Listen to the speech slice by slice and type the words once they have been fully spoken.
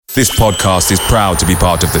This podcast is proud to be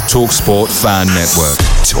part of the TalkSport Fan Network.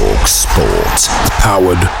 TalkSport.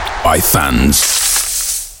 Powered by fans.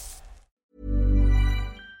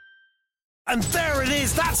 And there it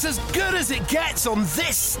is, that's as good as it gets on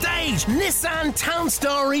this stage. Nissan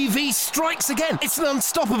Townstar EV strikes again. It's an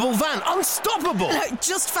unstoppable van, unstoppable.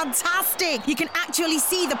 Just fantastic. You can actually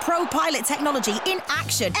see the ProPilot technology in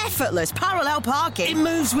action. Effortless parallel parking. It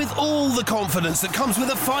moves with all the confidence that comes with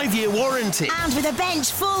a 5-year warranty. And with a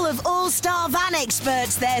bench full of all-star van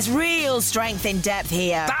experts, there's real strength in depth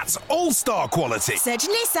here. That's all-star quality. Search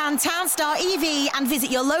Nissan Townstar EV and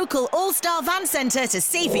visit your local all-star van centre to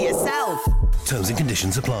see for yourself. Terms and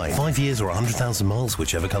conditions apply. 5 years or 100,000 miles,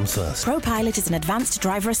 whichever comes first. ProPilot is an advanced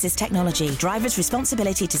driver assist technology. Driver's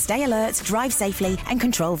responsibility to stay alert, drive safely and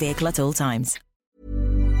control vehicle at all times.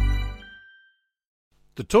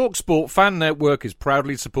 The TalkSport Fan Network is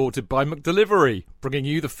proudly supported by McDelivery, bringing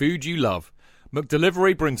you the food you love.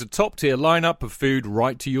 McDelivery brings a top-tier lineup of food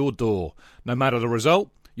right to your door. No matter the result,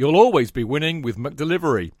 you'll always be winning with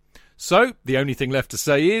McDelivery. So, the only thing left to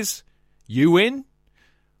say is, you win?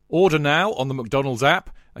 Order now on the McDonald's app,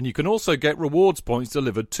 and you can also get rewards points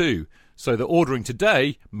delivered too, so that ordering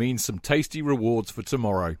today means some tasty rewards for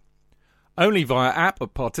tomorrow. Only via app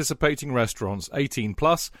at participating restaurants. 18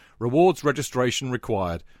 plus. Rewards registration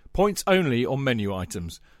required. Points only on menu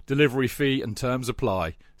items. Delivery fee and terms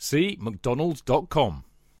apply. See mcdonalds.com.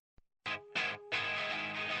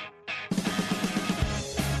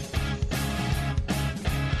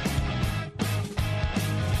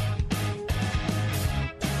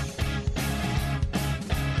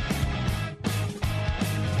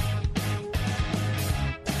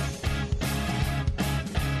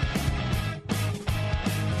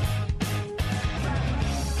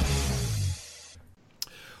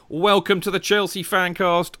 Welcome to the Chelsea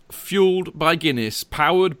Fancast, fueled by Guinness,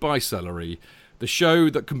 powered by celery. The show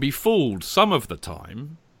that can be fooled some of the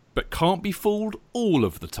time, but can't be fooled all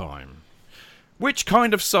of the time. Which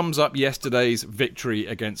kind of sums up yesterday's victory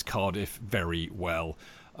against Cardiff very well.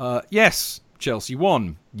 Yes, Chelsea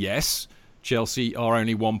won. Yes, Chelsea are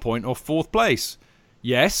only 1 point off fourth place.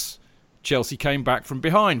 Yes, Chelsea came back from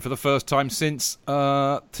behind for the first time since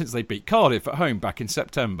they beat Cardiff at home back in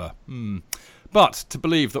September. But to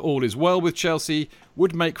believe that all is well with Chelsea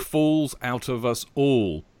would make fools out of us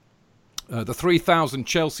all. The 3,000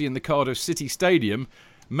 Chelsea in the Cardiff City Stadium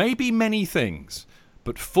may be many things,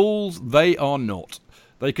 but fools they are not.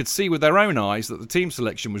 They could see with their own eyes that the team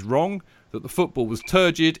selection was wrong, that the football was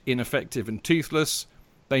turgid, ineffective and toothless.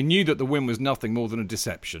 They knew that the win was nothing more than a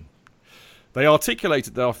deception. They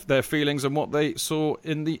articulated their feelings on what they saw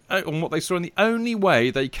in the only way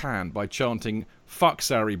they can, by chanting "Fuck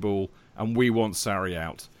Sarri Ball" and "We want Sarri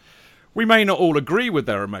out." We may not all agree with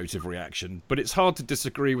their emotive reaction, but it's hard to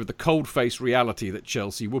disagree with the cold-faced reality that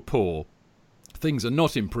Chelsea were poor. Things are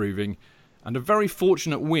not improving, and a very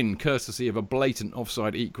fortunate win courtesy of a blatant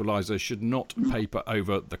offside equaliser should not paper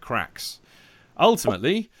over the cracks.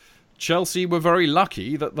 Ultimately, Chelsea were very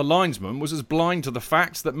lucky that the linesman was as blind to the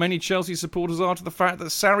facts that many Chelsea supporters are to the fact that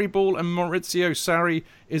Sarri Ball and Maurizio Sarri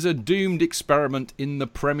is a doomed experiment in the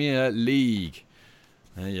Premier League.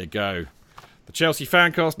 There you go. The Chelsea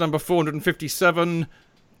Fancast number 457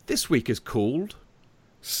 this week is called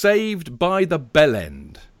Saved by the Bell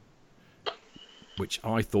End, which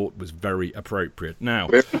I thought was very appropriate. Now,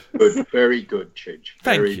 very good, Chidge.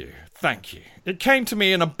 Thank you. It came to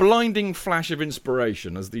me in a blinding flash of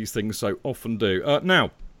inspiration, as these things so often do.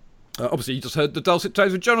 Obviously you just heard the dulcet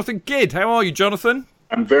tones of Jonathan Gidd. How are you, Jonathan?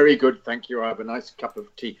 I'm very good, thank you. I have a nice cup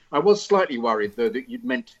of tea. I was slightly worried, though, that you'd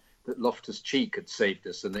meant that Loftus-Cheek had saved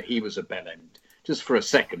us and that he was a bell end, just for a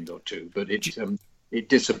second or two. But it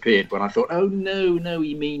disappeared when I thought, oh no,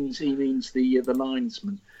 he means the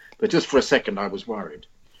linesman. But just for a second, I was worried.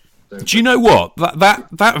 So, do you know what?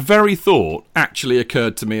 That very thought actually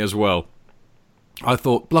occurred to me as well. I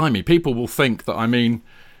thought, blimey, people will think that I mean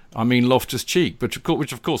Loftus-Cheek,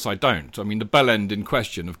 which of course I don't. I mean, the bell end in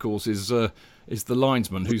question, of course, is the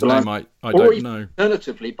linesman whose name I don't know.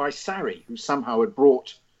 Alternatively, by Sarri, who somehow had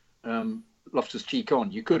brought Loftus-Cheek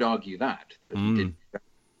on. You could argue that he did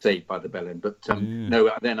saved by the bell end. But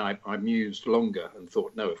no, then I mused longer and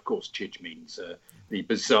thought, no, of course, Chidge means the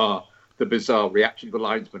bizarre reaction of the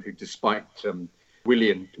linesman who, despite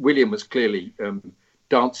William was clearly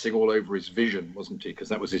dancing all over his vision, wasn't he? Because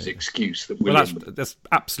that was his excuse. That's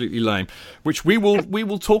absolutely lame, which we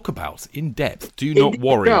will talk about in depth. Do not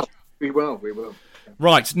worry. We will.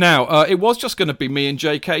 Right, now, it was just going to be me and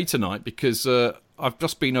JK tonight because I've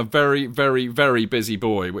just been a very, very, very busy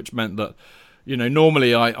boy, which meant that, you know,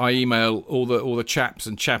 normally I email all the chaps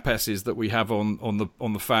and chapesses that we have on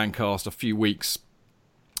the Fancast a few weeks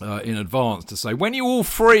in advance to say, when are you all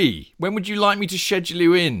free? When would you like me to schedule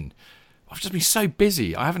you in? I've just been so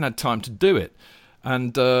busy. I haven't had time to do it.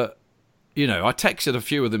 And, I texted a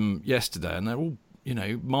few of them yesterday, and they're all,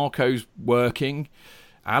 Marco's working.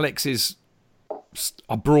 Alex is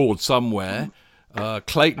abroad somewhere.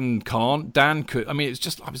 Clayton can't. Dan could. I mean, it's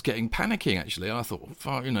just, I was getting panicking, actually. I thought,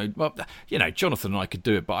 Jonathan and I could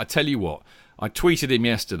do it. But I tell you what, I tweeted him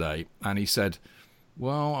yesterday, and he said,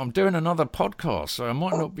 well, I'm doing another podcast, so I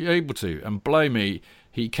might not be able to. And blow me,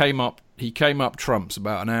 he came up trumps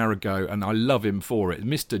about an hour ago, and I love him for it.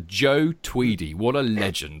 Mr. Joe Tweedy, what a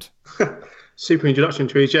legend. Super introduction,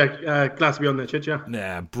 Tweedy. Yeah, glad to be on there, Chid, yeah.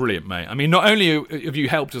 Yeah, brilliant, mate. I mean, not only have you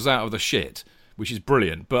helped us out of the shit, which is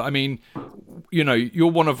brilliant, but I mean,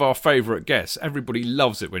 you're one of our favourite guests. Everybody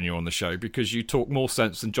loves it when you're on the show because you talk more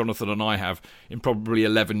sense than Jonathan and I have in probably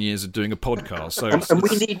 11 years of doing a podcast. So and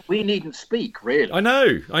we needn't speak, really. I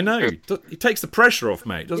know. It takes the pressure off,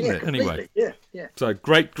 mate, doesn't it? Anyway, yeah. So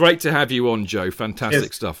great to have you on, Joe.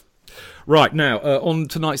 Fantastic stuff. Right, now, on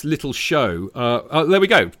tonight's little show, there we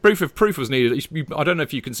go. Proof was needed. I don't know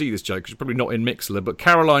if you can see this, Joe, because you're probably not in Mixlr, but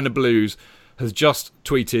Carolina Blues has just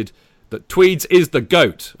tweeted that Tweeds is the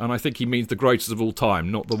GOAT, and I think he means the greatest of all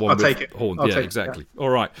time, not the one with horns. Yeah, exactly. All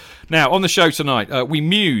right. Now, on the show tonight, we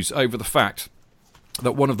muse over the fact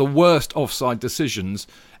that one of the worst offside decisions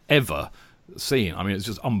ever seen, I mean, it's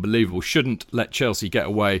just unbelievable, shouldn't let Chelsea get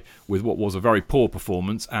away with what was a very poor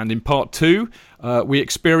performance. And in part two, we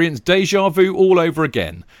experienced deja vu all over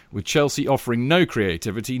again, with Chelsea offering no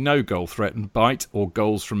creativity, no goal threat and bite or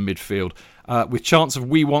goals from midfield. With chance of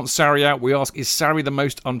we want Sarri out, we ask, is Sarri the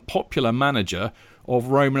most unpopular manager of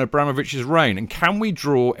Roman Abramovich's reign? And can we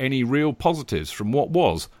draw any real positives from what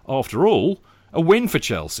was, after all, a win for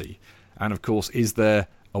Chelsea? And of course, is there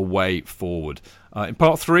a way forward? In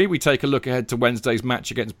part three, we take a look ahead to Wednesday's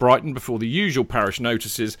match against Brighton before the usual parish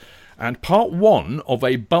notices, and part one of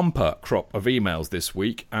a bumper crop of emails this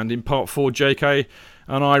week. And in part four, JK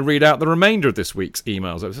and I read out the remainder of this week's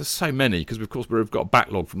emails. There's so many because, of course, we've got a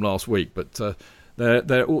backlog from last week, but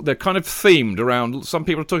they're kind of themed around. Some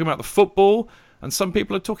people are talking about the football, and some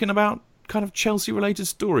people are talking about kind of Chelsea-related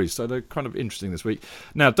stories, so they're kind of interesting this week.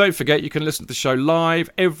 Now, don't forget, you can listen to the show live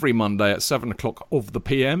every Monday at 7 o'clock of the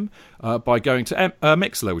PM by going to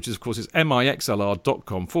Mixlr, which is, of course, is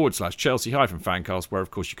mixlr.com/Chelsea-fancast, where, of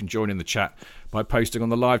course, you can join in the chat by posting on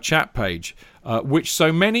the live chat page, which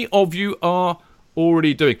so many of you are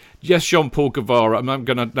already doing. Yes, Jean-Paul Guevara, I'm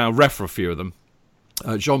going to now refer a few of them.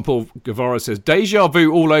 Jean-Paul Guevara says, deja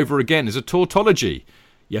vu all over again is a tautology.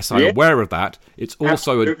 Yes, I'm aware of that. It's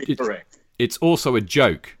also correct. It's also a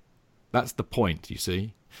joke. That's the point, you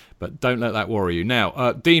see. But don't let that worry you.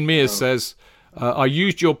 Now, Dean Mears says, I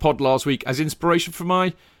used your pod last week as inspiration for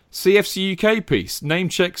my CFC UK piece. Name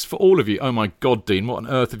checks for all of you. Oh my God, Dean, what on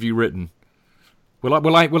earth have you written?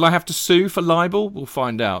 Will I have to sue for libel? We'll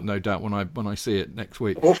find out, no doubt, when I see it next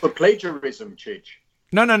week. Or for plagiarism, Chidge.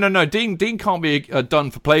 No. Dean can't be done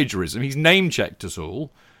for plagiarism. He's name checked us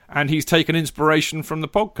all, and he's taken inspiration from the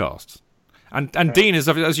podcast. And Dean,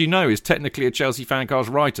 as you know, is technically a Chelsea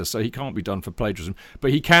Fancast writer, so he can't be done for plagiarism,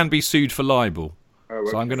 but he can be sued for libel. Oh,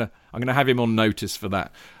 okay. So I'm gonna have him on notice for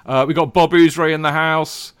that. We've got Bob Ouzray in the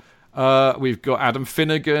house. We've got Adam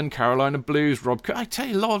Finnegan, Carolina Blues, Rob. I tell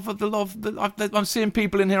you, I'm seeing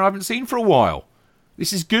people in here I haven't seen for a while.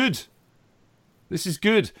 This is good.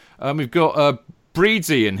 We've got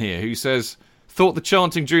Breedsy in here who says, thought the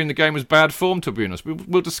chanting during the game was bad form, to be honest.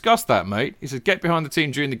 We'll discuss that, mate. He says, get behind the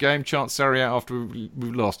team during the game, chant Sarri out after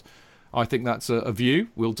we've lost. I think that's a view.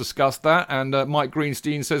 We'll discuss that. And Mike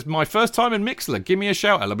Greenstein says, my first time in Mixlr. Give me a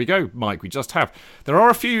shout. There we go, Mike. We just have. There are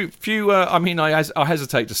a few I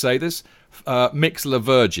hesitate to say this, Mixlr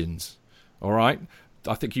virgins. All right?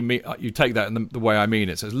 I think you take that in the way I mean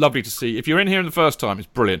it. So it's lovely to see. If you're in here in the first time, it's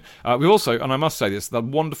brilliant. We also, and I must say this, the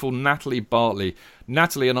wonderful Natalie Bartley.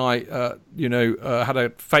 Natalie and I, had a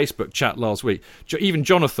Facebook chat last week. Even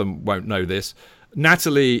Jonathan won't know this.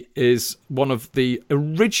 Natalie is one of the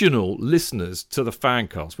original listeners to the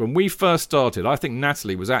Fancast. When we first started, I think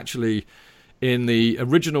Natalie was actually in the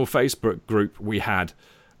original Facebook group we had,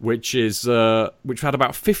 which had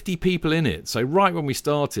about 50 people in it. So right when we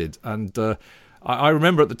started, and I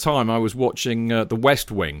remember at the time I was watching The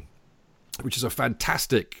West Wing, which is a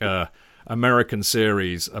fantastic American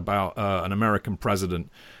series about an American president.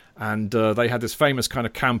 And they had this famous kind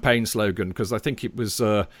of campaign slogan, because I think it was,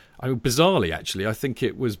 bizarrely actually, I think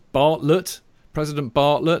it was President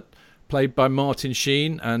Bartlett, played by Martin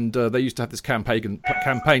Sheen, and they used to have this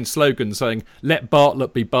campaign slogan saying, let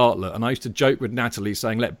Bartlett be Bartlett. And I used to joke with Natalie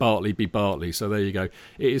saying, let Bartley be Bartley. So there you go.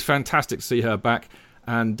 It is fantastic to see her back.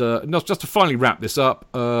 And just to finally wrap this up,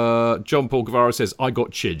 John Paul Guevara says, I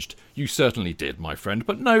got chidged. You certainly did, my friend.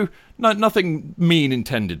 But no, nothing mean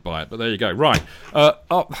intended by it. But there you go. Right.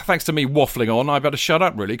 Thanks to me waffling on, I better shut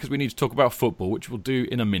up, really, because we need to talk about football, which we'll do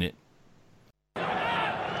in a minute.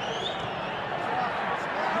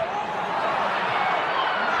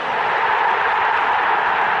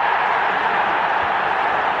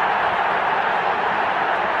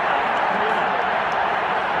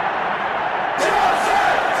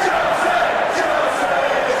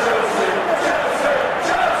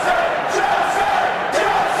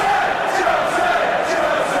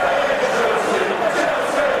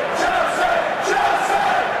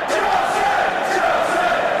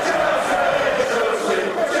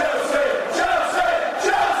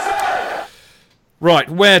 Right,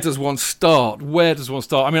 where does one start?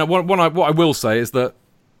 I mean, what I will say is that,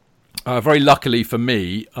 very luckily for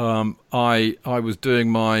me, I was doing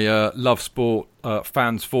my Love Sport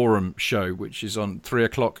Fans Forum show, which is on 3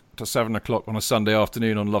 o'clock to 7 o'clock on a Sunday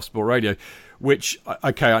afternoon on Love Sport Radio. Which,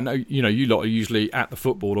 okay, I know you lot are usually at the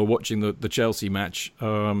football or watching the Chelsea match,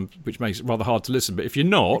 which makes it rather hard to listen. But if we're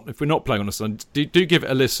not playing on a Sunday, do give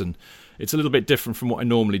it a listen. It's a little bit different from what I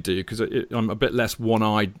normally do because I'm a bit less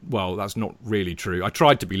one-eyed. Well, that's not really true. I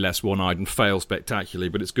tried to be less one-eyed and fail spectacularly,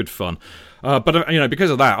 but it's good fun. But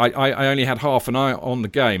because of that, I only had half an eye on the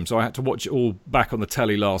game, so I had to watch it all back on the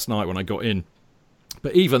telly last night when I got in.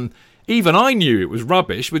 But even I knew it was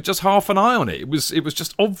rubbish with just half an eye on it. It was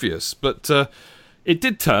just obvious. But it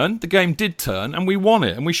did turn. The game did turn, and we won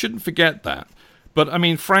it, and we shouldn't forget that. But, I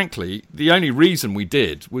mean, frankly, the only reason we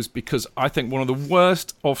did was because I think one of the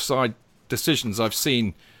worst offside decisions I've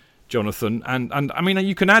seen, Jonathan, and I mean,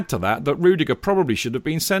 you can add to that Rudiger probably should have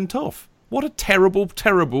been sent off. What a terrible,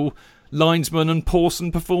 terrible linesman and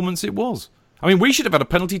Pawson performance it was. I mean, we should have had a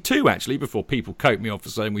penalty too, actually, before people coat me off for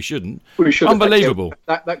saying we shouldn't. We should Unbelievable.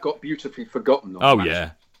 That got beautifully forgotten.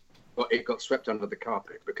 Yeah. It got swept under the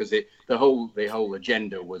carpet because the whole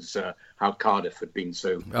agenda was how Cardiff had been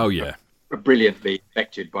so brilliantly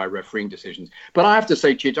affected by refereeing decisions. But I have to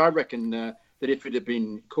say, Chidge, I reckon that if it had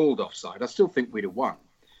been called offside, I still think we'd have won.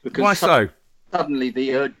 Because why so? Suddenly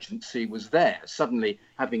the urgency was there. Suddenly,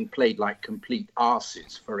 having played like complete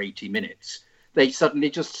arses for 80 minutes, they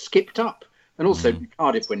suddenly just skipped up. And also,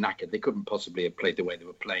 Cardiff were knackered. They couldn't possibly have played the way they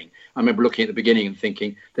were playing. I remember looking at the beginning and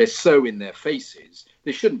thinking, they're so in their faces.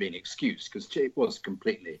 There shouldn't be an excuse because it was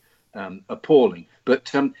completely appalling.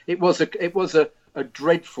 But it was a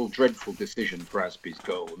dreadful, dreadful decision for Aspie's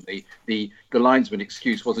goal. The linesman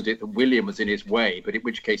excuse wasn't it that William was in his way, but in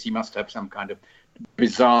which case he must have some kind of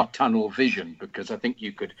bizarre tunnel vision, because I think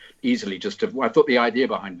you could easily just have... I thought the idea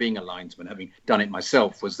behind being a linesman, having done it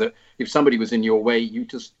myself, was that if somebody was in your way, you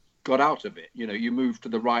just got out of it. You moved to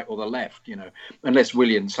the right or the left, unless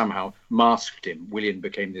William somehow masked him. William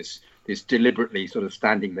became this deliberately sort of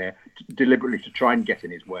standing there, deliberately to try and get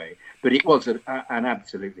in his way. But it was an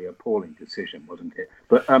absolutely appalling decision, wasn't it?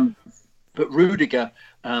 But Rudiger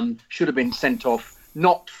should have been sent off,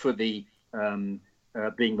 not for the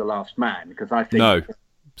being the last man, because I think... No,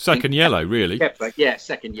 second yellow, really. Yeah,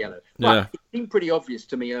 second yellow. But it seemed pretty obvious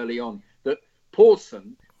to me early on that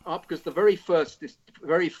Pawson, because the very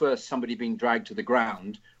first somebody being dragged to the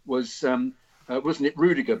ground was... wasn't it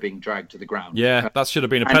Rudiger being dragged to the ground? Yeah, that should have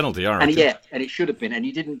been a penalty, I reckon. And it should have been, and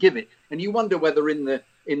he didn't give it. And you wonder whether in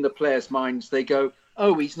the players' minds they go,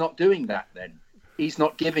 "Oh, he's not doing that then. He's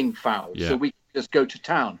not giving fouls, so we can just go to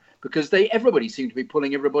town." Because everybody seemed to be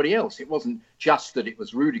pulling everybody else. It wasn't just that it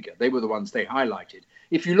was Rudiger; they were the ones they highlighted.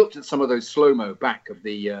 If you looked at some of those slow-mo back of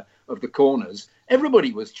the corners,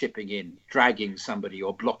 everybody was chipping in, dragging somebody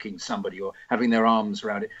or blocking somebody or having their arms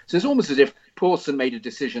around it. So it's almost as if Pawson made a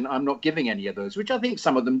decision, I'm not giving any of those, which I think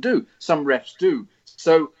some of them do. Some refs do.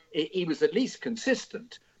 So he was at least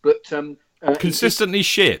consistent. But consistently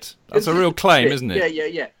shit. That's a real claim, isn't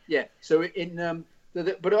it? Yeah. So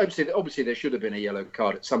but obviously there should have been a yellow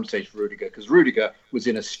card at some stage for Rudiger, because Rudiger was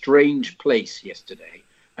in a strange place yesterday,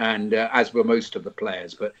 and as were most of the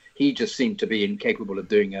players. But he just seemed to be incapable of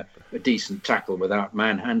doing a decent tackle without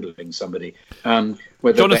manhandling somebody.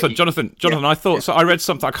 Jonathan, I thought so. I read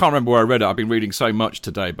something. I can't remember where I read it. I've been reading so much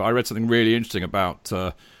today, but I read something really interesting about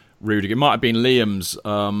Rudiger. It might have been Liam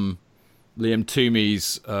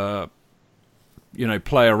Toomey's,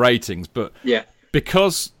 player ratings, but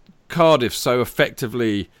because Cardiff so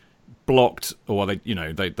effectively blocked, or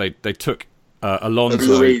they took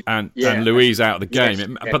Alonso and Luiz out of the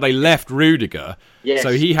game, but they left Rudiger,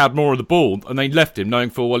 so he had more of the ball, and they left him knowing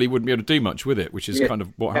full well he wouldn't be able to do much with it, which is kind of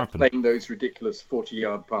what happened. Playing those ridiculous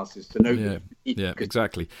 40-yard passes to nobody.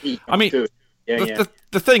 Exactly.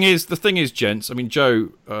 The thing is, gents. I mean, Joe,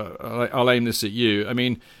 I'll aim this at you. I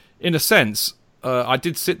mean, in a sense, I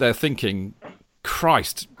did sit there thinking,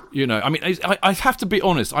 Christ, I mean, I have to be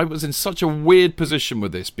honest. I was in such a weird position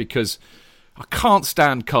with this because I can't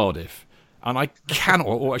stand Cardiff, and I cannot,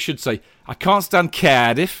 or I should say, I can't stand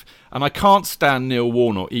Cardiff, and I can't stand Neil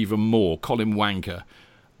Warnock even more, Colin Wanker.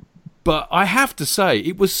 But I have to say,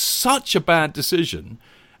 it was such a bad decision.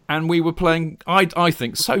 And we were playing, I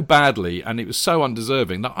think, so badly, and it was so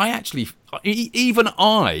undeserving that I actually, even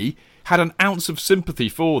I, had an ounce of sympathy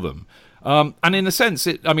for them. And in a sense,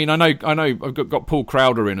 I know I've got Paul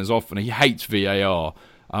Crowder in as often. He hates VAR.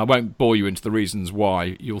 I won't bore you into the reasons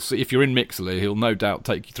why. You'll see if you're in Mixlr, he'll no doubt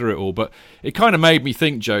take you through it all. But it kind of made me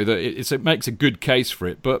think, Joe, that it makes a good case for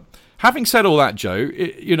it. But having said all that, Joe,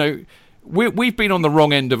 we've been on the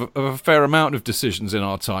wrong end of a fair amount of decisions in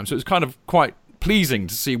our time, so it's kind of quite pleasing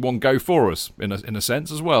to see one go for us in a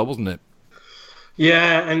sense as well, wasn't it?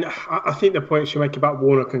 Yeah, and I think the points you make about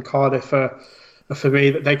Warnock and Cardiff are for me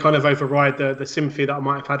that they kind of override the sympathy that I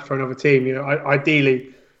might have had for another team.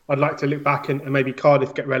 Ideally, I'd like to look back and maybe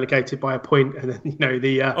Cardiff get relegated by a point, and then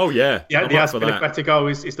the Azpilicueta goal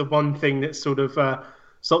is the one thing that sort of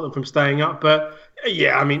stopped them from staying up. But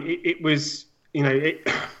yeah, I mean, it was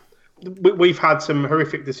we've had some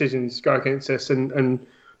horrific decisions go against us, and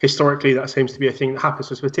historically, that seems to be a thing that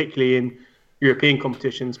happens, particularly in European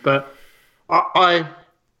competitions. But I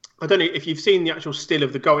don't know if you've seen the actual still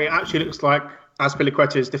of the goal. It actually looks like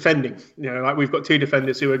Azpilicueta is defending. Like we've got two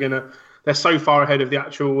defenders who are they're so far ahead of the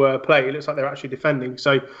actual play. It looks like they're actually defending.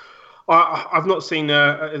 So I've not seen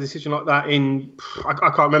a decision like that I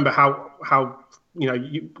can't remember how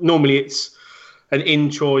normally it's an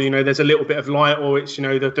inch or there's a little bit of light, or it's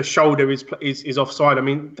the shoulder is offside. I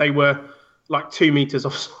mean, they were like 2 meters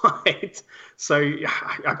offside. So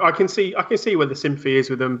I can see where the sympathy is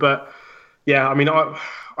with them. But yeah, I mean,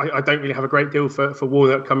 I don't really have a great deal for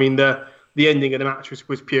Warnock. I mean, the ending of the match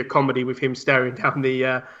was pure comedy with him staring down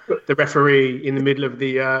the referee in the middle of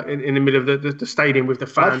the stadium with the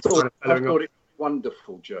fans. I thought it was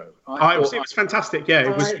wonderful, Joe. It was fantastic. Yeah,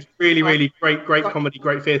 it was really great comedy,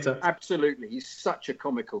 great theatre. Absolutely, he's such a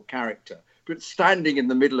comical character. But standing in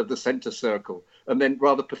the middle of the centre circle and then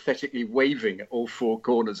rather pathetically waving at all four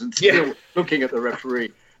corners and still looking at the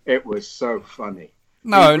referee, it was so funny.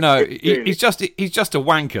 He's just a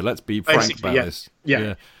wanker. Let's be frank about this.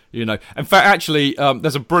 Yeah. In fact, actually,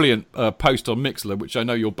 there's a brilliant post on Mixlr, which I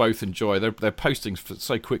know you'll both enjoy. They're posting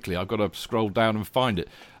so quickly, I've got to scroll down and find it.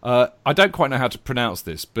 I don't quite know how to pronounce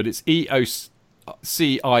this, but it's EOCINE.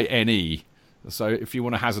 So if you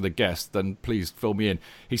want to hazard a guess, then please fill me in.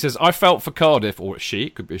 He says, I felt for Cardiff, or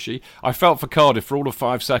it could be a she, I felt for Cardiff for all of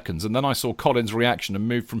 5 seconds, and then I saw Colin's reaction and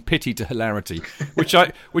moved from pity to hilarity, which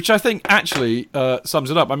I think actually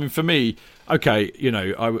sums it up. I mean, for me, okay,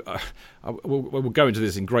 we'll go into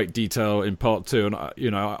this in great detail in part 2, and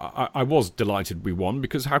I was delighted we won,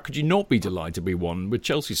 because how could you not be delighted we won with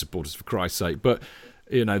Chelsea supporters, for Christ's sake? But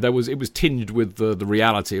it was tinged with the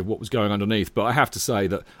reality of what was going underneath. But I have to say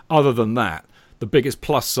that other than that, the biggest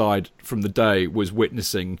plus side from the day was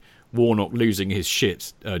witnessing Warnock losing his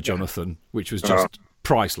shit, Jonathan, which was just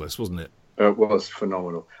priceless, wasn't it? It was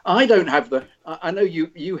phenomenal. I don't have I know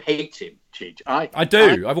you hate him, Chidge. I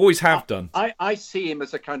do. I've always have done. I see him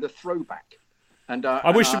as a kind of throwback. And I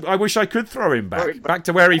wish I could throw him back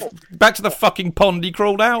to the fucking pond he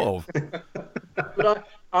crawled out of. But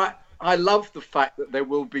I love the fact that there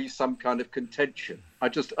will be some kind of contention.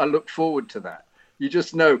 I look forward to that. You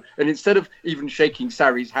just know. And instead of even shaking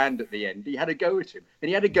Sarri's hand at the end, he had a go at him. And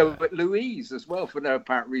he had a go at Louise as well for no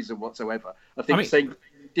apparent reason whatsoever. Saying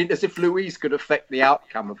as if Louise could affect the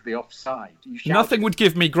outcome of the offside. Nothing would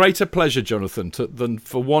give me greater pleasure, Jonathan, than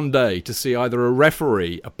for one day to see either a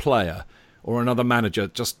referee, a player, or another manager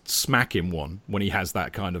just smack him one when he has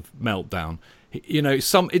that kind of meltdown.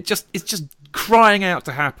 It's just crying out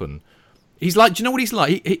to happen. He's like, do you know what he's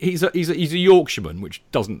like? He's a Yorkshireman, which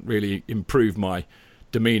doesn't really improve my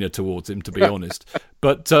demeanour towards him, to be honest.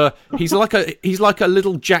 But he's like a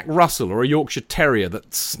little Jack Russell or a Yorkshire Terrier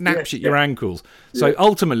that snaps at your ankles. So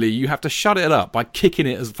ultimately, you have to shut it up by kicking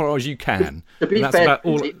it as far as you can. To be fair,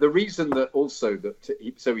 the reason that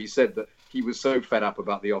he said that he was so fed up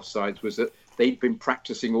about the offsides was that they'd been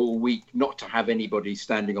practising all week not to have anybody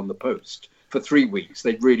standing on the post. For 3 weeks,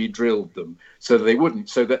 they'd really drilled them so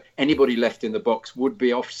that anybody left in the box would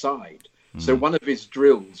be offside. So one of his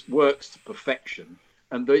drills works to perfection,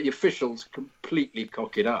 and the officials completely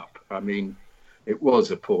cock it up. I mean, it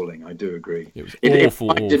was appalling. I do agree. It was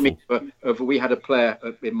awful. It reminded me we had a player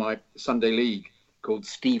in my Sunday league called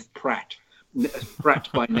Steve Pratt. Pratt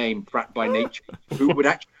by name, Pratt by nature, who would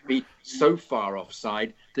actually be so far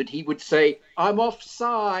offside that he would say, "I'm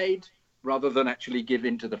offside," rather than actually give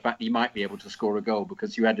in to the fact that he might be able to score a goal,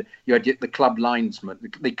 because you had the club linesman,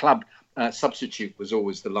 the club substitute was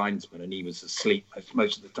always the linesman, and he was asleep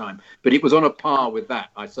most of the time. But it was on a par with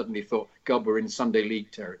that. I suddenly thought, God, we're in Sunday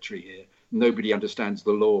League territory here. Nobody understands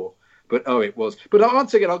the law. But it was. But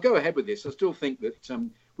once again, I'll go ahead with this. I still think that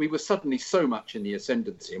we were suddenly so much in the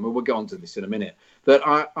ascendancy, and we'll go on to this in a minute, that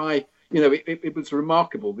it was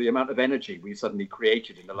remarkable the amount of energy we suddenly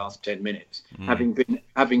created in the last 10 minutes, having been.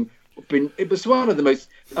 It was one of the most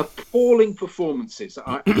appalling performances.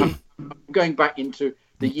 I'm going back into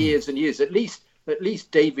the years and years. At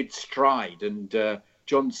least David Stride and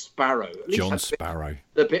John Sparrow.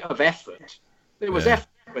 A bit of effort. There was effort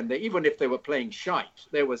when even if they were playing shite,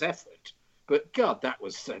 there was effort. But God, that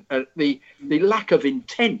was the lack of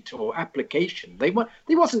intent or application.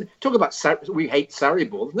 They wasn't talk about we hate Sarri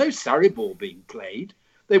ball. There's no Sarri ball being played.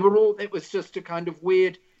 They were all. It was just a kind of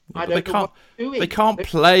weird. Yeah, they can't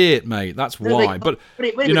play it, mate. That's why. But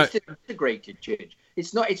it's integrated, Chidge.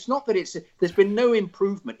 It's not that there's been no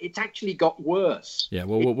improvement. It's actually got worse. Yeah,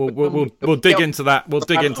 we'll dig into that. We'll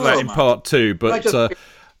dig into that in part 2. But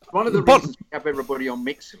one of the reasons we have everybody on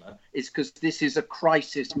Mixlr is because this is a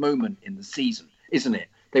crisis moment in the season, isn't it?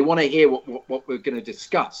 They want to hear what we're going to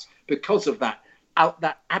discuss because of that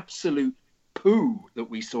absolute poo that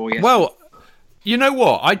we saw yesterday. Well, you know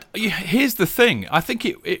what? Here's the thing. I think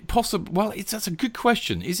it possibly. Well, that's a good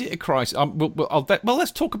question. Is it a crisis?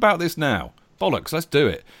 Let's talk about this now. Bollocks. Let's do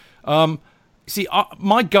it. See,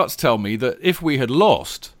 my guts tell me that if we had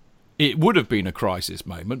lost, it would have been a crisis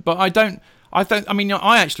moment. But I don't. I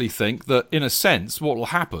actually think that in a sense, what will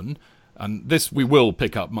happen, and this we will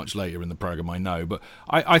pick up much later in the program, I know. But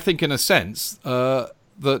I think in a sense.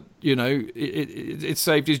 That it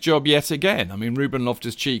saved his job yet again. I mean, Ruben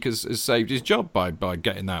Loftus-Cheek has saved his job by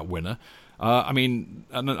getting that winner. And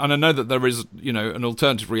I know that there is an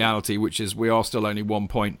alternative reality, which is we are still only 1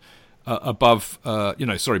 point above.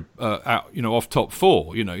 Off top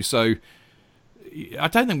 4. So I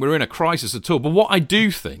don't think we're in a crisis at all. But what I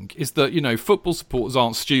do think is that football supporters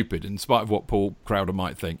aren't stupid, in spite of what Paul Crowder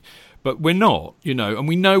might think. But we're not. And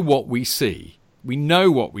we know what we see. We know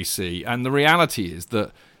what we see, and the reality is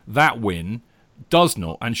that win does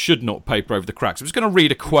not and should not paper over the cracks. I'm just going to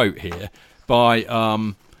read a quote here by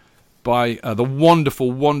the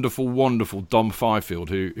wonderful, wonderful, wonderful Dom Fifield,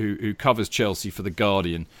 who covers Chelsea for The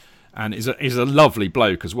Guardian, and is a lovely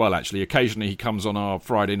bloke as well, actually. Occasionally he comes on our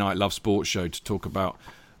Friday Night Love Sports show to talk about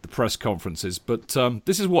the press conferences. But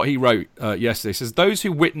this is what he wrote yesterday. He says, "Those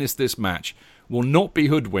who witnessed this match will not be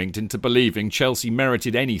hoodwinked into believing Chelsea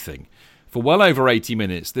merited anything. For well over 80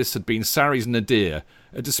 minutes, this had been Sarri's nadir,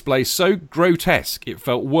 a display so grotesque it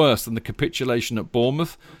felt worse than the capitulation at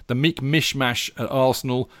Bournemouth, the meek mishmash at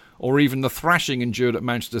Arsenal, or even the thrashing endured at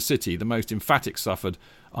Manchester City, the most emphatic suffered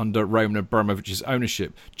under Roman Abramovich's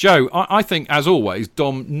ownership." Joe, I think, as always,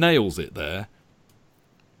 Dom nails it there.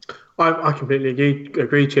 I completely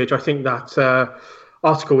agree, Chidge. I think that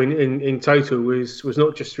article in total was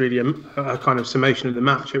not just really a kind of summation of the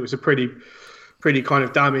match. It was a pretty kind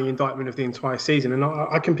of damning indictment of the entire season, and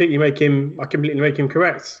I completely make him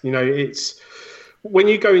correct. It's when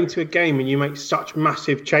you go into a game and you make such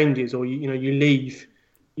massive changes, or you leave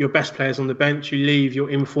your best players on the bench, you leave your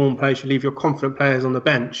informed players, you leave your confident players on the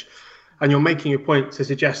bench, and you're making a point to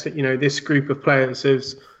suggest that this group of players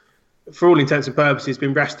has, for all intents and purposes,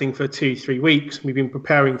 been resting for 2-3 weeks. We've been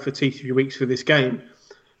preparing for 2-3 weeks for this game.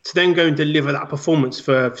 To then go and deliver that performance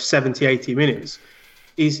for 70, 80 minutes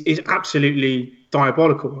is absolutely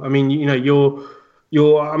diabolical. I mean,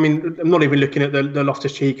 I'm not even looking at the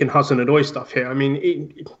Loftus-Cheek and Hudson-Odoi stuff here. I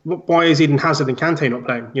mean, why is Eden Hazard and Kante not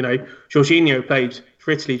playing? Jorginho played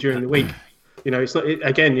for Italy during the week. It's not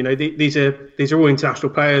again. These are all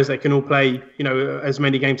international players. They can all play as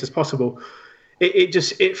many games as possible.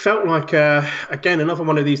 It felt like again another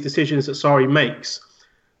one of these decisions that Sarri makes,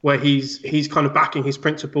 where he's kind of backing his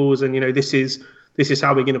principles, and this is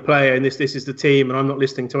how we're going to play, and this is the team, and I'm not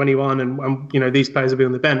listening to anyone, and these players will be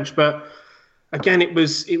on the bench. But again, it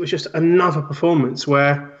was just another performance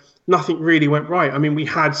where nothing really went right. I mean, we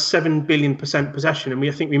had 7 billion % possession, and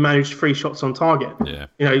I think we managed 3 shots on target. Yeah.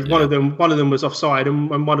 One of them was offside,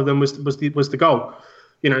 and one of them was the goal.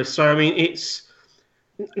 So I mean,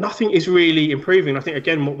 nothing is really improving. I think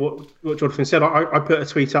again, what Jonathan said. I put a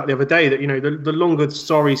tweet out the other day that the longer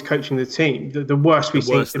Sarri's coaching the team, the worse we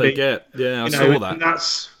seem to be. Get. Yeah, I saw that. And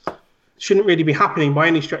that's shouldn't really be happening by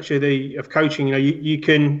any stretch of coaching. You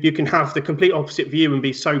can have the complete opposite view and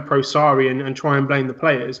be so pro Sarri and try and blame the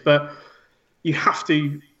players, but you have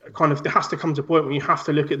to kind of there has to come to a point when you have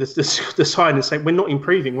to look at the side and say we're not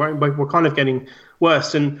improving, right? We're kind of getting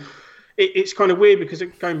worse, and it's kind of weird because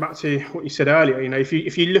going back to what you said earlier,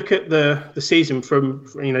 if you look at the season from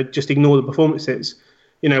just ignore the performances,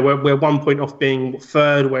 we're 1 point off being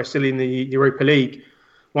third, we're still in the Europa League.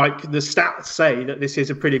 Like the stats say that this is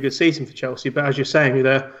a pretty good season for Chelsea, but as you're saying,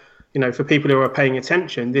 for people who are paying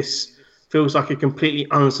attention, this feels like a completely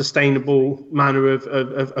unsustainable manner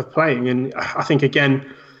of playing. And I think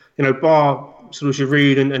again, bar sort of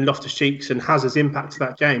Giroud and Loftus-Cheek and Hazard's impact to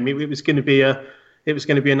that game, it was going to be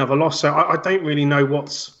another loss. So I don't really know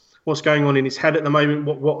what's going on in his head at the moment,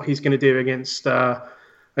 what he's going to do against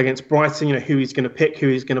Brighton, who he's going to pick, who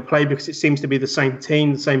he's going to play, because it seems to be the same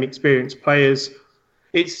team, the same experienced players.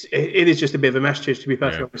 It is just a bit of a message, to be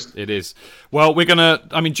perfectly honest. It is. Well,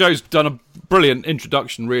 Joe's done a brilliant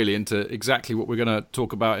introduction, really, into exactly what we're going to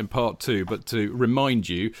talk about in part 2. But to remind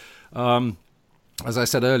you, as I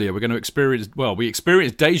said earlier, we're going to experience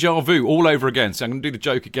deja vu all over again. So I'm going to do the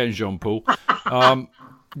joke again, Jean-Paul.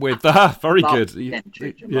 With very good.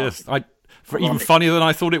 Yes, even funnier than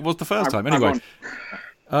I thought it was the first time. Anyway.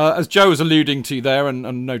 As Joe was alluding to there,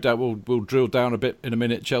 and no doubt we'll drill down a bit in a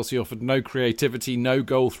minute, Chelsea offered no creativity, no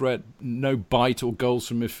goal threat, no bite or goals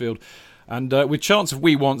from midfield. And with chance of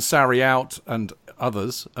we want Sarri out and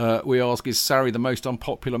others, we ask, is Sarri the most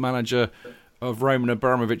unpopular manager of Roman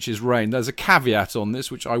Abramovich's reign? There's a caveat on this,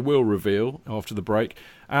 which I will reveal after the break.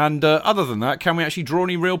 And other than that, can we actually draw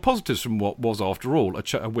any real positives from what was, after all,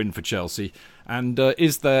 a win for Chelsea? And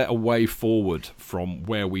is there a way forward from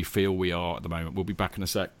where we feel we are at the moment? We'll be back in a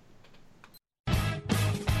sec.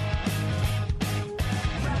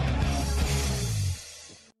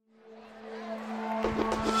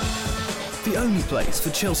 The only place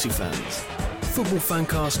for Chelsea fans.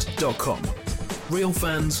 Footballfancast.com. Real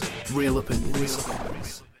fans, real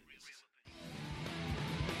opinions.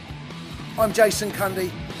 I'm Jason Cundy,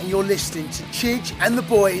 and you're listening to Chidge and the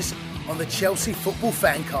boys on the Chelsea Football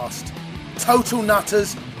Fancast. Total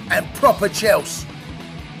nutters and proper Chelsea.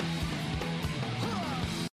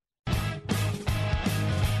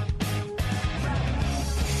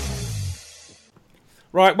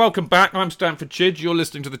 Right, welcome back. I'm Stanford Chidge. You're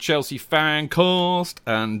listening to the Chelsea Fancast,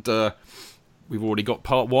 and we've already got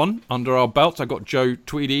part 1 under our belts. I've got Joe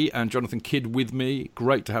Tweedy and Jonathan Kidd with me.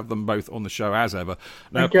 Great to have them both on the show, as ever.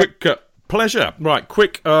 Now, quick pleasure. Right,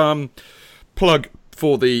 quick plug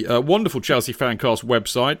for the wonderful Chelsea Fancast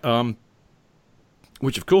website,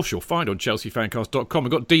 which, of course, you'll find on chelseafancast.com.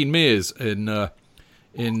 We've got Dean Mears in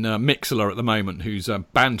Mixlr at the moment, who's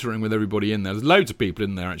bantering with everybody in there. There's loads of people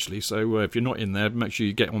in there, actually, so if you're not in there, make sure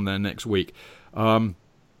you get on there next week.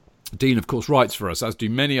 Dean, of course, writes for us, as do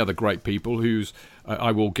many other great people, whose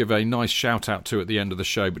I will give a nice shout-out to at the end of the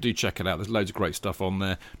show, but do check it out. There's loads of great stuff on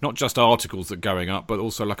there. Not just articles that are going up, but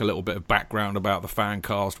also like a little bit of background about the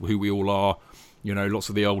Fancast, who we all are, lots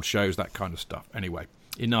of the old shows, that kind of stuff. Anyway,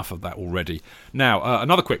 enough of that already. Now,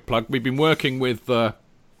 another quick plug. We've been working with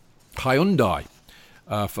Hyundai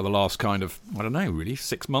for the last kind of,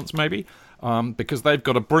 6 months maybe, because they've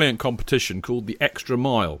got a brilliant competition called the Extra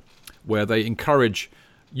Mile, where they encourage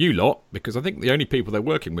you lot, because I think the only people they're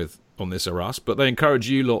working with on this are us, but they encourage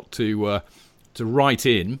you lot to write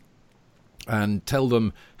in and tell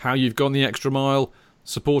them how you've gone the extra mile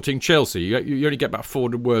supporting Chelsea. You only get about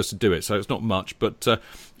 400 words to do it, so it's not much, but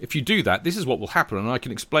if you do that, this is what will happen, and I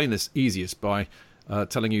can explain this easiest by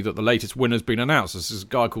telling you that the latest winner's been announced. This is a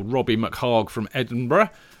guy called Robbie McHarg from Edinburgh,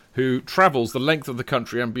 who travels the length of the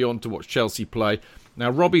country and beyond to watch Chelsea play. Now,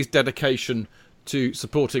 Robbie's dedication to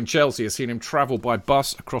supporting Chelsea has seen him travel by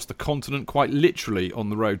bus across the continent, quite literally on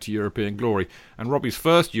the road to European glory. And Robbie's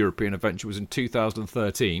first European adventure was in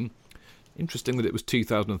 2013. Interesting that it was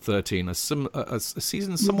 2013, a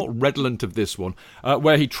season somewhat redolent of this one,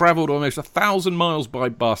 where he travelled almost 1,000 miles by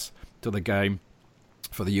bus to the game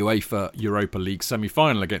for the UEFA Europa League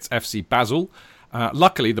semi-final against FC Basel.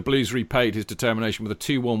 Luckily, the Blues repaid his determination with a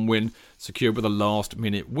 2-1 win, secured with a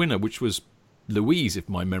last-minute winner, which was Louise, if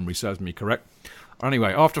my memory serves me correct.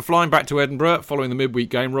 Anyway, after flying back to Edinburgh following the midweek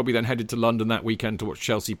game, Robbie then headed to London that weekend to watch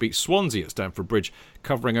Chelsea beat Swansea at Stamford Bridge,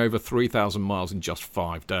 covering over 3,000 miles in just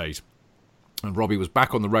 5 days. And Robbie was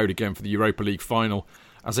back on the road again for the Europa League final,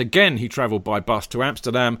 as again he travelled by bus to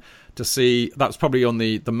Amsterdam to see, that's probably on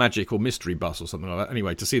the Magic or Mystery bus or something like that,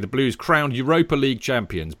 anyway, to see the Blues crowned Europa League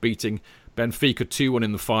champions, beating Benfica 2-1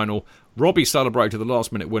 in the final. Robbie celebrated the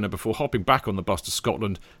last-minute winner before hopping back on the bus to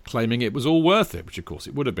Scotland, claiming it was all worth it, which of course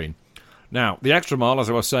it would have been. Now, the Extra Mile, as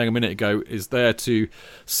I was saying a minute ago, is there to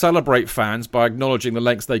celebrate fans by acknowledging the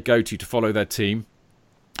lengths they go to follow their team.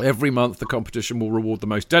 Every month, the competition will reward the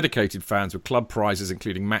most dedicated fans with club prizes,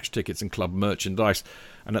 including match tickets and club merchandise.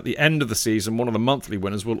 And at the end of the season, one of the monthly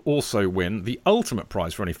winners will also win the ultimate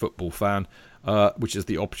prize for any football fan, which is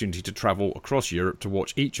the opportunity to travel across Europe to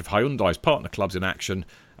watch each of Hyundai's partner clubs in action.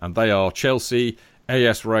 And they are Chelsea,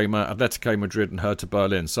 AS Roma, Atletico Madrid and Hertha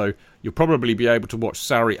Berlin. So you'll probably be able to watch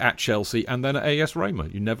Sarri at Chelsea and then at AS Roma.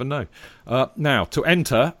 You never know. Now, to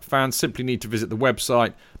enter, fans simply need to visit the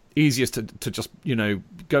website. Easiest to just, go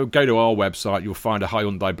to our website. You'll find a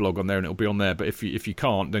Hyundai blog on there and it'll be on there. But if you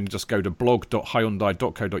can't, then just go to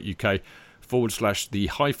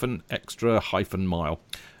blog.hyundai.co.uk/the-extra-mile.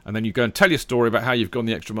 And then you go and tell your story about how you've gone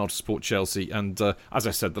the extra mile to support Chelsea. And as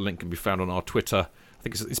I said, the link can be found on our Twitter. I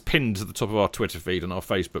think it's pinned to the top of our Twitter feed and our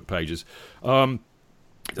Facebook pages.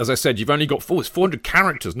 As I said, you've only got 400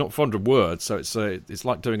 characters, not 400 words. So it's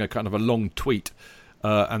like doing a kind of a long tweet.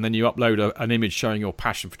 And then you upload an image showing your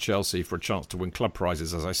passion for Chelsea for a chance to win club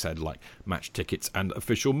prizes, as I said, like match tickets and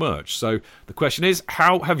official merch. So the question is,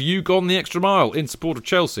 how have you gone the extra mile in support of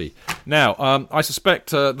Chelsea? Now, I suspect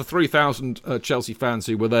the 3,000 Chelsea fans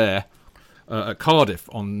who were there at Cardiff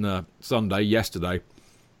on Sunday, yesterday,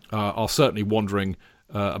 are certainly wondering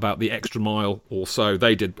about the extra mile or so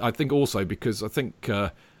they did. I think also because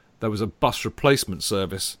there was a bus replacement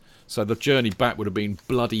service. So the journey back would have been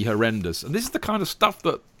bloody horrendous. And this is the kind of stuff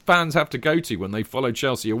that fans have to go to when they follow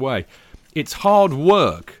Chelsea away. It's hard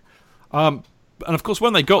work. And of course,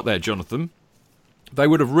 when they got there, Jonathan, they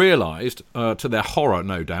would have realised, to their horror,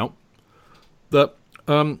 no doubt, that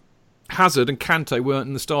Hazard and Kante weren't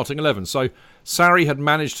in the starting 11. So Sarri had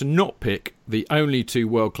managed to not pick the only two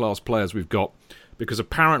world-class players we've got because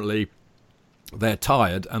apparently they're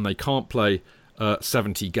tired and they can't play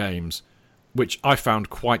 70 games. Which I found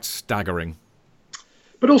quite staggering.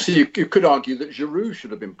 But also, you could argue that Giroud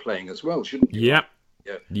should have been playing as well, shouldn't you?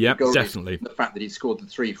 Yeah, definitely. The fact that he scored the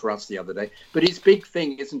 3 for us the other day. But his big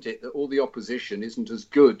thing, isn't it, that all the opposition isn't as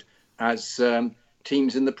good as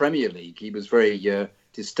teams in the Premier League. He was very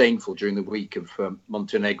disdainful during the week of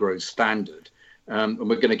Montenegro's Standard. And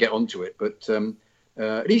we're going to get onto it. But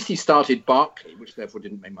at least he started Barkley, which therefore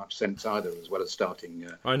didn't make much sense either, as well as starting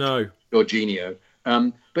I know. Jorginho.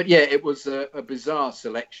 But yeah, it was a bizarre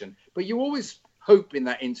selection. But you always hope in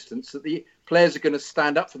that instance that the players are going to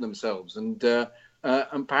stand up for themselves and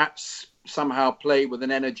perhaps somehow play with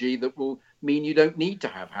an energy that will mean you don't need to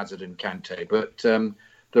have Hazard and Kante. But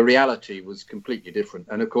the reality was completely different.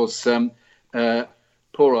 And of course, poor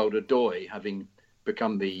old Odoi, having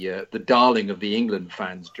become the darling of the England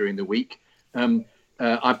fans during the week. I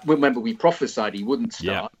remember we prophesied he wouldn't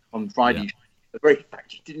start on Friday. Yeah. The very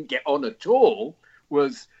fact he didn't get on at all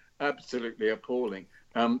was absolutely appalling.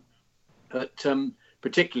 But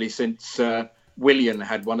particularly since Willian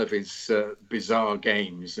had one of his bizarre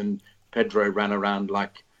games and Pedro ran around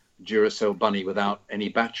like Duracell bunny without any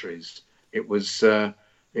batteries. It was a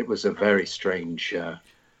very strange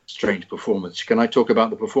performance. Can I talk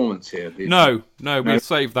about the performance here? No, we'll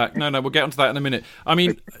save that. No, we'll get onto that in a minute. I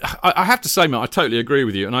mean, I have to say, Matt, I totally agree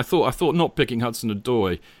with you. And I thought not picking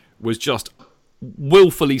Hudson-Odoi was just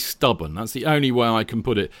willfully stubborn. That's the only way I can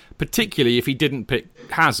put it, particularly if he didn't pick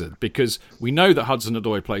Hazard, because we know that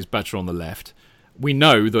Hudson-Odoi plays better on the left. We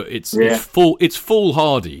know that it's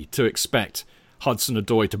foolhardy to expect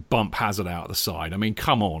Hudson-Odoi to bump Hazard out the side. I mean,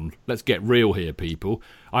 come on, let's get real here, people.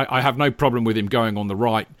 I have no problem with him going on the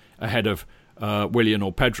right ahead of Willian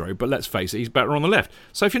or Pedro, but let's face it, he's better on the left.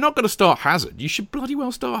 So if you're not going to start Hazard, you should bloody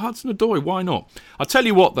well start Hudson-Odoi. Why not? I'll tell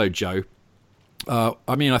you what, though, Joe. I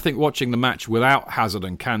think watching the match without Hazard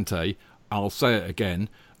and Kante, I'll say it again,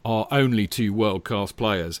 are only two world-class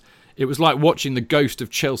players. It was like watching the ghost of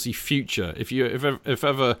Chelsea Future. If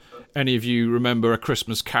ever any of you remember A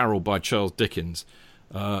Christmas Carol by Charles Dickens,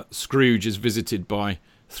 Scrooge is visited by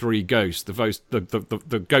three ghosts: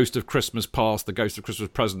 the ghost of Christmas past, the ghost of Christmas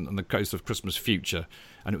present, and the ghost of Christmas future.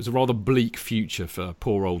 And it was a rather bleak future for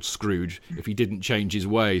poor old Scrooge if he didn't change his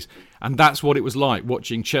ways. And that's what it was like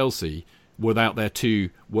watching Chelsea without their two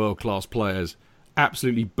world-class players,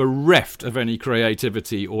 absolutely bereft of any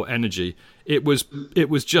creativity or energy. It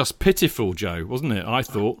was just pitiful, Joe, wasn't it? I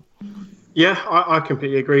thought. Yeah, I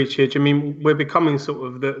completely agree, Chidge. I mean, we're becoming sort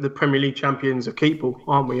of the Premier League champions of keep ball,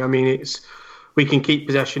 aren't we? I mean, we can keep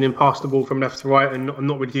possession and pass the ball from left to right and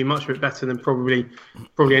not really do much of it better than probably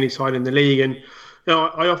any side in the league. And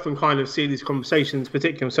I often kind of see these conversations,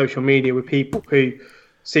 particularly on social media, with people who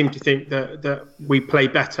seem to think that we play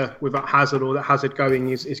better without Hazard, or that Hazard going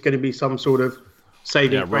is going to be some sort of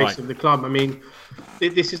saving grace of the club. I mean,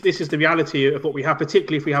 this is the reality of what we have,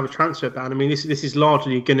 particularly if we have a transfer ban. I mean, this is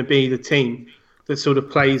largely going to be the team that sort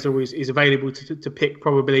of plays or is available to pick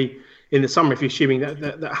probably in the summer, if you're assuming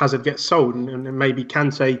that Hazard gets sold, and maybe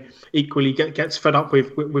Kante equally gets fed up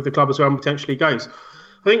with the club as well and potentially goes.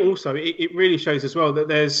 I think also it really shows as well that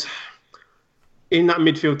there's, in that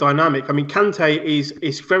midfield dynamic, I mean, Kante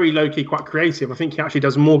is very low-key quite creative. I think he actually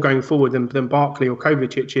does more going forward than Barkley or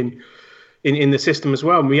Kovacic in the system as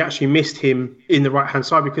well. And we actually missed him in the right-hand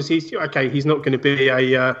side because he's not going to be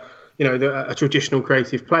a traditional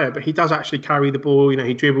creative player, but he does actually carry the ball.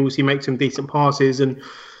 He dribbles, he makes some decent passes, and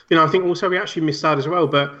I think also we actually missed that as well.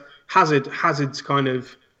 But Hazard's kind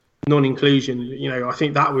of non-inclusion, I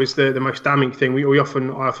think that was the most damning thing. I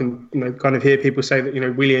often kind of hear people say that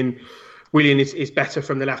Willian is better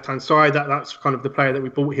from the left-hand side. That's kind of the player that we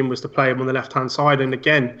bought him, was to play him on the left-hand side. And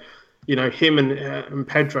again, him and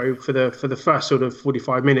Pedro for the first sort of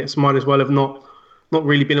 45 minutes might as well have not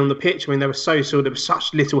really been on the pitch. I mean, there was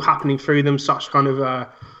such little happening through them, such kind of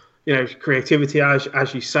creativity,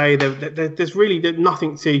 as you say. There's really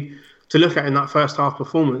nothing to look at in that first half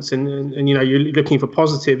performance, and you're looking for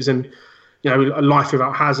positives and a life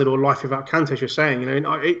without Hazard or life without Kante, as you're saying.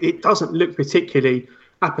 It doesn't look particularly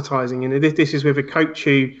appetising, and this is with a coach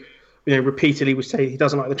who repeatedly would say he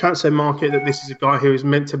doesn't like the transfer market, that this is a guy who is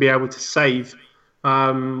meant to be able to save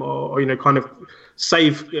kind of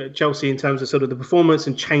save Chelsea in terms of sort of the performance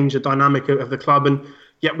and change the dynamic of the club. And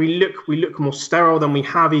yet we look more sterile than we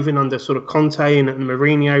have even under sort of Conte and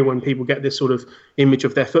Mourinho, when people get this sort of image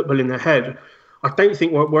of their football in their head. I don't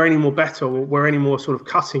think we're any more better, or we're any more sort of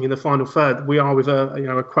cutting in the final third. We are with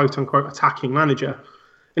a quote unquote attacking manager.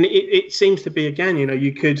 And it seems to be, again,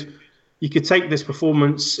 you could take this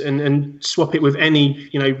performance and swap it with any,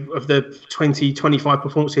 of the 20, 25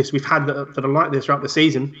 performances we've had that are like this throughout the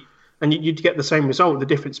season, and you'd get the same result. The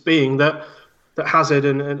difference being that Hazard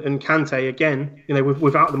and Kante, again,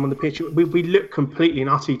 without them on the pitch, we look completely and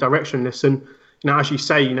utterly directionless. And, as you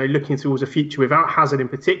say, looking towards the future without Hazard in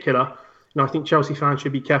particular, I think Chelsea fans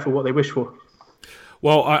should be careful what they wish for.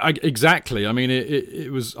 Well, exactly. I mean,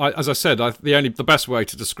 it was, as I said, the best way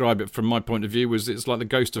to describe it from my point of view was it's like the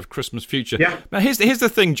ghost of Christmas future. Yeah. Now, here's the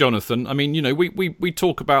thing, Jonathan. I mean, we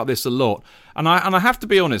talk about this a lot, and I have to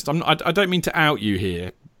be honest. I don't mean to out you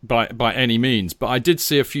here by any means, but I did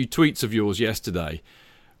see a few tweets of yours yesterday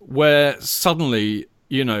where suddenly,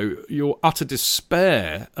 your utter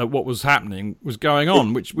despair at what was happening was going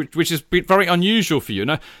on, which is very unusual for you.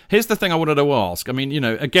 Now, here's the thing I wanted to ask. I mean,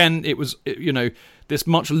 again, it was, this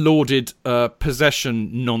much lauded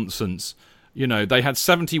possession nonsense. They had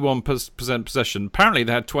 71% possession. Apparently,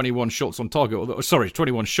 they had 21 shots on target.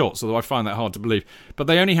 21 shots, although I find that hard to believe. But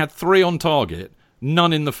they only had 3 on target,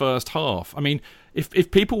 none in the first half. I mean,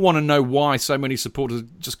 if people want to know why so many supporters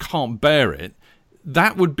just can't bear it,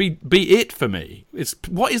 that would be it for me.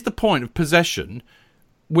 What is the point of possession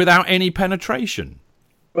without any penetration?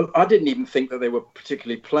 Well, I didn't even think that they were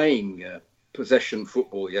particularly playing possession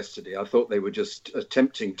football yesterday. I thought they were just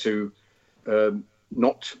attempting to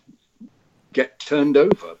not get turned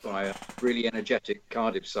over by a really energetic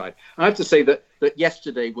Cardiff side. I have to say that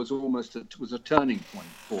yesterday was almost a turning point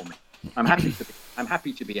for me. I'm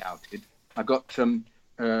happy to be outed. I got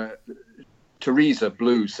Teresa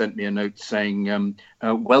Blue sent me a note saying,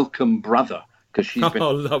 welcome, brother, because she's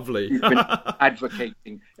been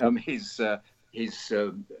advocating his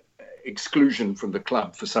exclusion from the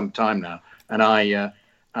club for some time now. And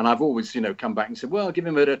I've always, come back and said, well, give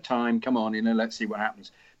him a bit of time. Come on, let's see what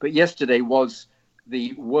happens. But yesterday was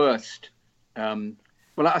the worst. Well,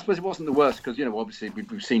 I suppose it wasn't the worst because, obviously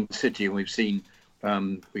we've seen City and we've seen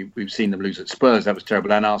them lose at Spurs. That was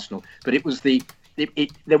terrible, and Arsenal. But it was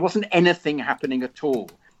there wasn't anything happening at all.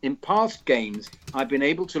 In past games, I've been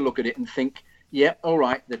able to look at it and think, yeah, all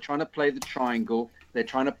right, they're trying to play the triangle. They're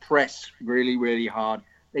trying to press really, really hard.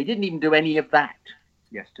 They didn't even do any of that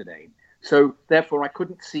yesterday. So therefore, I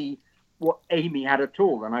couldn't see what aim he had at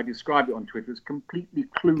all. And I described it on Twitter as completely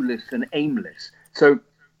clueless and aimless. So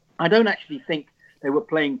I don't actually think they were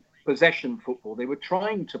playing possession football. They were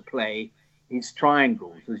trying to play his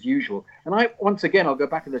triangles as usual. And I'll go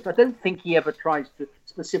back to this. I don't think he ever tries to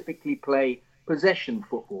specifically play possession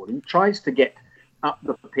football. He tries to get up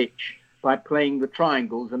the pitch by playing the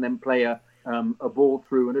triangles and then play a ball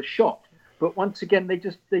through and a shot. But once again,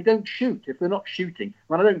 they don't shoot. If they're not shooting,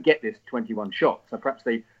 well, I don't get this 21 shots. So perhaps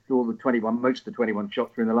they do most of the 21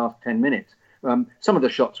 shots were in the last 10 minutes. Some of the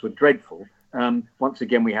shots were dreadful. Once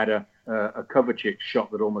again, we had a Kovacic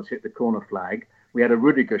shot that almost hit the corner flag. We had a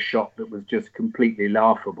Rudiger shot that was just completely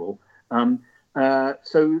laughable.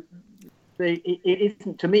 So it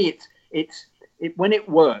isn't, to me. It's when it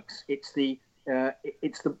works. It's the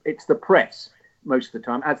press most of the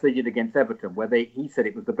time, as they did against Everton, where he said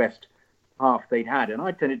it was the best half they'd had, and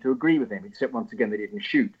I tended to agree with him. Except once again, they didn't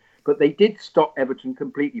shoot. but they did stop Everton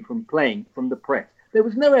completely from playing from the press. There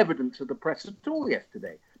was no evidence of the press at all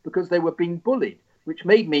yesterday because they were being bullied, which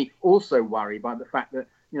made me also worry by the fact that,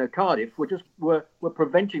 Cardiff were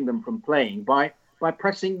preventing them from playing by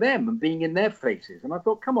pressing them and being in their faces. And I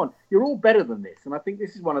thought, come on, you're all better than this. And I think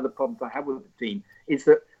this is one of the problems I have with the team, is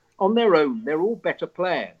that on their own, they're all better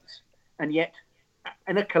players. And yet,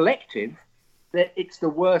 in a collective, it's the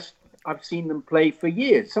worst I've seen them play for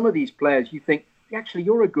years. Some of these players, you think, actually,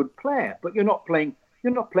 you're a good player, but you're not playing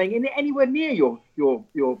anywhere near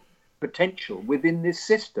your potential within this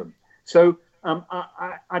system. So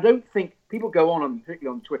I don't think people go on,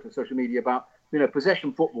 particularly on Twitter, social media, about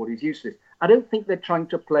possession football is useless. I don't think they're trying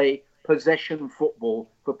to play possession football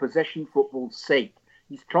for possession football's sake.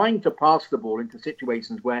 He's trying to pass the ball into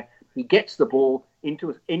situations where he gets the ball into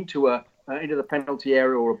the penalty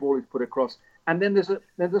area, or a ball is put across, and then there's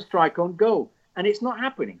a strike on goal. And it's not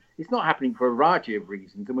happening. It's not happening for a variety of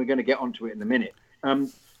reasons, and we're going to get onto it in a minute.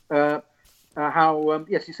 Yes,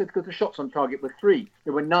 he said because the shots on target were 3.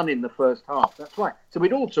 There were none in the first half. That's right. So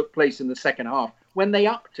it all took place in the second half when they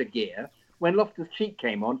upped a gear, when Loftus-Cheek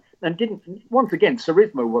came on and didn't. Once again,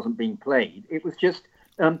 Sarismo wasn't being played. It was just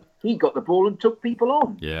he got the ball and took people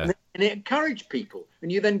on. Yeah. And it encouraged people.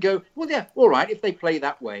 And you then go, well, yeah, all right, if they play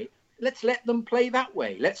that way, let's let them play that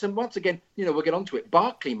way. Let's them once again. We'll get onto it.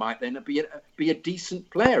 Barkley might then be a decent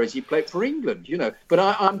player as he played for England. But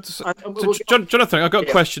Jonathan, I've got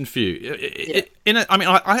a question for you.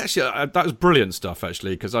 That was brilliant stuff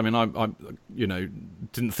actually, because I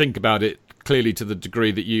didn't think about it clearly to the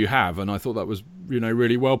degree that you have, and I thought that was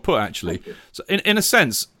really well put actually. So in a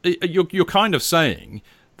sense, you're kind of saying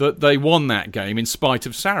that they won that game in spite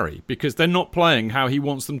of Sarri because they're not playing how he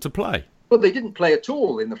wants them to play. Well, they didn't play at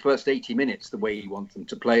all in the first 80 minutes the way he wants them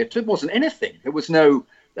to play. It wasn't anything. There was no.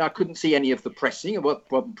 I couldn't see any of the pressing. It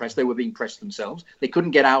wasn't pressed. They were being pressed themselves. They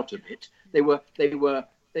couldn't get out of it. They were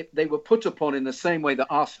put upon in the same way that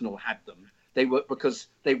Arsenal had them. They were, because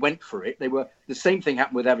they went for it. The same thing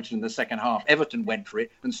happened with Everton in the second half. Everton went for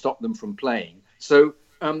it and stopped them from playing. So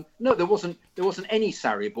no, there wasn't any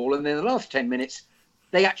Sarri ball. And then the last 10 minutes,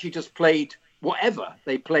 they actually just played whatever.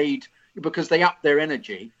 They played because they upped their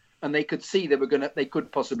energy. And they could see they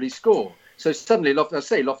could possibly score. So suddenly,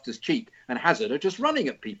 Loftus-Cheek and Hazard are just running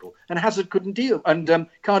at people, and Hazard couldn't deal, and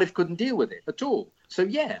Cardiff couldn't deal with it at all. So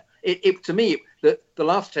yeah, to me, the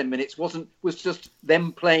last 10 minutes was just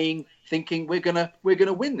them playing, thinking we're gonna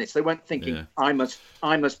win this. They weren't thinking I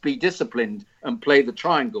must be disciplined and play the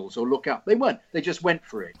triangles or look up. They weren't. They just went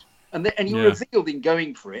for it, and you revealed in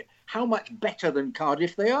going for it how much better than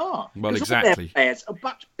Cardiff they are. Well, exactly. All their players are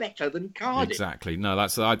much better than Cardiff. Exactly. No,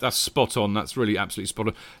 that's spot on. That's really absolutely spot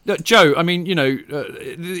on. Look, Joe,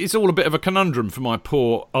 it's all a bit of a conundrum for my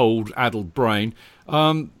poor old addled brain.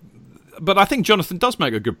 But I think Jonathan does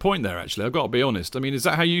make a good point there, actually. I've got to be honest. Is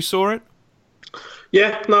that how you saw it?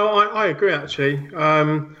 Yeah, no, I agree, actually.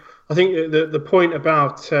 I think the point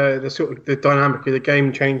about the dynamic of the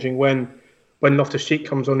game changing when Loftus-Cheek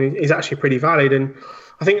comes on is actually pretty valid. And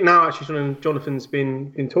I think now, actually, Jonathan's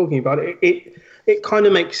been talking about it. It kind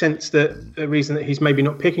of makes sense that the reason that he's maybe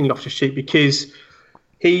not picking Loftus-Cheek, because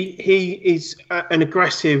he is an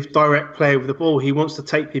aggressive, direct player with the ball. He wants to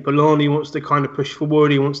take people on. He wants to kind of push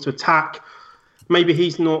forward. He wants to attack. Maybe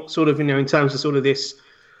he's not in terms of sort of this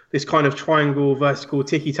kind of triangle, vertical,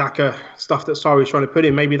 tiki-taka stuff that Sarri's trying to put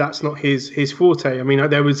in. Maybe that's not his forte.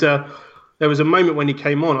 There was a moment when he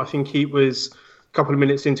came on. I think it was a couple of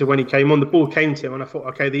minutes into when he came on, the ball came to him, and I thought,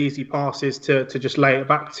 okay, the easy pass is to just lay it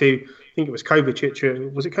back to, I think it was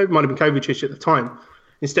Kovacic. Was it Kovacic? Might have been Kovacic at the time.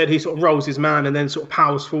 Instead, he sort of rolls his man and then sort of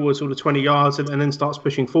powers forward sort of 20 yards and then starts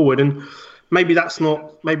pushing forward. And maybe that's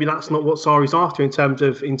not what Sarri's after in terms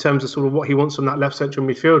of sort of what he wants on that left central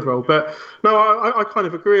midfield role. But no, I kind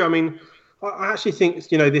of agree. I actually think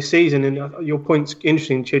this season, and your point's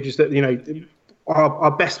interesting, Chidge, is that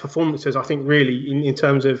our best performances, I think, really in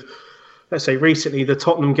terms of, let's say, recently the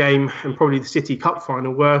Tottenham game and probably the City Cup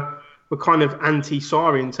final were kind of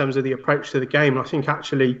anti-Sarri in terms of the approach to the game. And I think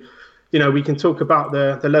actually, we can talk about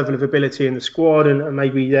the level of ability in the squad and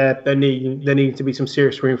maybe there needing to be some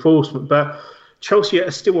serious reinforcement. But Chelsea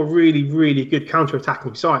are still a really, really good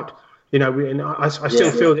counter-attacking side. I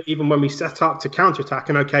still feel that even when we set up to counter-attack,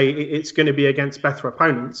 and okay, it's going to be against better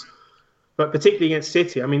opponents, but particularly against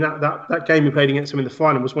City, that game we played against them in the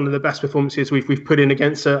final was one of the best performances we've put in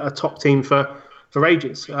against a top team for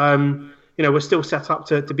ages. We're still set up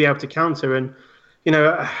to be able to counter, and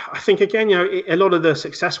I think again, a lot of the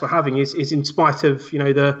success we're having is in spite of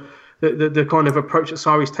the kind of approach that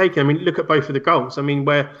Sarri's taken. Look at both of the goals.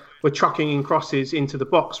 We're trucking in crosses into the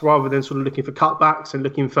box rather than sort of looking for cutbacks and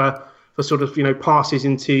looking for sort of passes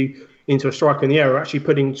into a striker in the area, actually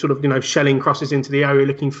putting sort of shelling crosses into the area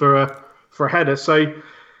looking for a header. So.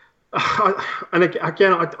 And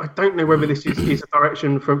again, I don't know whether this is a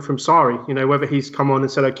direction from Sarri. Whether he's come on and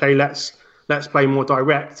said, okay, let's play more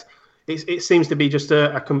direct. It seems to be just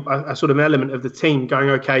a sort of element of the team going,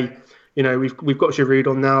 okay, we've got Giroud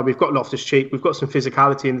on now, we've got Loftus-Cheek, we've got some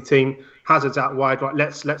physicality in the team. Hazard's out wide, right?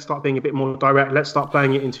 Let's start being a bit more direct. Let's start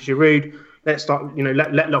playing it into Giroud. Let's start,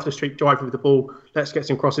 let Loftus-Cheek drive with the ball. Let's get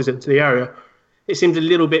some crosses into the area. It seemed a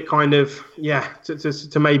little bit kind of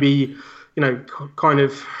to maybe kind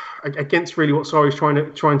of against really what Sarri's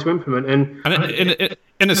trying to implement, and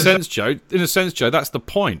in a sense, Joe, that's the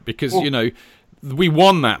point, because we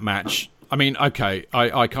won that match. I mean, okay,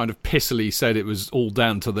 I kind of pissily said it was all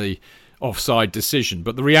down to the offside decision,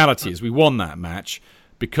 but the reality is we won that match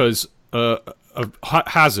because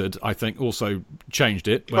Hazard, I think, also changed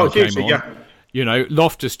it when he came on. Yeah.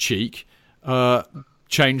 Loftus-Cheek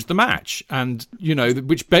changed the match, and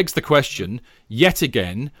which begs the question yet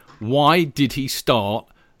again: why did he start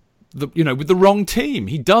with the wrong team?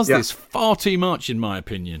 He does this far too much, in my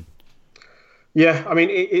opinion. Yeah, I mean,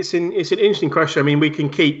 it's an interesting question. I mean, we can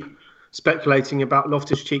keep speculating about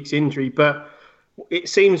Loftus-Cheek's injury, but it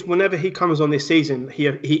seems whenever he comes on this season, he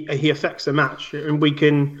affects the match, and we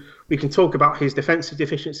can talk about his defensive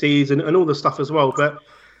deficiencies and all the stuff as well. But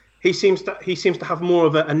he seems to have more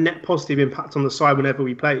of a net positive impact on the side whenever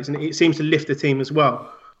he plays, and it seems to lift the team as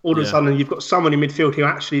well. All of a sudden, you've got someone in midfield who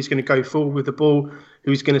actually is going to go forward with the ball,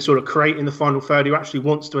 who's going to sort of create in the final third, who actually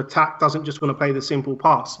wants to attack, doesn't just want to play the simple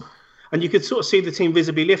pass. And you could sort of see the team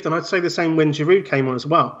visibly lift. And I'd say the same when Giroud came on as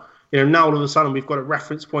well. Now all of a sudden we've got a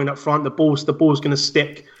reference point up front. The ball's going to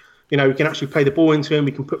stick. We can actually play the ball into him.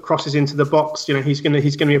 We can put crosses into the box. He's going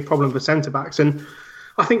to be a problem for centre backs. And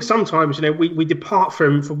I think sometimes we depart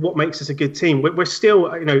from what makes us a good team. We're still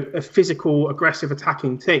a physical, aggressive,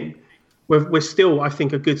 attacking team. We're still, I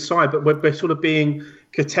think, a good side, but we're sort of being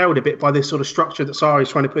curtailed a bit by this sort of structure that Sarri is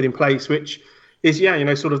trying to put in place, which is,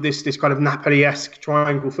 sort of this kind of Napoli-esque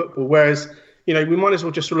triangle football. Whereas, we might as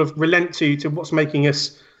well just sort of relent to what's making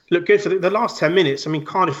us look good. For the last 10 minutes, I mean,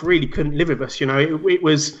 Cardiff really couldn't live with us. It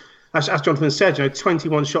was, as Jonathan said,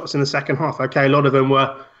 21 shots in the second half. Okay, a lot of them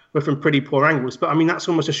were from pretty poor angles, but I mean, that's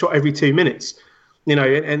almost a shot every 2 minutes.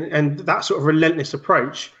 And that sort of relentless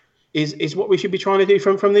approach is what we should be trying to do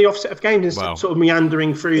from the offset of games, instead of sort of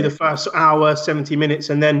meandering through the first hour, 70 minutes,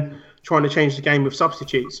 and then trying to change the game with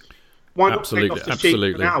substitutes. Why not play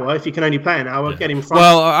Loftus-Cheek an hour if you can only play an hour? Get him in front.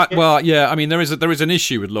 I mean, there is an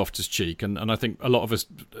issue with Loftus-Cheek, and I think a lot of us,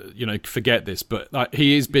 forget this, but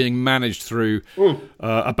he is being managed through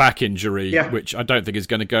a back injury, which I don't think is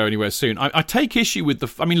going to go anywhere soon. I take issue with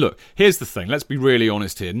I mean, look, here's the thing. Let's be really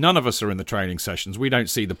honest here. None of us are in the training sessions. We don't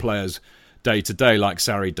see the players day to day like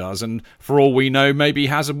Sarri does, and for all we know, maybe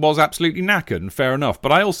Hazard was absolutely knackered, and fair enough.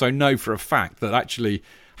 But I also know for a fact that actually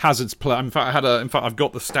Hazard's play. In fact, I've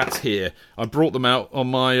got the stats here. I brought them out on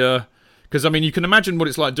my because I mean, you can imagine what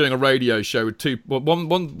it's like doing a radio show with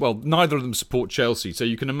neither of them support Chelsea, so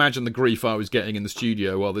you can imagine the grief I was getting in the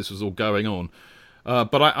studio while this was all going on.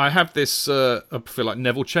 But I have this. I feel like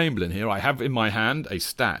Neville Chamberlain here. I have in my hand a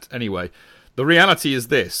stat. Anyway, the reality is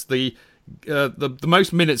this: the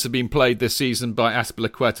most minutes have been played this season by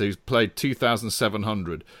Azpilicueta, who's played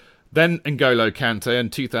 2,700. Then N'Golo Kante and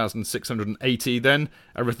 2,680. Then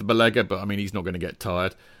Arrizabalaga, but I mean, he's not going to get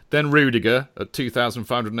tired. Then Rudiger at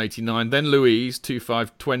 2,589. Then Luiz,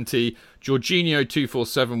 2,520. Jorginho,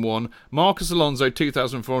 2,471. Marcus Alonso,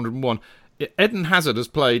 2,401. Eden Hazard has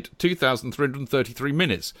played 2,333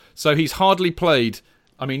 minutes. So he's hardly played.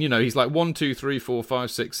 I mean, he's like 1, 2, 3, 4,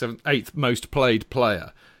 5, 6, 7, 8th most played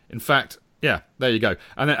player. In fact, yeah, there you go.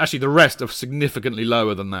 And then actually the rest are significantly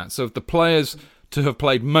lower than that. So of the players to have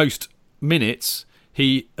played most minutes,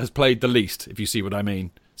 he has played the least, if you see what I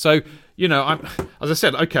mean. So, as I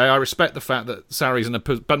said, okay, I respect the fact that Sarri's in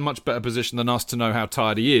a much better position than us to know how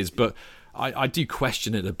tired he is, but I do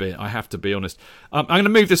question it a bit, I have to be honest. I'm going to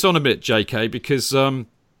move this on a bit, JK, because I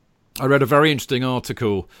read a very interesting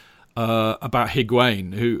article about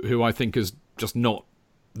Higuain, who I think is just not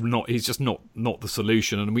he's just not the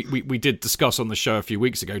solution. And we did discuss on the show a few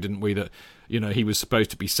weeks ago, didn't we, that he was supposed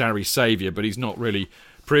to be Sarri's saviour, but he's not really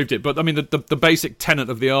proved it. But I mean, the basic tenet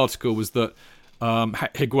of the article was that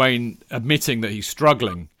Higuain admitting that he's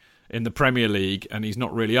struggling in the Premier League and he's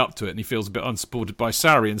not really up to it, and he feels a bit unsupported by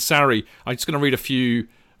Sarri. And Sarri, I'm just going to read a few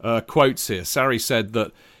quotes here. Sarri said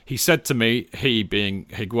that he said to me, he being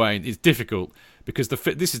Higuain, it's difficult because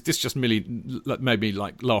this just merely made me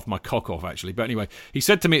like laugh my cock off actually. But anyway, he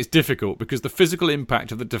said to me it's difficult because the physical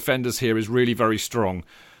impact of the defenders here is really very strong.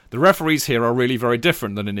 The referees here are really very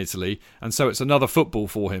different than in Italy, and so it's another football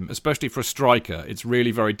for him, especially for a striker. It's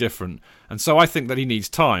really very different. And so I think that he needs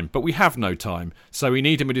time, but we have no time. So we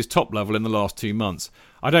need him at his top level in the last 2 months.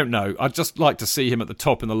 I don't know. I'd just like to see him at the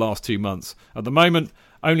top in the last 2 months. At the moment,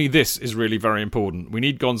 only this is really very important. We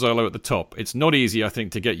need Gonzalo at the top. It's not easy, I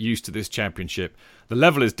think, to get used to this championship. The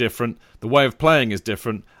level is different, the way of playing is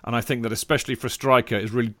different, and I think that especially for a striker,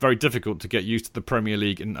 it's really very difficult to get used to the Premier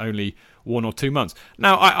League in only 1 or 2 months.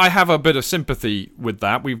 Now, I have a bit of sympathy with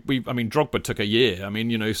that. I mean, Drogba took a year. I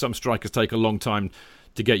mean, some strikers take a long time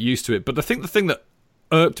to get used to it. But the thing that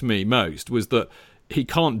irked me most was that he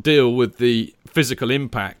can't deal with the physical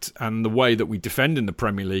impact and the way that we defend in the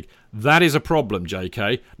Premier League. That is a problem,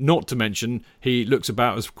 JK. Not to mention, he looks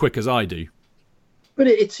about as quick as I do. But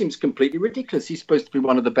it seems completely ridiculous. He's supposed to be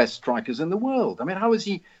one of the best strikers in the world. I mean, how has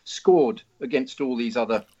he scored against all these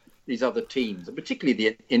other teams, and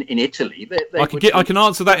particularly in Italy? I can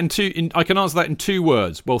answer that in 2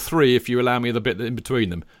 words. Well, 3 if you allow me the bit in between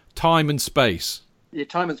them. Time and space. Yeah,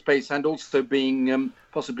 time and space, and also being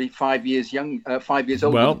possibly 5 years older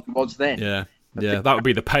than he was then. Yeah, that would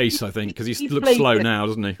be the pace, I think, because he looks slow now,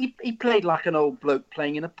 doesn't he? He played like an old bloke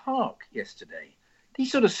playing in a park yesterday. He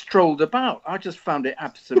sort of strolled about. I just found it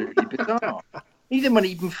absolutely bizarre. He then went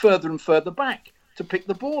even further and further back to pick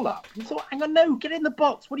the ball up. He thought, hang on, no, get in the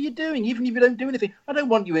box. What are you doing? Even if you don't do anything, I don't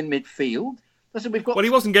want you in midfield. Well, he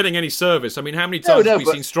wasn't getting any service. I mean, how many times have we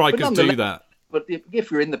seen strikers do that? But if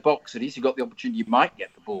you're in the box, at least you got the opportunity. You might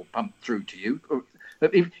get the ball pumped through to you.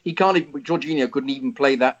 If he can't even, Jorginho couldn't even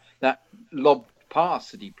play that lob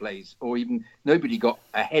pass that he plays, or even nobody got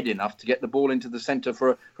ahead enough to get the ball into the centre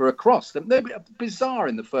for a cross. Bizarre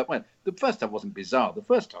in the first. Well, the first half wasn't bizarre. The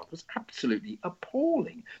first half was absolutely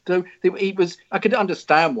appalling. So I could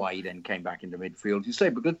understand why he then came back into midfield. You say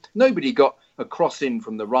because nobody got a cross in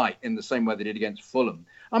from the right in the same way they did against Fulham.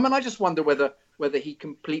 I mean, I just wonder whether he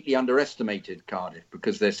completely underestimated Cardiff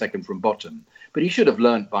because they're second from bottom. But he should have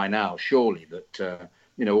learned by now, surely, that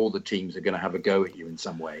all the teams are going to have a go at you in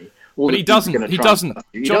some way. But he doesn't.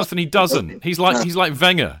 Jonathan, he doesn't. He's like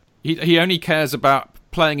Wenger. He only cares about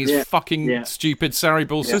playing his fucking stupid Sarri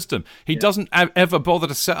ball system. He doesn't ever bother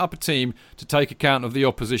to set up a team to take account of the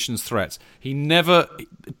opposition's threats. He never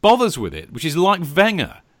bothers with it, which is like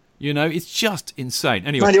Wenger. It's just insane.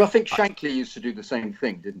 Anyway, I think Shankly used to do the same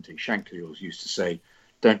thing, didn't he? Shankly always used to say,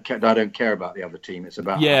 I don't care about the other team. It's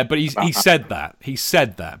about... Yeah, but he said that. He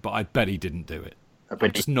said that, but I bet he didn't do it.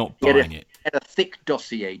 I'm just not buying it. He had a thick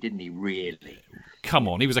dossier, didn't he, really? Come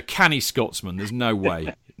on, he was a canny Scotsman. There's no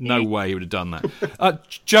way. No way he would have done that.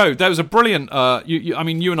 Joe, that was a brilliant...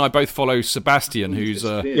 you and I both follow Sebastian, who's...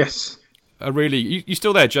 yes. Really... You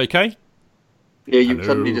still there, JK? Yeah, you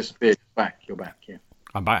suddenly disappeared. You're back, yeah.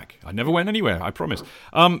 I'm back. I never went anywhere, I promise.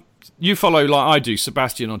 You follow, like I do,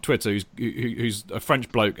 Sebastian on Twitter, who's a French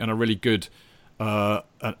bloke and a really good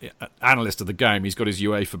analyst of the game. He's got his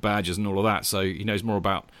UEFA badges and all of that, so he knows more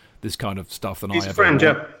about this kind of stuff than I ever. He's French,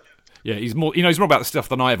 yeah. Yeah, he knows more about the stuff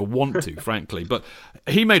than I ever want to, frankly. But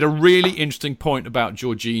he made a really interesting point about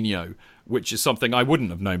Jorginho, which is something I wouldn't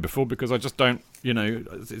have known before because I just don't,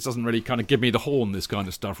 it doesn't really kind of give me the horn, this kind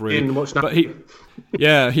of stuff, really. But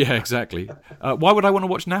yeah, exactly. Why would I want to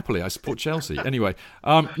watch Napoli? I support Chelsea. Anyway,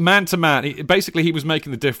 man to man, basically he was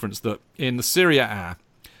making the difference that in the Serie A,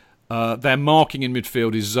 their marking in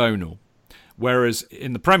midfield is zonal. Whereas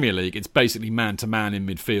in the Premier League, it's basically man to man in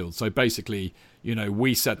midfield. So basically,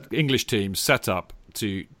 English teams set up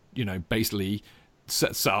to, basically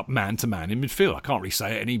set up man to man in midfield. I can't really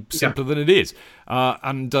say it any simpler than it is.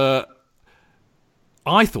 And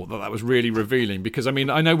I thought that was really revealing because,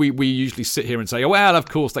 I know we usually sit here and say, oh, well, of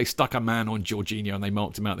course, they stuck a man on Jorginho and they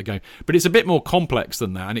marked him out of the game. But it's a bit more complex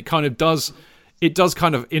than that. And it kind of does,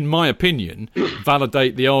 in my opinion,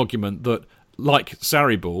 validate the argument that, like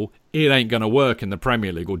Sarri ball, it ain't going to work in the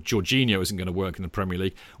Premier League, or Jorginho isn't going to work in the Premier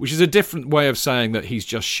League, which is a different way of saying that he's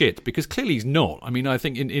just shit, because clearly he's not. I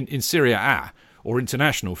think in Serie A or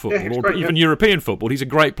international football even European football, he's a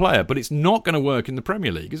great player, but it's not going to work in the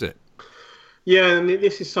Premier League, is it? Yeah, and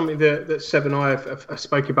this is something that Seb and I have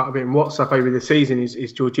spoken about a bit in WhatsApp over the season, is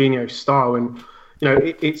Jorginho's style. And,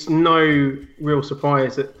 it's no real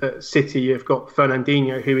surprise that City have got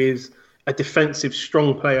Fernandinho, who is a defensive,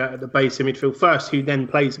 strong player at the base of midfield first, who then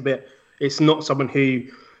plays a bit. It's not someone who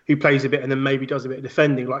plays a bit and then maybe does a bit of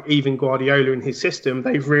defending. Like even Guardiola in his system,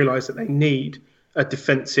 they've realised that they need a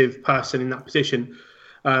defensive person in that position.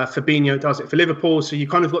 Fabinho does it for Liverpool, so you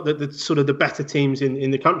kind of got the sort of the better teams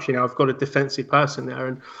in the country now have got a defensive person there.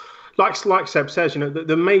 And like Seb says,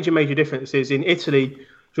 the major difference is in Italy,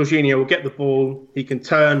 Jorginho will get the ball, he can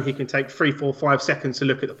turn, he can take 3, 4, 5 seconds to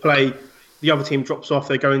look at the play. the other team drops off,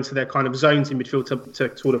 they go into their kind of zones in midfield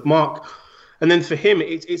to sort of mark. And then for him,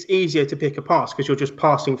 it's easier to pick a pass because you're just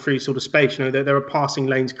passing through sort of space. You know, there are passing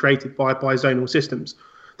lanes created by zonal systems.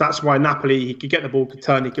 That's why Napoli, he could get the ball, could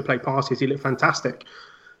turn, he could play passes, he looked fantastic.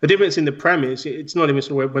 The difference in the Prem is it's not even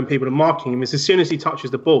sort of when people are marking him, it's as soon as he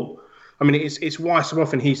touches the ball. I mean, it's why so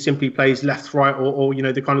often he simply plays left, right, or you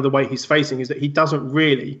know, the kind of the way he's facing is that he doesn't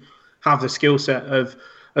really have the skill set of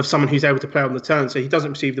someone who's able to play on the turn. So he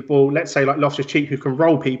doesn't receive the ball, let's say like Loftus-Cheek, who can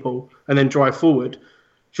roll people and then drive forward.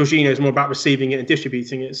 Jorginho is more about receiving it and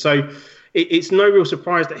distributing it. So it's no real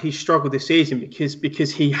surprise that he's struggled this season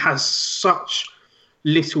because he has such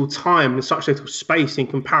little time and such little space in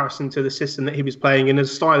comparison to the system that he was playing in, the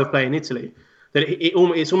style of play in Italy, that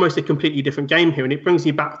it's almost a completely different game here. And it brings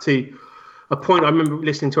me back to a point I remember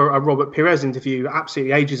listening to a Robert Pires interview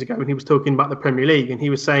absolutely ages ago when he was talking about the Premier League, and he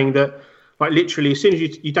was saying that like literally as soon as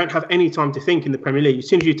you don't have any time to think in the Premier League, as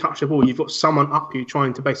soon as you touch the ball, you've got someone up you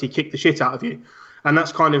trying to basically kick the shit out of you. And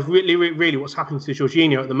that's kind of really what's happening to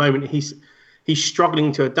Jorginho at the moment. He's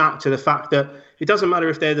struggling to adapt to the fact that it doesn't matter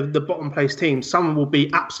if they're the bottom place team, someone will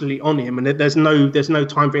be absolutely on him, and there's no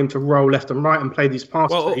time for him to roll left and right and play these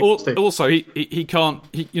passes. Well, also he can't.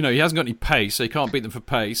 He hasn't got any pace, so he can't beat them for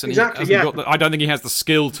pace. And exactly. I don't think he has the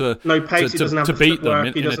skill to no pace. He doesn't have to the beat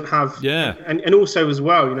them. He doesn't have. Yeah. And also as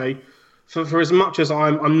well, you know. For as much as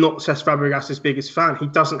I'm not Cesc Fabregas' biggest fan, he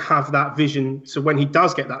doesn't have that vision. So when he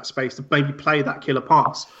does get that space to maybe play that killer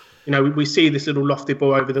pass, you know, we see this little lofted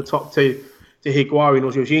ball over the top to Higuain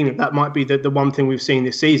or Jorginho. That might be the one thing we've seen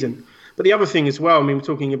this season. But the other thing as well, I mean, we're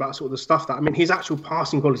talking about sort of the stuff that, I mean, his actual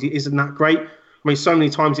passing quality isn't that great. I mean, so many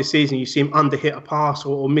times this season you see him underhit a pass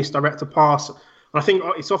or misdirect a pass. And I think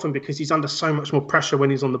it's often because he's under so much more pressure when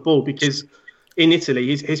he's on the ball, because in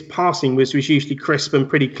Italy, his passing was usually crisp and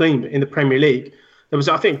pretty clean. But in the Premier League, there was,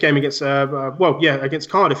 I think, a game against against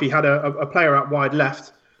Cardiff. He had a player out wide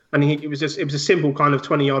left, and it was a simple kind of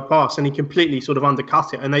 20-yard pass, and he completely sort of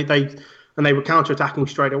undercut it, and they were counter-attacking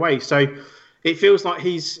straight away. So it feels like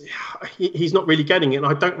he's not really getting it, and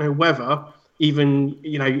I don't know whether even,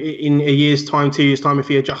 you know, in a year's time, 2 years' time, if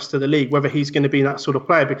he adjusts to the league, whether he's going to be that sort of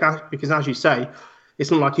player, because as you say, it's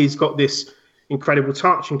not like he's got this incredible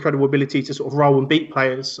touch, incredible ability to sort of roll and beat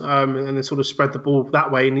players, and then sort of spread the ball that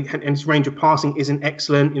way. And his range of passing isn't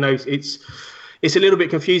excellent. You know, it's a little bit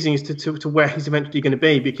confusing as to where he's eventually going to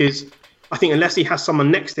be, because I think unless he has someone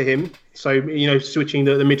next to him, so, you know, switching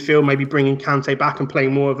the midfield, maybe bringing Kante back and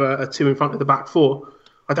playing more of a two in front of the back four,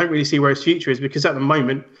 I don't really see where his future is, because at the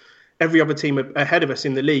moment, every other team ahead of us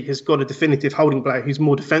in the league has got a definitive holding player who's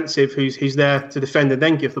more defensive, who's there to defend and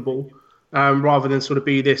then give the ball, rather than sort of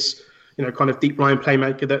be this, you know, kind of deep line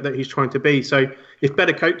playmaker that he's trying to be. So if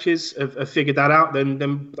better coaches have figured that out,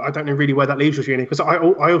 then I don't know really where that leaves Jorginho, because I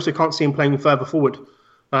also can't see him playing further forward. You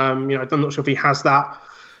know, I'm not sure if he has that,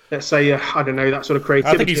 let's say, I don't know, that sort of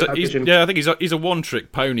creativity. I think he's a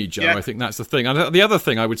one-trick pony, Joe. Yeah. I think that's the thing. And the other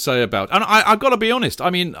thing I would say about, and I've got to be honest, I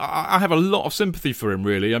mean, I have a lot of sympathy for him,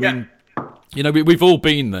 really. I mean, you know, we've all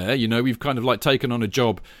been there. You know, we've kind of like taken on a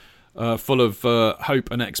job full of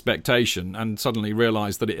hope and expectation, and suddenly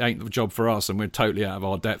realise that it ain't the job for us, and we're totally out of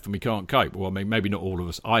our depth and we can't cope. Well, I mean, maybe not all of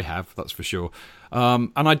us. I have, that's for sure.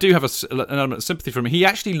 And I do have an element of sympathy for him. He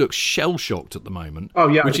actually looks shell-shocked at the moment,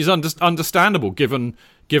 which is understandable given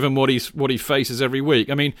what he faces every week.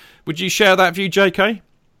 I mean, would you share that view, JK?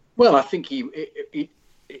 Well, I think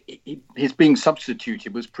his being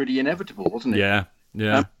substituted was pretty inevitable, wasn't it?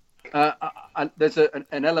 Yeah. There's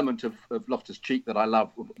an element of Loftus-Cheek that I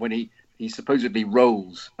love when he supposedly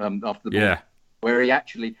rolls after the ball, where he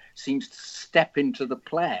actually seems to step into the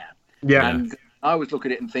player. Yeah. And I always look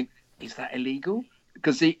at it and think, is that illegal?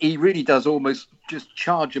 Because he really does almost just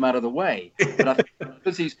charge him out of the way. But I think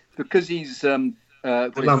because he's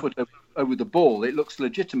got his foot over the ball, it looks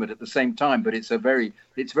legitimate at the same time. But it's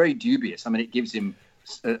very dubious. I mean, it gives him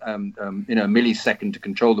a millisecond to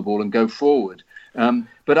control the ball and go forward.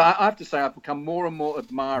 But I have to say, I've become more and more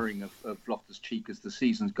admiring of Loftus-Cheek as the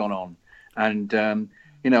season's gone on, and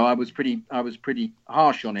you know, I was pretty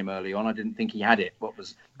harsh on him early on. I didn't think he had it,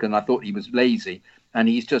 because I thought he was lazy, and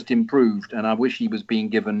he's just improved. And I wish he was being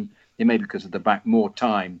given, maybe because of the back, more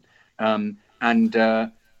time. And I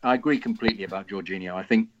agree completely about Jorginho. I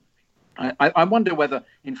think I wonder whether,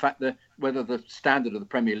 in fact, whether the standard of the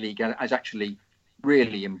Premier League has actually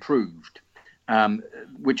really improved.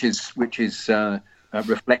 Which is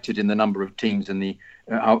reflected in the number of teams in the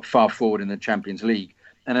far forward in the Champions League.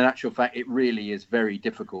 And in actual fact, it really is very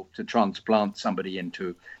difficult to transplant somebody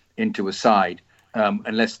into a side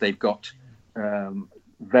unless they've got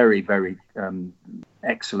very, very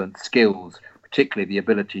excellent skills, particularly the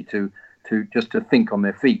ability to think on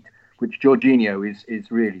their feet, which Jorginho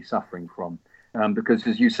is really suffering from. Because,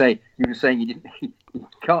 as you say, you were saying he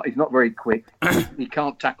can't. He's not very quick. He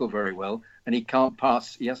can't tackle very well, and he can't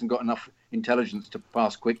pass. He hasn't got enough intelligence to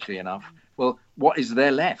pass quickly enough. Well, what is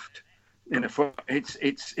there left?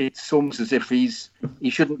 It's almost as if he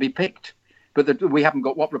shouldn't be picked. But we haven't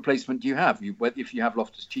got. What replacement do you have? If you have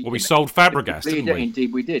Loftus-Cheek, well, we sold Fabregas, didn't we?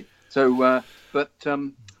 Indeed, we did. So,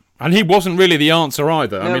 and he wasn't really the answer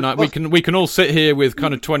either. No, I mean, we can all sit here with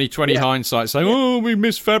kind of 2020 hindsight saying, "Oh, we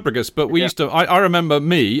miss Fabregas," but we used to. I remember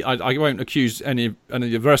I won't accuse any of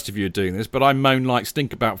the rest of you of doing this, but I moan like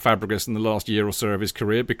stink about Fabregas in the last year or so of his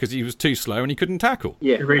career because he was too slow and he couldn't tackle.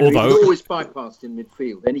 Yeah, although he always bypassed in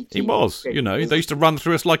midfield. He was, they used to run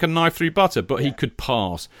through us like a knife through butter, but he could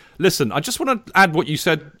pass. Listen, I just want to add what you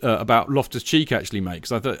said about Loftus-Cheek actually, mate,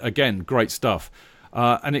 because I thought again, great stuff,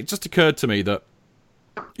 and it just occurred to me that.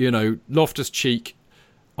 Loftus-Cheek,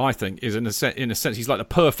 I think, is in a sense, he's like the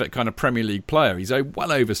perfect kind of Premier League player. He's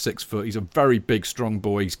well over 6 foot. He's a very big, strong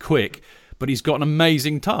boy. He's quick, but he's got an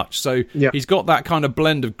amazing touch. So he's got that kind of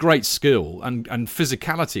blend of great skill and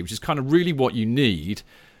physicality, which is kind of really what you need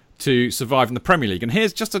to survive in the Premier League. And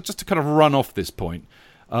here's just to kind of run off this point.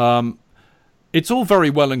 It's all very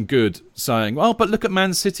well and good saying, well, but look at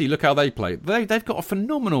Man City, look how they play. They've got a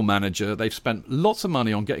phenomenal manager. They've spent lots of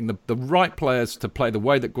money on getting the right players to play the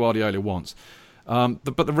way that Guardiola wants. But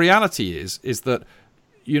the reality is that,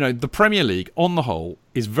 the Premier League on the whole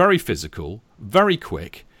is very physical, very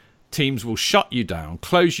quick. Teams will shut you down,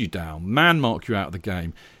 close you down, man-mark you out of the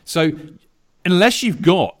game. So unless you've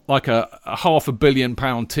got like a £500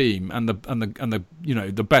 million team and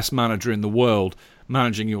the best manager in the world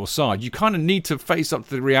managing your side, you kind of need to face up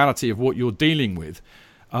to the reality of what you're dealing with,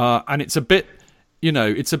 and it's a bit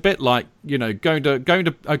like going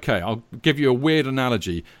to. Okay, I'll give you a weird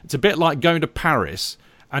analogy. It's a bit like going to Paris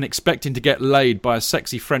and expecting to get laid by a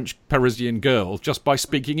sexy French Parisian girl just by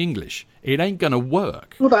speaking English. It ain't gonna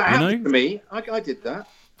work. Well, that happened to me. I did that.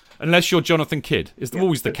 Unless you're Jonathan Kidd. It's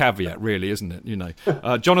always the caveat, really, isn't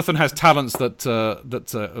it? Jonathan has talents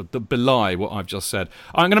that belie what I've just said.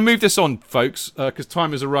 I'm going to move this on, folks, because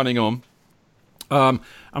time is running on. And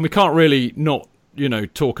we can't really not,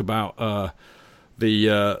 talk about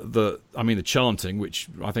the chanting, which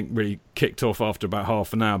I think really kicked off after about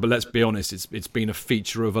half an hour. But let's be honest, it's been a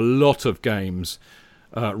feature of a lot of games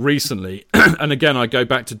recently. And again, I go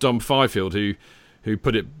back to Dom Fifield, who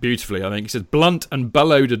put it beautifully, I think. He said, blunt and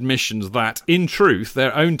bellowed admissions that, in truth,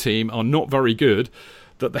 their own team are not very good,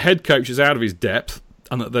 that the head coach is out of his depth,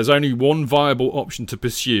 and that there's only one viable option to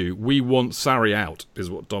pursue. We want Sarri out,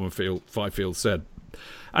 is what Dom Fifield said.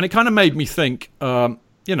 And it kind of made me think, I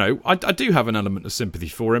do have an element of sympathy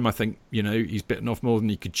for him. I think, he's bitten off more than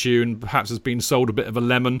he could chew and perhaps has been sold a bit of a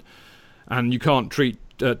lemon. And you can't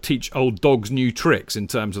teach old dogs new tricks in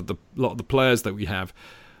terms of a lot of the players that we have.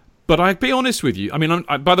 But I'd be honest with you. I mean,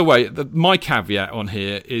 by the way, my caveat on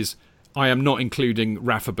here is I am not including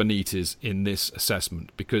Rafa Benitez in this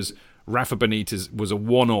assessment because Rafa Benitez was a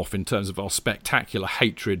one-off in terms of our spectacular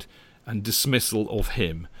hatred and dismissal of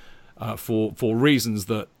him for reasons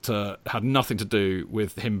that had nothing to do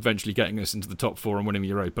with him eventually getting us into the top four and winning the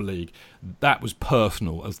Europa League. That was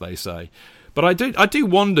personal, as they say. But I do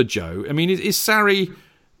wonder, Joe. I mean, is Sarri,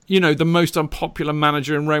 the most unpopular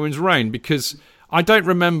manager in Roman's reign? Because I don't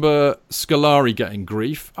remember Scolari getting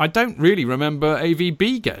grief. I don't really remember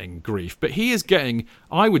AVB getting grief. But he is getting,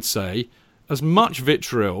 I would say, as much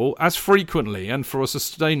vitriol as frequently and for a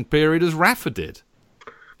sustained period as Rafa did,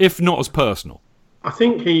 if not as personal. I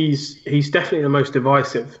think he's definitely the most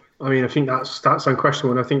divisive. I mean, I think that's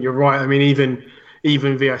unquestionable, and I think you're right. I mean,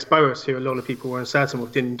 even Villas-Boas, who a lot of people were uncertain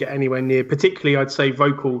with, didn't get anywhere near, particularly I'd say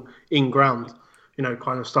vocal in ground,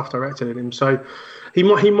 kind of stuff directed at him. So he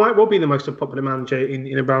might well be the most unpopular manager in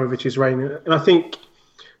Abramovich's reign, and I think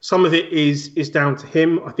some of it is down to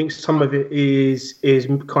him. I think some of it is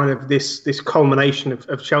kind of this culmination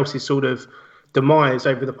of Chelsea's sort of demise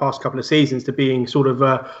over the past couple of seasons to being sort of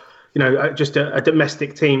just a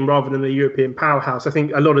domestic team rather than a European powerhouse. I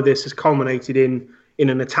think a lot of this has culminated in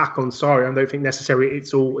an attack on Sarri. I don't think necessarily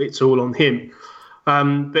it's all on him.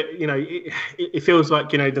 But it feels like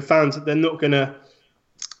the fans, they're not going to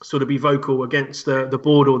sort of be vocal against the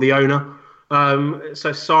board or the owner.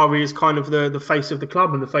 So Sarri is kind of the face of the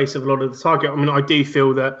club and the face of a lot of the target. I mean, I do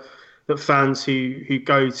feel that fans who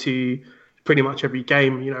go to pretty much every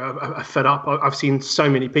game, are fed up. I've seen so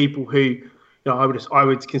many people who, I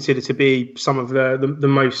would consider to be some of the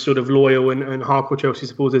most sort of loyal and hardcore Chelsea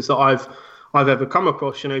supporters that I've ever come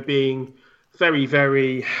across. Being very,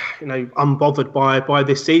 very, unbothered by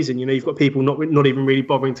this season. You've got people not even really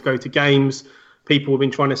bothering to go to games. people have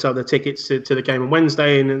been trying to sell their tickets to the game on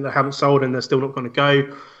Wednesday and they haven't sold and they're still not going to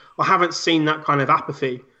go. I haven't seen that kind of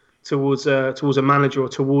apathy towards a manager or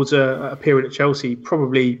towards a period at Chelsea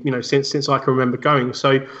probably since I can remember going.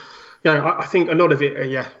 So I think a lot of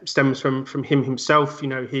it stems from him himself.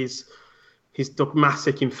 His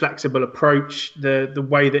dogmatic, inflexible approach, the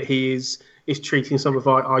way that he is treating some of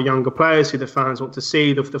our younger players who the fans want to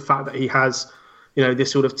see, the fact that he has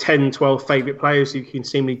this sort of 10, 12 favourite players who can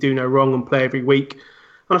seemingly do no wrong and play every week.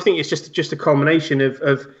 And I think it's just a culmination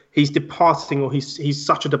of he's departing, or he's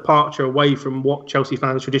such a departure away from what Chelsea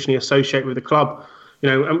fans traditionally associate with the club.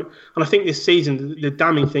 And I think this season the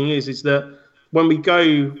damning thing is that when we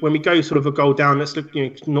go sort of a goal down, let's look,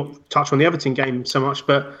 not touch on the Everton game so much,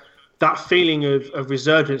 but that feeling of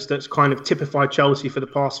resurgence that's kind of typified Chelsea for the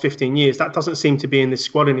past 15 years, that doesn't seem to be in this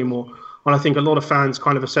squad anymore. And I think a lot of fans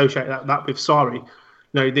kind of associate that with Sarri.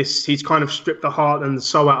 He's kind of stripped the heart and the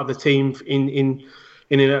soul out of the team in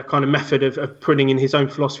a kind of method of putting in his own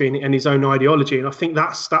philosophy and his own ideology. And I think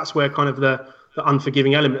that's where kind of the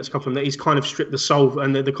unforgiving element has come from, that he's kind of stripped the soul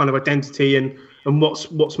and the kind of identity and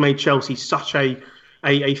what's made Chelsea such a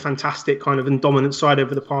fantastic kind of and dominant side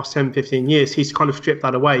over the past 10, 15 years. He's kind of stripped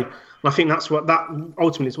that away. And I think that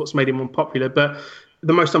ultimately is what's made him unpopular. But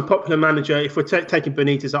the most unpopular manager, if we're taking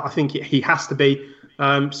Benitez, I think he has to be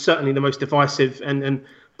certainly the most divisive and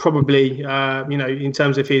probably in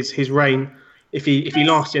terms of his reign. If he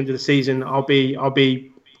lasts the end of the season, I'll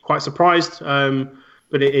be quite surprised.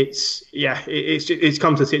 But it's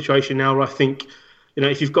come to a situation now where I think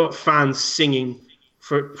if you've got fans singing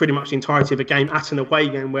for pretty much the entirety of a game at an away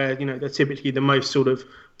game where they're typically the most sort of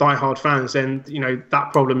diehard fans, then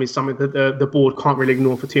that problem is something that the board can't really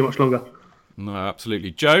ignore for too much longer. No,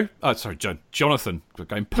 absolutely. Jonathan, we're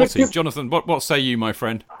going potty. Jonathan, what say you, my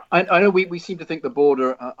friend? I know we seem to think the board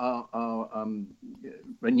are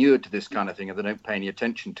inured to this kind of thing and they don't pay any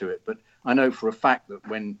attention to it. But I know for a fact that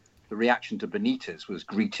when the reaction to Benitez was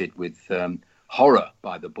greeted with horror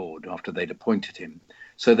by the board after they'd appointed him,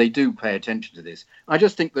 so they do pay attention to this. I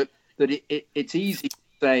just think that it's easy to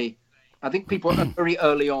say. I think people very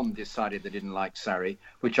early on decided they didn't like Sarri,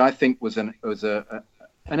 which I think was an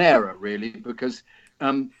error, really, because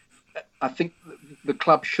I think the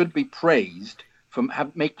club should be praised for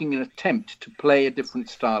making an attempt to play a different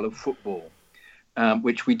style of football,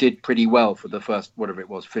 which we did pretty well for the first,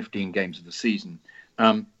 15 games of the season,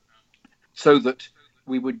 so that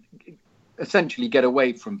we would essentially get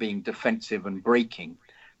away from being defensive and breaking.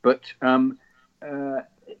 But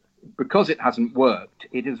because it hasn't worked,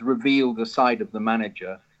 it has revealed a side of the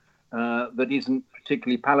manager that isn't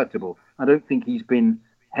particularly palatable. I don't think he's been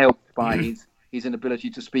helped by his inability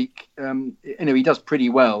to speak. He does pretty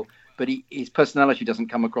well, but his personality doesn't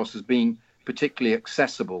come across as being particularly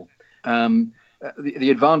accessible. The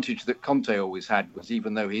advantage that Conte always had was,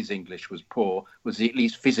 even though his English was poor, was he at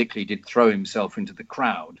least physically did throw himself into the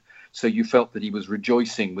crowd. So you felt that he was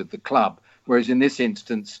rejoicing with the club. Whereas in this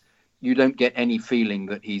instance, you don't get any feeling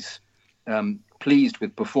that he's pleased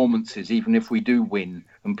with performances, even if we do win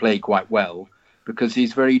and play quite well, because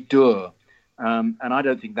he's very dour. And I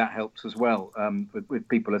don't think that helps as well with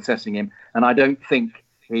people assessing him. And I don't think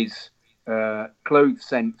his clothes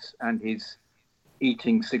sense and his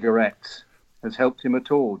eating cigarettes has helped him at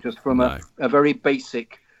all. Just from a very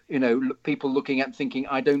basic, people looking at and thinking,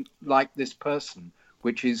 I don't like this person,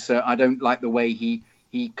 which is I don't like the way he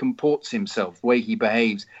comports himself, the way he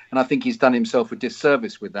behaves. And I think he's done himself a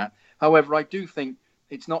disservice with that. However, I do think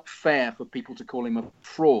it's not fair for people to call him a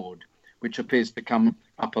fraud, which appears to come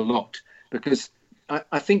up a lot, because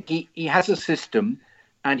I think he has a system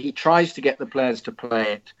and he tries to get the players to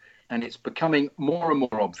play it. And it's becoming more and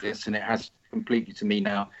more obvious, and it has completely to me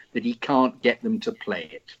now, that he can't get them to play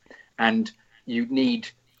it. And you need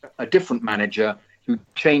a different manager who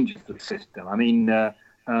changes the system. I mean,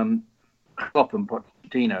 Klopp and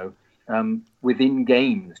Pochettino within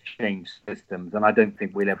games change systems, and I don't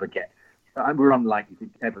think we'll ever get. We're unlikely to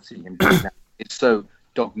ever see him do that. It's so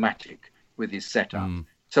dogmatic with his setup.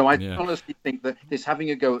 So I honestly think that this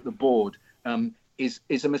having a go at the board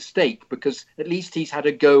is a mistake, because at least he's had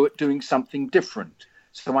a go at doing something different.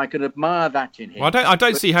 So I can admire that in him. Well, I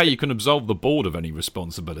don't see how you can absolve the board of any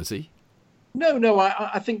responsibility. No.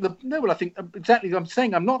 I think I think exactly. I'm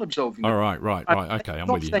saying I'm not absolving. All right. Okay, I'm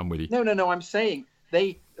with you. No. I'm saying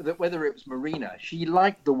that whether it was Marina, she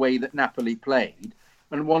liked the way that Napoli played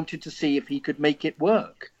and wanted to see if he could make it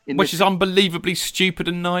work. Which is unbelievably stupid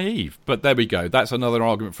and naive. But there we go. That's another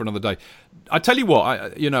argument for another day. I tell you what,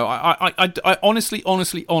 I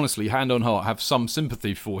honestly, hand on heart, have some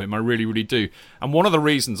sympathy for him. I really, really do. And one of the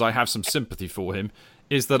reasons I have some sympathy for him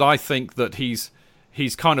is that I think that he's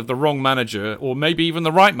he's kind of the wrong manager, or maybe even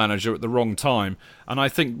the right manager at the wrong time. And I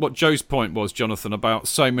think what Joe's point was, Jonathan, about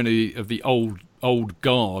so many of the old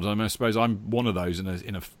guard, I suppose I'm one of those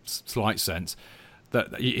in a slight sense,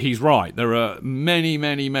 that he's right. There are many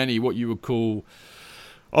what you would call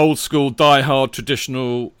old school, die-hard,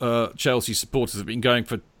 traditional Chelsea supporters that have been going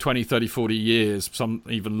for 20, 30, 40 years, some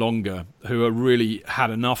even longer, who are really had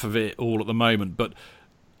enough of it all at the moment. But,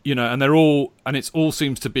 and it all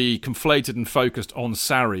seems to be conflated and focused on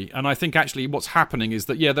Sarri. And I think actually what's happening is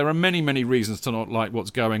that, there are many reasons to not like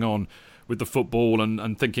what's going on with the football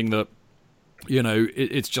and thinking that,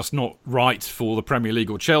 it's just not right for the Premier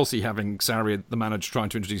League or Chelsea having Sarri, the manager, trying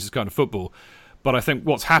to introduce this kind of football. But I think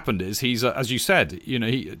what's happened is he's, as you said,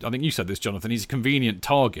 I think you said this, Jonathan, he's a convenient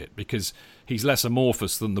target because he's less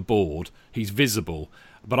amorphous than the board. He's visible.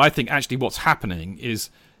 But I think actually what's happening is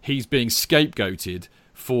he's being scapegoated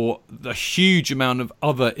for the huge amount of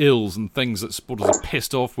other ills and things that supporters are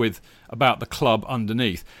pissed off with about the club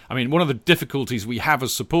underneath. I mean, one of the difficulties we have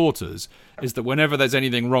as supporters is that whenever there's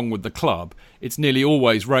anything wrong with the club, it's nearly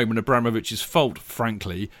always Roman Abramovich's fault,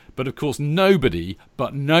 frankly. But of course, nobody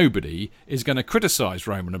is going to criticise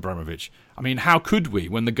Roman Abramovich. I mean, how could we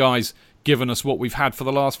when the guy's given us what we've had for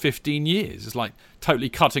the last 15 years? It's like totally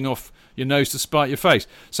cutting off your nose to spite your face.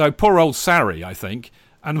 So poor old Sarri, I think.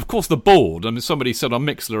 And of course the board, I mean, somebody said on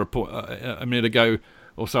Mixler a minute ago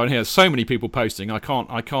or so, and here so many people posting, I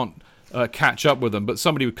can't catch up with them, but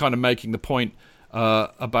somebody was kind of making the point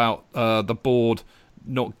about the board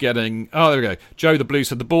not getting... Oh, there we go. Joe the Blue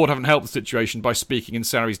said the board haven't helped the situation by speaking in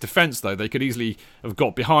Sarri's defence, though. They could easily have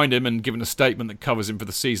got behind him and given a statement that covers him for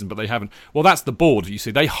the season, but they haven't. Well, that's the board, you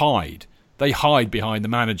see. They hide. They hide behind the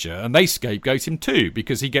manager, and they scapegoat him too,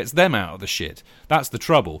 because he gets them out of the shit. That's the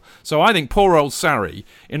trouble. So I think poor old Sarri,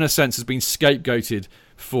 in a sense, has been scapegoated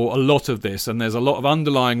for a lot of this, and there's a lot of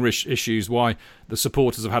underlying issues why the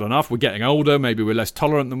supporters have had enough. We're getting older, maybe we're less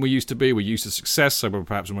tolerant than we used to be, we're used to success, so we're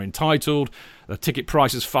perhaps more entitled. The ticket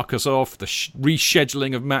prices fuck us off, the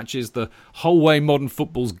rescheduling of matches, the whole way modern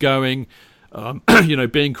football's going,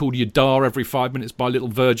 being called Yadar every 5 minutes by little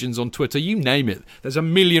virgins on Twitter, you name it. There's a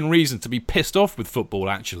million reasons to be pissed off with football,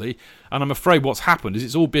 actually. And I'm afraid what's happened is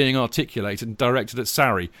it's all being articulated and directed at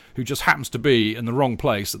Sarri, who just happens to be in the wrong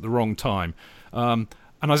place at the wrong time.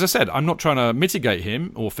 And as I said, I'm not trying to mitigate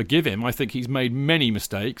him or forgive him. I think he's made many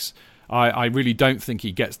mistakes. I really don't think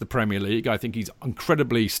he gets the Premier League. I think he's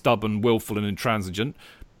incredibly stubborn, willful and intransigent.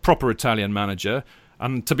 Proper Italian manager.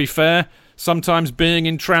 And to be fair, sometimes being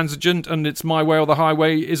intransigent and it's my way or the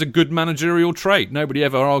highway is a good managerial trait. Nobody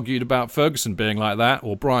ever argued about Ferguson being like that,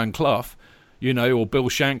 or Brian Clough, or Bill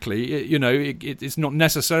Shankly. It's not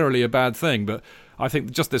necessarily a bad thing, but I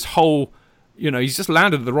think just this whole, he's just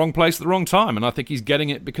landed at the wrong place at the wrong time, and I think he's getting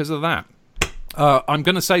it because of that. I'm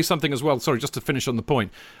going to say something as well, sorry, just to finish on the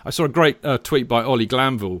point. I saw a great tweet by Ollie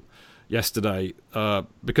Glanville yesterday,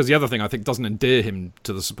 because the other thing I think doesn't endear him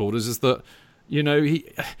to the supporters is that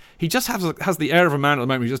he just has the air of a man at the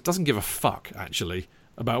moment who just doesn't give a fuck, actually,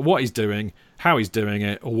 about what he's doing, how he's doing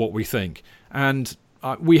it, or what we think. And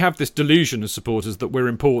we have this delusion as supporters that we're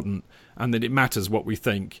important and that it matters what we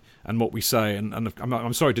think and what we say. And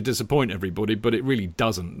I'm sorry to disappoint everybody, but it really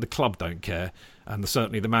doesn't. The club don't care, and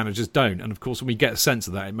certainly the managers don't. And of course, when we get a sense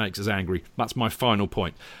of that, it makes us angry. That's my final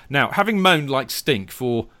point. Now, having moaned like stink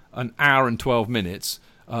for an hour and 12 minutes,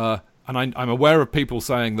 and I'm aware of people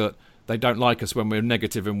saying that they don't like us when we're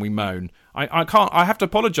negative and we moan. I have to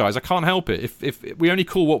apologise. I can't help it. If we only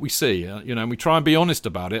call what we see, and we try and be honest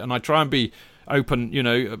about it, and I try and be open,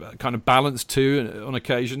 kind of balanced too on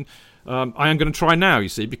occasion. I am going to try now, you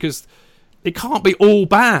see, because it can't be all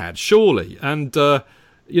bad, surely. And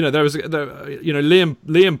Liam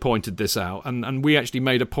pointed this out, and we actually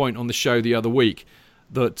made a point on the show the other week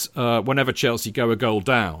that whenever Chelsea go a goal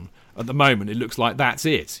down, at the moment, it looks like that's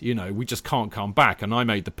it. We just can't come back. And I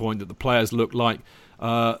made the point that the players look like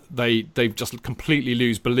they've just completely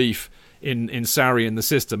lose belief in Sarri and the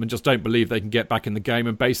system and just don't believe they can get back in the game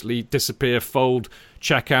and basically disappear, fold,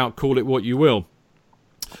 check out, call it what you will.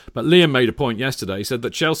 But Liam made a point yesterday. He said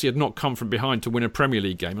that Chelsea had not come from behind to win a Premier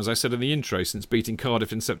League game, as I said in the intro, since beating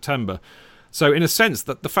Cardiff in September. So in a sense,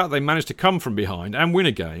 that the fact they managed to come from behind and win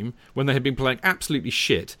a game when they had been playing absolutely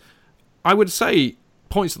shit, I would say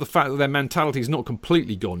points to the fact that their mentality is not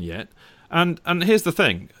completely gone yet. And here's the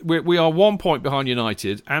thing. We are 1 point behind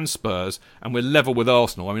United and Spurs, and we're level with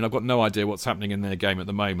Arsenal. I mean, I've got no idea what's happening in their game at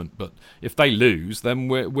the moment, but if they lose, then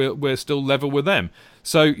we're still level with them.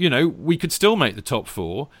 So, we could still make the top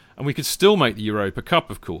four, and we could still make the Europa Cup,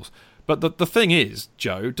 of course. But the thing is,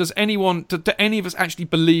 Joe, do any of us actually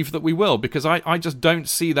believe that we will? Because I just don't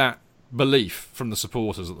see that belief from the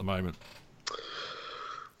supporters at the moment.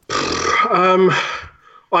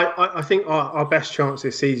 I think our best chance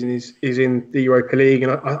this season is in the Europa League,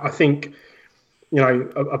 and I think,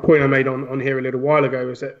 a point I made on here a little while ago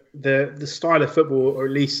is that the style of football, or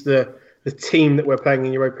at least the team that we're playing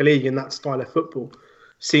in Europa League in that style of football,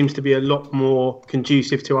 seems to be a lot more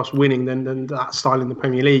conducive to us winning than that style in the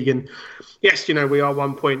Premier League. And yes, we are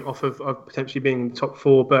 1 point off of potentially being in the top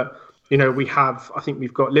four, but I think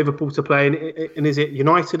we've got Liverpool to play, and is it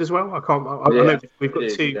United as well? I know we've got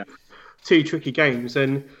two tricky games,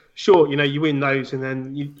 and sure, you win those, and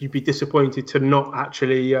then you'd be disappointed to not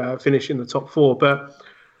actually finish in the top four. But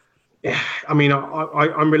yeah, I mean,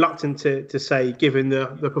 I'm reluctant to say, given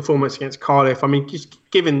the performance against Cardiff. I mean, just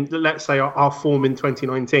given, let's say, our form in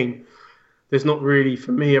 2019, there's not really,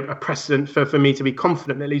 for me, a precedent for me to be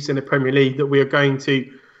confident, at least in the Premier League, that we are going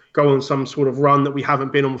to go on some sort of run that we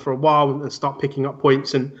haven't been on for a while and start picking up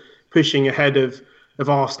points and pushing ahead of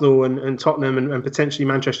Arsenal and Tottenham and potentially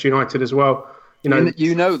Manchester United as well.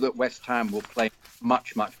 That West Ham will play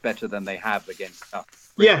much, much better than they have against us.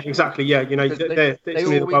 Yeah, exactly. Yeah, they're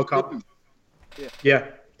the World Cup. Yeah.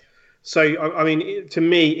 So I mean, to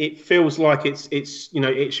me, it feels like it's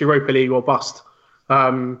Europa League or bust.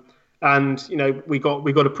 And we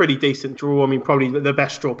got a pretty decent draw. I mean, probably the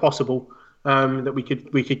best draw possible that we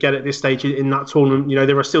could get at this stage in that tournament.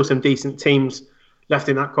 There are still some decent teams left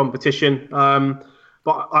in that competition.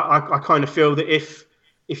 But I kind of feel that if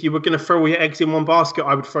you were going to throw all your eggs in one basket,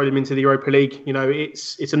 I would throw them into the Europa League.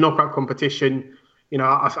 It's a knockout competition.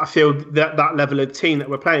 I feel that level of team that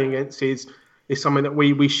we're playing against is something that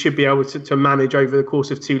we should be able to manage over the course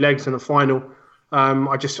of two legs in a final.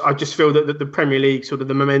 I just feel that the Premier League, sort of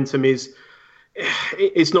the momentum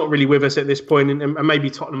it's not really with us at this point, and maybe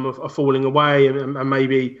Tottenham are falling away, and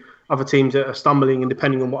maybe other teams are stumbling, and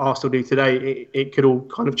depending on what Arsenal do today, it could all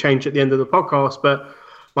kind of change at the end of the podcast. But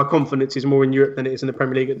my confidence is more in Europe than it is in the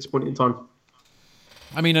Premier League at this point in time.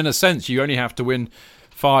 I mean, in a sense, you only have to win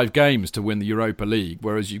 5 games to win the Europa League,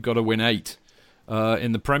 whereas you've got to win 8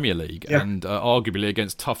 in the Premier League, and arguably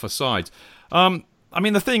against tougher sides. I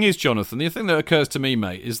mean, the thing is, Jonathan, the thing that occurs to me,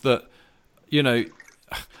 mate, is that,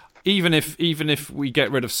 even if we get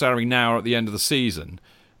rid of Sarri now or at the end of the season,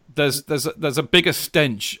 there's a bigger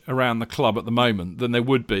stench around the club at the moment than there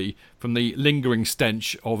would be from the lingering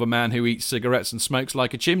stench of a man who eats cigarettes and smokes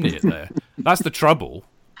like a chimney at there. That's the trouble.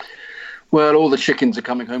 Well, all the chickens are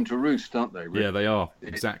coming home to roost, aren't they? Really? Yeah, they are.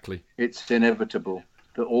 Exactly. It's inevitable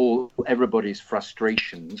that everybody's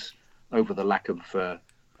frustrations over the lack of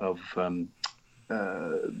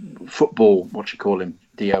football, what you call him,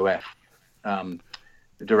 DOF,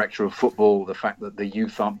 the director of football, the fact that the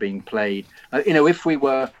youth aren't being played. If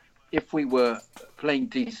we were playing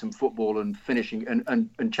decent football and finishing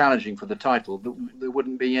and challenging for the title, there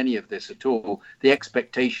wouldn't be any of this at all. The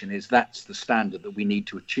expectation is that's the standard that we need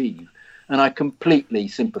to achieve. And I completely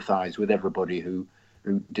sympathise with everybody who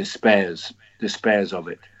despairs of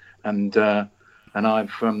it. And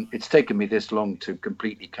I've it's taken me this long to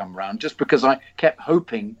completely come round, just because I kept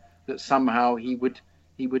hoping that somehow he would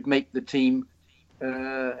make the team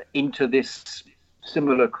into this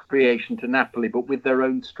similar creation to Napoli, but with their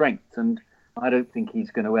own strength. And I don't think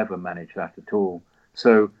he's going to ever manage that at all.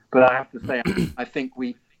 So, but I have to say, I think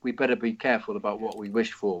we better be careful about what we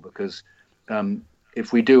wish for, because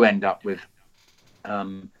if we do end up with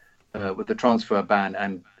the transfer ban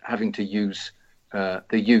and having to use the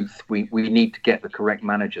youth, we need to get the correct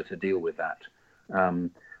manager to deal with that.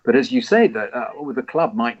 But as you say, the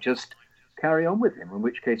club might just carry on with him, in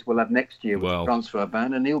which case we'll have next year with the transfer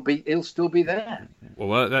ban, and he'll still be there.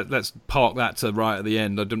 Well, let's park that to right at the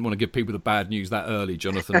end. I didn't want to give people the bad news that early,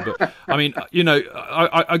 Jonathan. But I mean,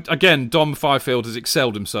 I again, Dom Fifield has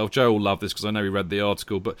excelled himself. Joe will love this because I know he read the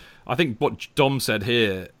article. But I think what Dom said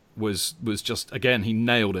here was just, again, he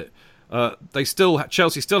nailed it.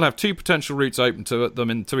 Chelsea still have 2 potential routes open to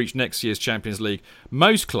them to reach next year's Champions League.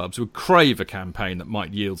 Most clubs would crave a campaign that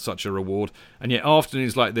might yield such a reward, and yet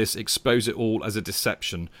afternoons like this expose it all as a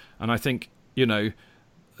deception. And I think, he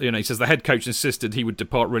says the head coach insisted he would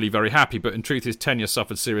depart really very happy, but in truth his tenure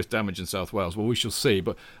suffered serious damage in South Wales. Well, we shall see,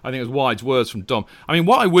 but I think it was wise words from Dom. I mean,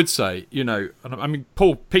 what I would say,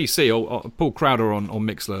 Paul PC or Paul Crowder on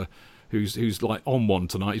Mixlr, who's like on one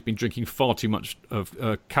tonight. He's been drinking far too much of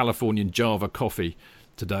Californian Java coffee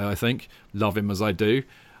today, I think. Love him as I do.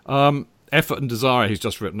 Effort and Desire, he's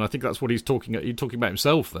just written. I think that's what he's talking about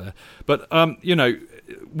himself there. But,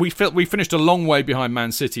 we finished a long way behind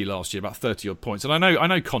Man City last year, about 30-odd points. And I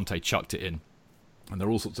know Conte chucked it in, and there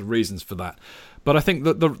are all sorts of reasons for that. But I think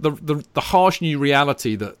that the harsh new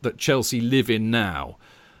reality that Chelsea live in now,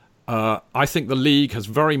 I think the league has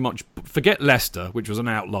very much... Forget Leicester, which was an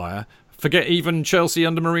outlier. Forget even Chelsea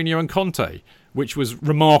under Mourinho and Conte, which was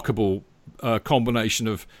remarkable combination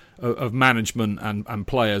of management and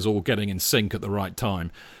players all getting in sync at the right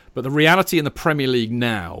time. But the reality in the Premier League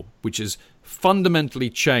now, which has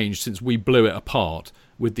fundamentally changed since we blew it apart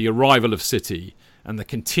with the arrival of City and the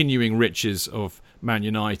continuing riches of Man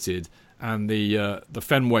United and the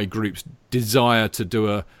Fenway Group's desire to do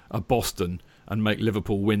a Boston and make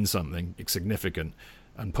Liverpool win something significant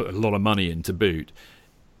and put a lot of money in to boot,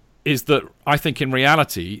 is that I think in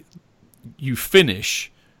reality you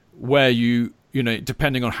finish where you know,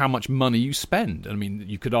 depending on how much money you spend. I mean,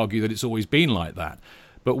 you could argue that it's always been like that.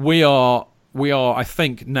 But we are, I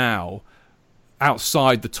think, now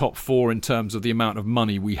outside the top four in terms of the amount of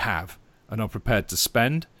money we have and are prepared to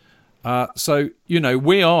spend. So, you know,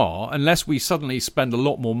 we are, unless we suddenly spend a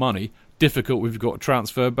lot more money, difficult, we've got a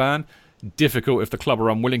transfer ban, difficult if the club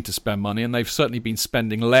are unwilling to spend money, and they've certainly been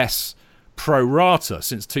spending less pro rata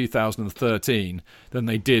since 2013 than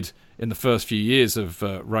they did in the first few years of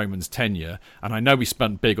Roman's tenure. And I know we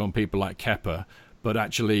spent big on people like Kepa, but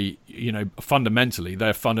actually, you know, fundamentally,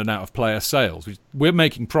 they're funded out of player sales. We're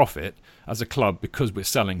making profit as a club because we're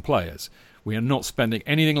selling players. We are not spending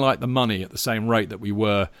anything like the money at the same rate that we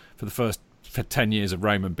were for the first 10 years of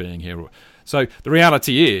Roman being here. So the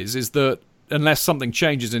reality is that unless something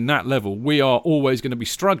changes in that level, we are always going to be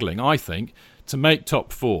struggling, I think, to make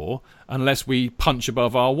top four unless we punch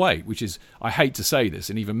above our weight, which is, I hate to say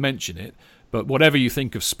this and even mention it, but whatever you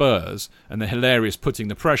think of Spurs and the hilarious putting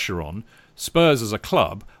the pressure on, Spurs as a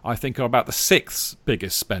club, I think, are about the sixth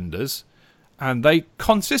biggest spenders, and they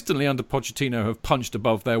consistently under Pochettino have punched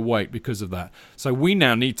above their weight because of that. So we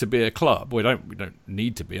now need to be a club. We don't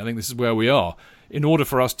need to be. I think this is where we are. In order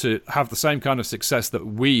for us to have the same kind of success that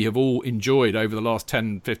we have all enjoyed over the last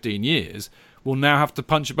 10, 15 years, we'll now have to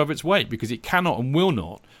punch above its weight because it cannot and will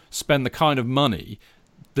not spend the kind of money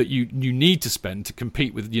that you need to spend to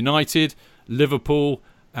compete with United, Liverpool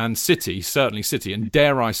and City, certainly City, and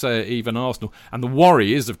dare I say it, even Arsenal. And the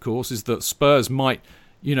worry is, of course, is that Spurs might,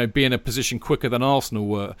 you know, be in a position quicker than Arsenal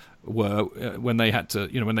were when they had to,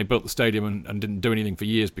 you know, when they built the stadium and didn't do anything for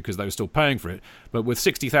years because they were still paying for it. But with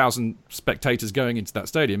 60,000 spectators going into that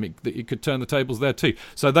stadium, it could turn the tables there too.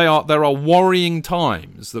 So there are worrying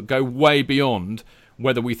times that go way beyond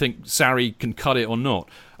whether we think Sarri can cut it or not.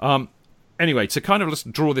 Anyway, to kind of let's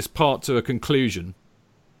draw this part to a conclusion.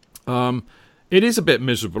 It is a bit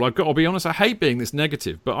miserable. I've got to be honest. I hate being this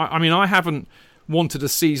negative, but I mean, I haven't wanted a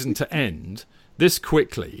season to end this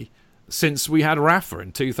quickly since we had Rafa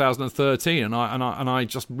in 2013, and I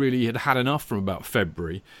just really had enough from about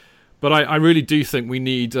February. But I really do think we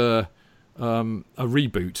need a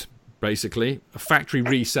reboot, basically a factory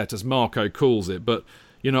reset, as Marco calls it. But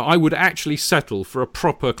you know, I would actually settle for a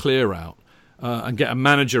proper clear out and get a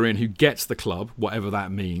manager in who gets the club, whatever that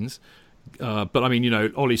means. But I mean, you know,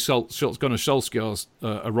 Gunnar Solskjaer's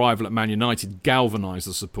arrival at Man United galvanised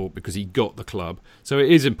the support because he got the club. So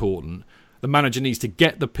it is important. The manager needs to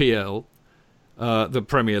get the PL, the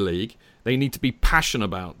Premier League. They need to be passionate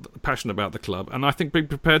about the club, and I think be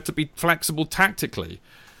prepared to be flexible tactically,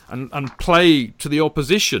 and play to the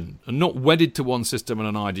opposition, and not wedded to one system and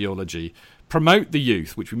an ideology. Promote the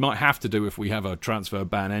youth, which we might have to do if we have a transfer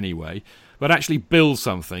ban anyway, but actually build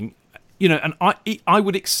something. You know, and I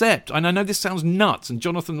would accept, and I know this sounds nuts, and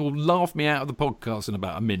Jonathan will laugh me out of the podcast in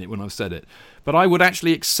about a minute when I've said it, but I would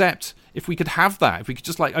actually accept if we could have that, if we could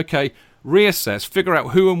just okay, reassess, figure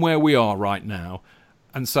out who and where we are right now,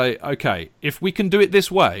 and say, okay, if we can do it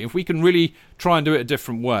this way, if we can really try and do it a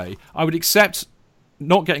different way, I would accept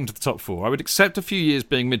not getting to the top four. I would accept a few years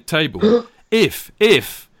being mid-table if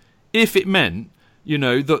it meant, you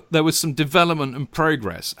know, that there was some development and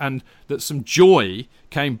progress, and that some joy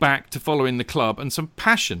came back to following the club and some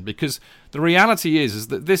passion. Because the reality is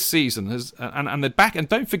that this season has, and the back, and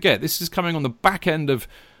don't forget, this is coming on the back end of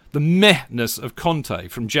the mehness of Conte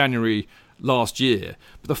from January last year.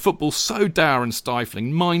 But the football's so dour and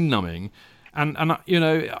stifling, mind-numbing, and you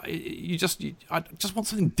know, I just want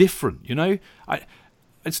something different. You know,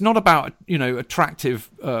 it's not about, you know,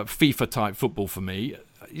 attractive FIFA type football for me.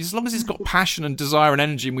 As long as it's got passion and desire and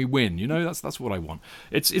energy, and we win, you know, that's what I want.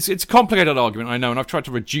 It's a complicated argument, I know, and I've tried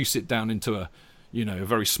to reduce it down into a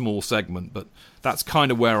very small segment, but that's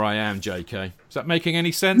kind of where I am, JK. Is that making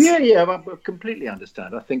any sense? Yeah, I completely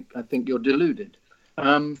understand. I think you're deluded.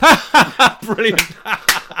 Brilliant.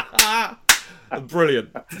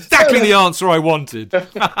 Brilliant. Exactly the answer I wanted.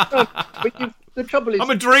 But the trouble is, I'm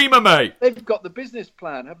a dreamer, mate. They've got the business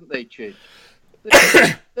plan, haven't they, Chid?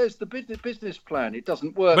 there's the business plan. It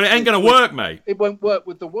doesn't work. But it ain't going to work, mate. It won't work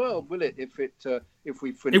with the world, will it? If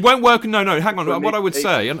we finish. It won't work. No. Hang on. What I would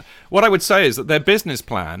say is that their business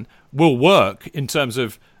plan will work in terms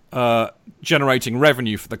of generating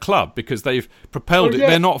revenue for the club because they've propelled it.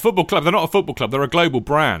 They're not a football club. They're not a football club. They're a global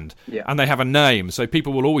brand, and they have a name, so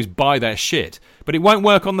people will always buy their shit. But it won't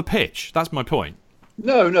work on the pitch. That's my point.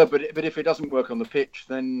 No. But if it doesn't work on the pitch,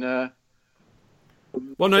 then.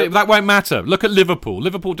 Well, no, that won't matter. Look at Liverpool.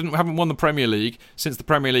 Liverpool haven't won the Premier League since the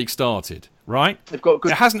Premier League started, right? They've got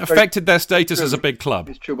it hasn't affected their status as a big club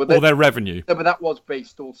or their revenue. No, but that was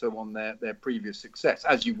based also on their previous success,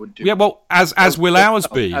 as you would do. Yeah, well, as will ours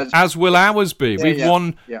be. As will ours be. We've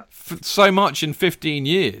won so much in 15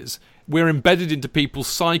 years. We're embedded into people's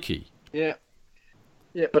psyche. Yeah,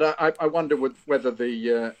 but I wonder whether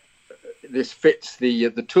this fits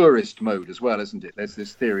the tourist mode as well, isn't it? There's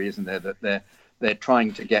this theory, isn't there, that they're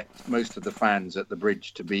trying to get most of the fans at the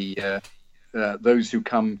Bridge to be those who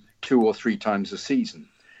come 2 or 3 times a season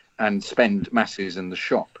and spend masses in the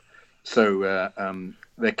shop. So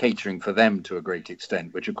they're catering for them to a great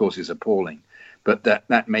extent, which of course is appalling. But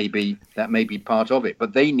that may be part of it.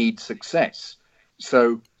 But they need success.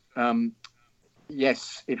 So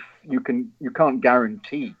yes, if you can't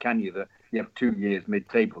guarantee, can you, that you have 2 years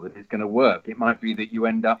mid-table that it's going to work. It might be that you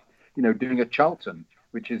end up, doing a Charlton,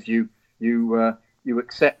 which is you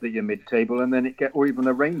accept that you're mid-table, and then or even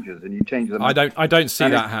the Rangers, and you change them. I don't see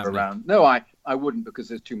that happening. Around. No, I wouldn't, because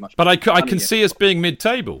there's too much. But I can see us being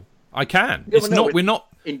mid-table. I can. Yeah, we're not.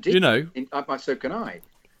 Indeed, so can I.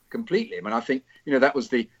 Completely. I mean, I think that was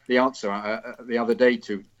the answer the other day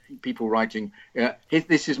to people writing.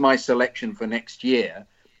 This is my selection for next year,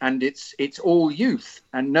 and it's all youth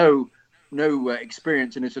and no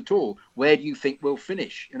experience in it at all. Where do you think we'll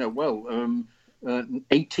finish?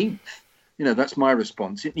 18th. That's my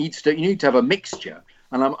response. You need to have a mixture,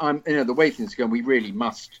 and I'm the way things are going, we really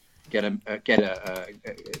must get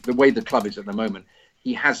the way the club is at the moment.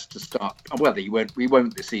 He has to start. Well, we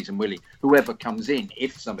won't this season, will he? Whoever comes in,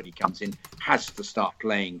 if somebody comes in, has to start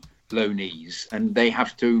playing low knees, and they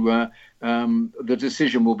have to. The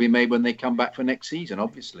decision will be made when they come back for next season,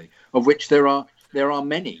 obviously, of which there are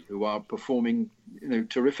many who are performing,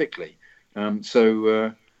 terrifically. Let's.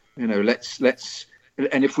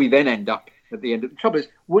 And if we then end up at the end of the trouble is,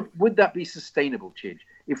 would that be sustainable, Chidge?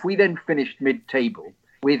 If we then finished mid-table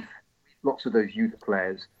with lots of those youth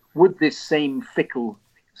players, would this same fickle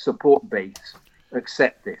support base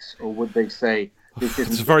accept this, or would they say this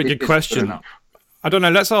isn't? It's a very good question. I don't know.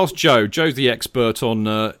 Let's ask Joe. Joe's the expert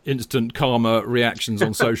on instant karma reactions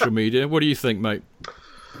on social media. What do you think, mate?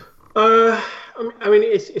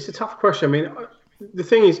 It's a tough question. I mean, the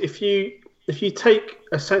thing is, if you take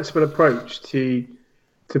a sensible approach to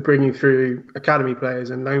bringing through academy players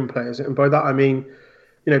and loan players, and by that I mean,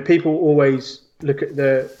 people always look at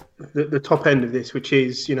the top end of this, which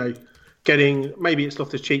is getting, maybe it's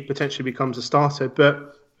Loftus-Cheek potentially becomes a starter,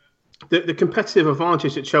 but the competitive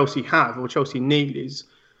advantage that Chelsea have or Chelsea need is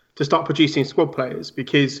to start producing squad players,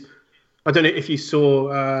 because I don't know if you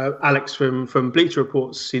saw Alex from Bleacher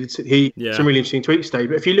Reports. He some really interesting tweets today.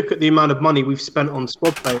 But if you look at the amount of money we've spent on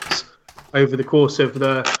squad players over the course of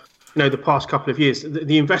the past couple of years,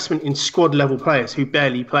 the investment in squad level players who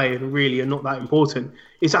barely play and really are not that important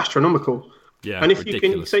is astronomical. Yeah, and if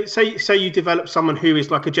ridiculous. you can say you develop someone who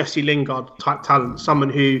is like a Jesse Lingard type talent, someone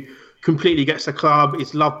who completely gets the club,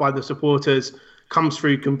 is loved by the supporters, comes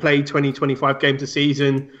through, can play 20, 25 games a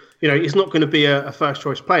season. He's not going to be a first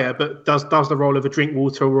choice player, but does the role of a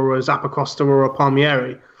Drinkwater or a Zappacosta or a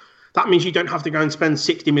Palmieri. That means you don't have to go and spend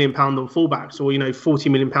 £60 million on fullbacks or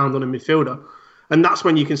 £40 million on a midfielder. And that's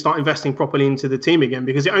when you can start investing properly into the team again,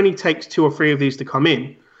 because it only takes 2 or 3 of these to come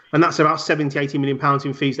in. And that's about £70-80 million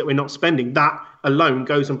in fees that we're not spending. That alone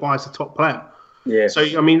goes and buys the top player. Yeah. So,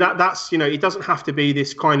 that's, it doesn't have to be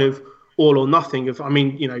this kind of all or nothing of,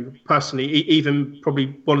 personally, even probably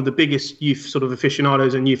one of the biggest youth sort of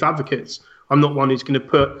aficionados and youth advocates. I'm not one who's going to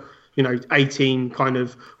put, 18 kind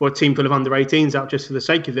of, or a team full of under 18s out just for the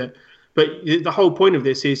sake of it. But the whole point of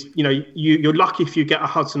this is, you're lucky if you get a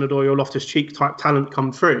Hudson-Odoi or Loftus-Cheek type talent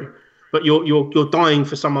come through. But you're dying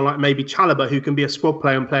for someone like maybe Chalobah, who can be a squad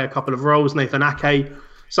player and play a couple of roles, Nathan Ake,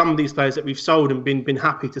 some of these players that we've sold and been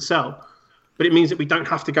happy to sell. But it means that we don't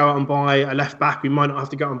have to go out and buy a left back. We might not have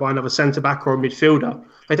to go out and buy another centre back or a midfielder.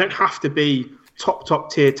 They don't have to be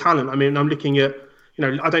top tier talent. I mean, I'm looking at,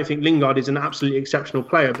 I don't think Lingard is an absolutely exceptional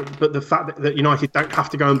player, but the fact that United don't have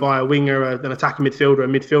to go and buy a winger, an attacking midfielder, a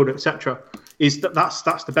midfielder, etc., is that's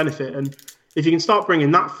the benefit. And if you can start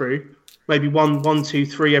bringing that through, maybe 1, 2,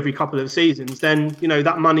 3 every couple of seasons, then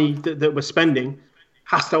that money that we're spending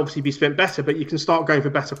has to obviously be spent better, but you can start going for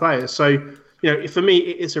better players. So, for me,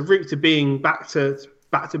 it's a route to being back to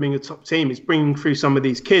being a top team is bringing through some of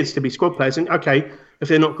these kids to be squad players. And okay, if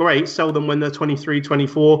they're not great, sell them when they're 23,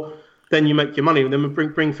 24, then you make your money with them and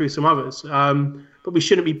bring through some others. But we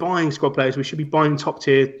shouldn't be buying squad players. We should be buying top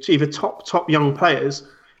tier, either top young players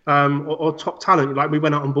or top talent. Like we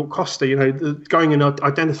went out and bought Costa, going and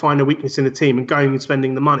identifying a weakness in the team and going and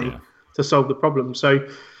spending the money to solve the problem. So,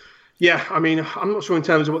 yeah, I mean, I'm not sure in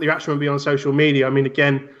terms of what the reaction will be on social media. I mean,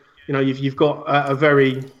 again, you've got a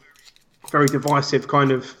very, very divisive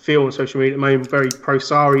kind of feel on social media at the moment, very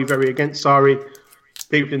pro-Sarri, very against Sarri.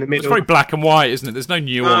 People in the middle. It's very black and white, isn't it? There's no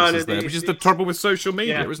nuances there, which is the trouble with social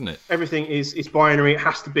media, isn't it? Everything is binary. It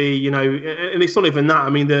has to be, and it's not even that. I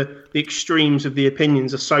mean, the extremes of the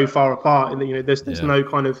opinions are so far apart, and there's no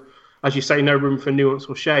kind of, as you say, no room for nuance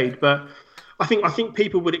or shade. But I think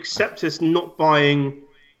people would accept us not buying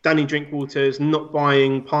Danny Drinkwaters, not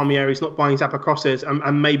buying Palmieri's, not buying Zappacosta's,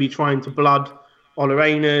 and maybe trying to blood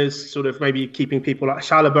Olarena's, sort of maybe keeping people like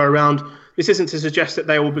Chalobah around. This isn't to suggest that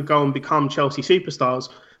they will go and become Chelsea superstars,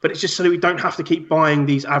 but it's just so that we don't have to keep buying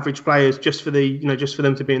these average players just for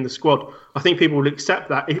them to be in the squad. I think people will accept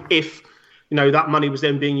that if that money was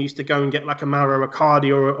then being used to go and get like a Mauro Icardi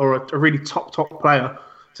or a really top player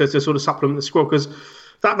to sort of supplement the squad, because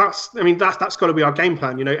that's got to be our game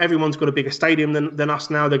plan. Everyone's got a bigger stadium than us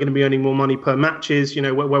now. They're going to be earning more money per matches.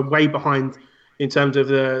 We're way behind in terms of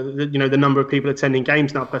the number of people attending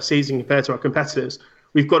games now per season compared to our competitors.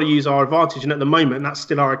 We've got to use our advantage, and at the moment, that's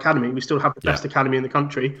still our academy. We still have the best academy in the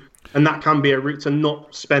country, and that can be a route to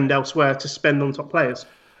not spend elsewhere, to spend on top players.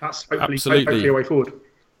 That's hopefully a way forward.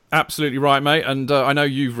 Absolutely right, mate. And I know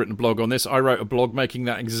you've written a blog on this. I wrote a blog making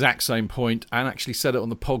that exact same point and actually said it on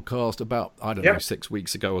the podcast about, 6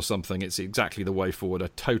 weeks ago or something. It's exactly the way forward. I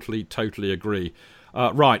totally agree.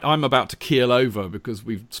 Right, I'm about to keel over because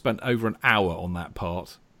we've spent over an hour on that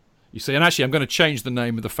part. You see, and actually I'm going to change the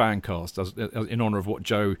name of the Fancast in honour of what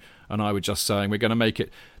Joe and I were just saying. We're going to make it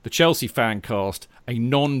the Chelsea Fancast, a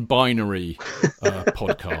non-binary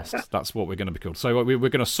podcast. That's what we're going to be called. So we're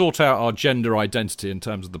going to sort out our gender identity in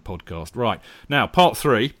terms of the podcast. Right, now, part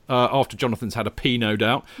 3, after Jonathan's had a pee, no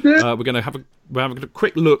doubt, we're going to have a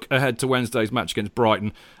quick look ahead to Wednesday's match against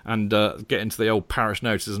Brighton and get into the old parish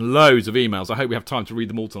notices and loads of emails. I hope we have time to read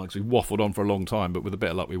them all tonight because we've waffled on for a long time, but with a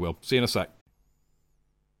bit of luck we will. See you in a sec.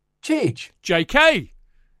 Chidge. JK,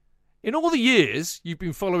 in all the years you've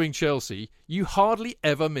been following Chelsea, you hardly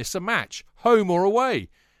ever miss a match, home or away.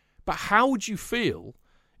 But how would you feel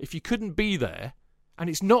if you couldn't be there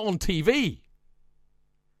and it's not on TV?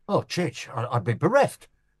 Oh, Chidge, I'd be bereft,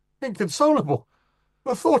 inconsolable.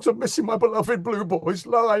 The thought of missing my beloved Blue Boys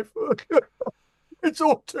live. It's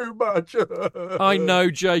all too much. I know,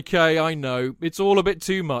 JK, I know. It's all a bit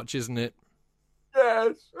too much, isn't it?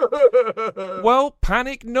 Yes. Well,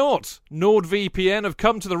 panic not. NordVPN have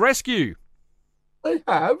come to the rescue. They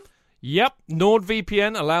have? Yep,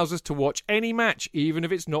 NordVPN allows us to watch any match, even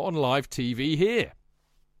if it's not on live TV here.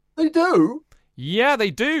 They do? Yeah,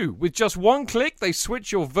 they do. With just one click, they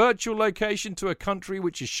switch your virtual location to a country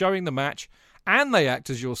which is showing the match, and they act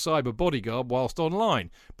as your cyber bodyguard whilst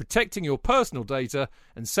online, protecting your personal data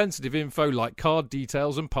and sensitive info like card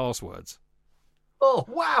details and passwords. Oh,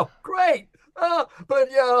 wow, great. But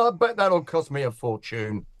yeah, I bet that'll cost me a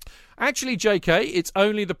fortune. Actually, JK, it's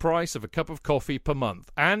only the price of a cup of coffee per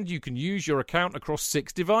month, and you can use your account across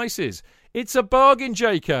 6 devices. It's a bargain,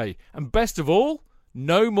 JK, and best of all,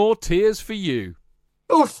 no more tears for you.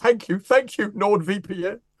 Oh, thank you,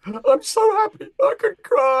 NordVPN. I'm so happy I could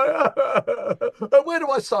cry. Where do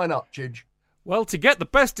I sign up, Chidge? Well, to get the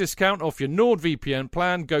best discount off your NordVPN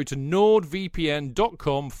plan, go to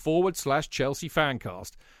nordvpn.com/Chelsea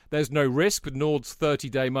Fancast. There's no risk with Nord's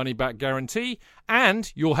 30-day money-back guarantee,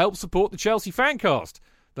 and you'll help support the Chelsea Fancast.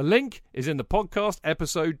 The link is in the podcast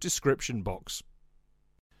episode description box.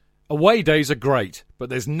 Away days are great, but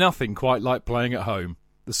there's nothing quite like playing at home.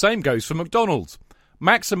 The same goes for McDonald's.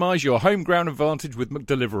 Maximise your home ground advantage with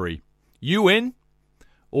McDelivery. You in?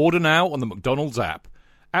 Order now on the McDonald's app.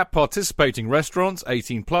 At participating restaurants,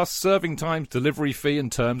 18 plus, serving times, delivery fee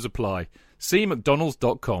and terms apply. See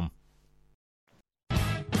mcdonalds.com.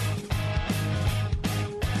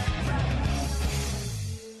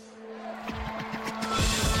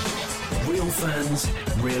 Real fans,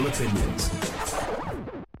 real opinions.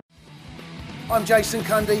 I'm Jason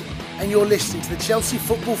Cundy, and you're listening to the Chelsea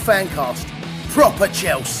Football Fancast. Proper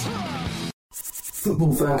Chelsea.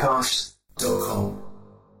 Footballfancast.com.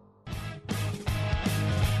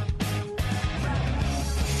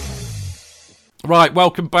 Right,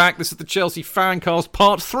 welcome back. This is the Chelsea Fancast.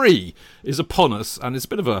 Part 3 is upon us, and it's a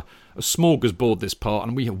bit of a smorgasbord, this part,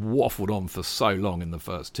 and we have waffled on for so long in the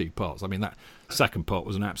first 2 parts. I mean, that second part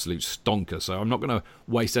was an absolute stonker, so I'm not going to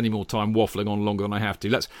waste any more time waffling on longer than I have to.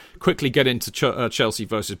 Let's quickly get into Chelsea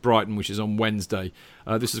versus Brighton, which is on Wednesday.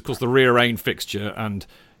 This is, of course, the rearranged fixture, and,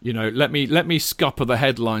 you know, let me scupper the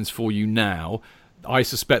headlines for you now. I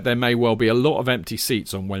suspect there may well be a lot of empty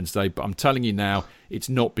seats on Wednesday, but I'm telling you now, it's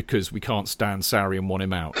not because we can't stand Sarri and want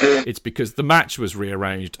him out. It's because the match was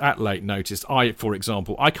rearranged at late notice. For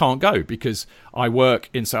example, I can't go because I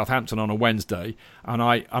work in Southampton on a Wednesday, and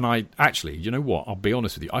I actually, you know what? I'll be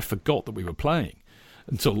honest with you, I forgot that we were playing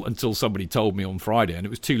until somebody told me on Friday, and it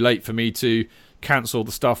was too late for me to cancel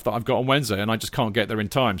the stuff that I've got on Wednesday, and I just can't get there in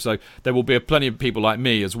time. So there will be plenty of people like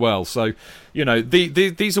me as well. So, you know,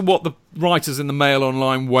 these are what the writers in the Mail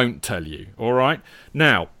Online won't tell you. All right.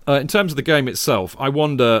 Now, in terms of the game itself, I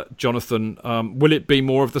wonder, Jonathan, will it be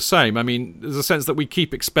more of the same? I mean, there's a sense that we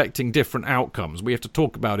keep expecting different outcomes. We have to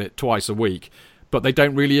talk about it twice a week, but they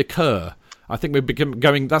don't really occur. I think we're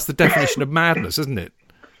going. That's the definition of madness, isn't it?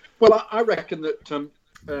 Well, I reckon that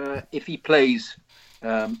if he plays,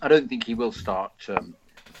 I don't think he will start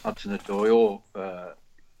Hudson-Odoi or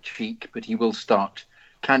Cheek, but he will start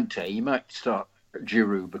Kante. He might start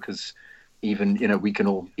Giroud because even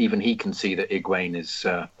he can see that Higuain is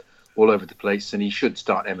all over the place, and he should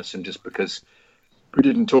start Emerson just because we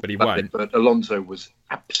didn't talk about it. But Alonso was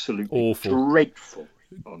absolutely awful, dreadful.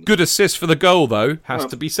 Honestly. Good assist for the goal, though, has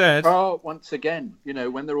to be said. Oh, once again, you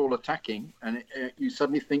know, when they're all attacking, and you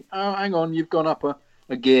suddenly think, oh, hang on, you've gone up a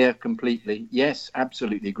gear completely. Yes,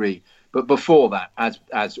 absolutely agree. But before that,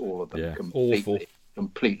 as all of them,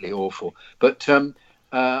 completely awful. But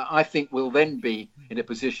I think we'll then be in a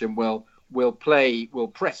position where we'll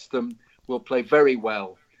press them, we'll play very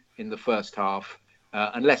well in the first half,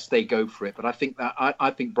 unless they go for it. But I think that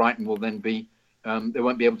I think Brighton will then be they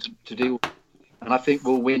won't be able to deal. And I think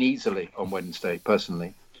we'll win easily on Wednesday,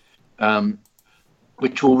 personally,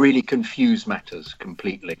 which will really confuse matters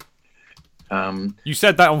completely. You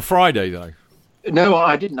said that on Friday, though. No,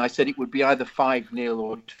 I didn't. I said it would be either 5-0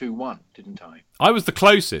 or 2-1, didn't I? I was the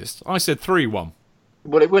closest. I said 3-1.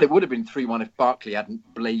 Well, it would have been 3-1 if Barkley hadn't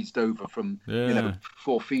blazed over from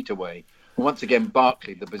 4 feet away. Once again,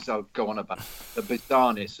 Barkley, the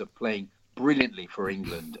bizarreness of playing brilliantly for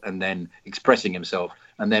England and then expressing himself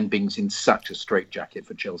and then being in such a straitjacket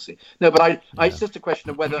for Chelsea. No, but it's just a question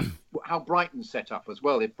of how Brighton set up as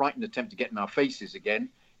well. If Brighton attempt to get in our faces again,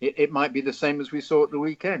 it might be the same as we saw at the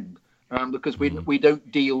weekend, because we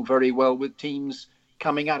don't deal very well with teams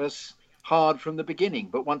coming at us hard from the beginning.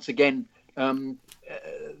 But once again,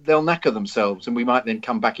 they'll knacker themselves, and we might then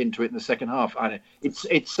come back into it in the second half.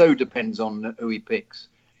 It so depends on who he picks,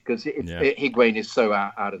 because Higuain is so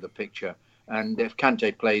out of the picture. And if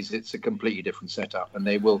Kante plays, it's a completely different setup, and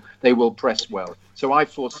they will press well. So I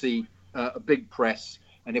foresee a big press,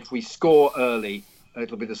 and if we score early,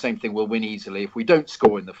 it'll be the same thing. We'll win easily. If we don't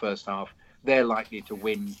score in the first half, they're likely to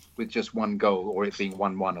win with just one goal, or it being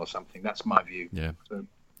 1-1 or something. That's my view. Yeah. So,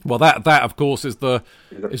 well, that of course is the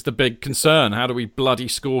big concern. How do we bloody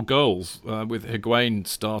score goals with Higuain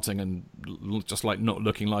starting and just like not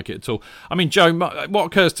looking like it at all? I mean, Joe, what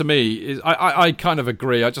occurs to me is I kind of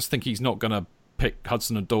agree. I just think he's not going to pick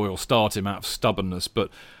Hudson-Odoi or start him out of stubbornness. But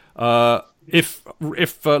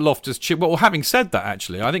if Loftus-Cheek, well, having said that,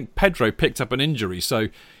 actually, I think Pedro picked up an injury, so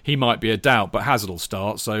he might be a doubt. But Hazard will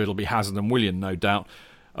start, so it'll be Hazard and Willian, no doubt.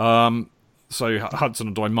 So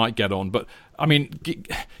Hudson-Odoi might get on. But, I mean,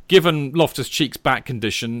 given Loftus-Cheek's back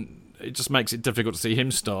condition, it just makes it difficult to see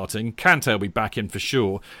him starting. Kante will be back in for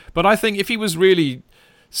sure. But I think if he was really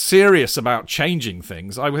serious about changing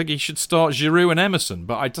things, I think he should start Giroud and Emerson.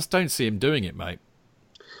 But I just don't see him doing it, mate.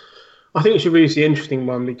 I think it's a really interesting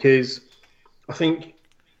one, because I think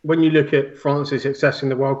when you look at France's success in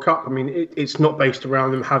the World Cup, I mean, it's not based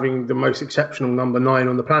around them having the most exceptional number 9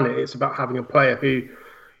 on the planet. It's about having a player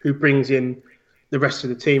who brings in the rest of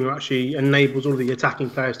the team, who actually enables all the attacking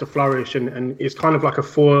players to flourish and is kind of like a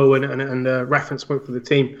foil and a reference point for the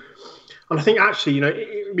team. And I think actually, you know,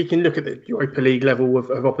 we can look at the Europa League level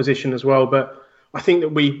of opposition as well, but I think that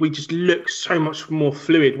we just look so much more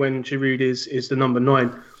fluid when Giroud is the number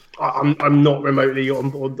 9. I'm not remotely on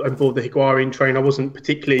board the Higuain train. I wasn't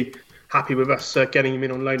particularly happy with us getting him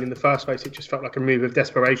in on loan in the first place. It just felt like a move of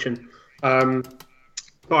desperation. But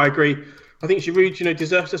I agree. I think Giroud, you know,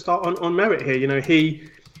 deserves to start on merit here. You know, he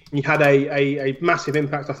had a massive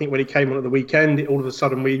impact, I think, when he came on at the weekend. All of a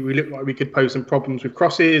sudden, we looked like we could pose some problems with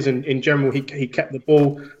crosses, and in general, he kept the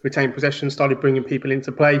ball, retained possession, started bringing people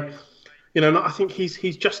into play. You know, and I think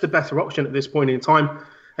he's just a better option at this point in time.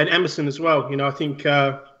 Emerson as well. You know, I think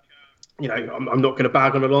I'm not going to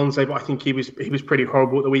bag on Alonso, but I think he was pretty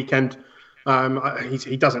horrible at the weekend.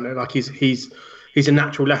 He doesn't look like he's a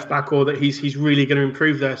natural left back, or that he's really going to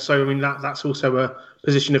improve there. So I mean that's also a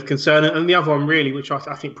position of concern. And the other one really, which I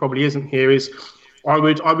think probably isn't here, is I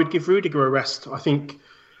would give Rudiger a rest. I think,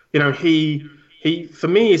 you know, he for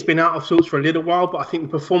me has been out of sorts for a little while, but I think the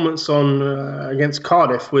performance on against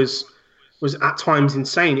Cardiff was at times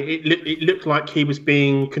insane. It looked like he was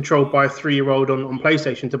being controlled by a 3-year-old on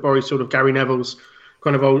PlayStation, to borrow sort of Gary Neville's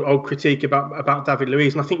kind of old critique about David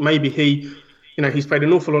Luiz. And I think maybe he's played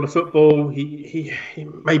an awful lot of football. He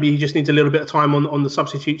maybe he just needs a little bit of time on the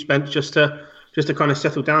substitutes bench just to kind of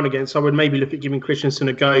settle down again. So I would maybe look at giving Christensen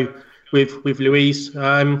a go with Luiz.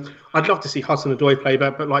 I'd love to see Hudson-Odoi play,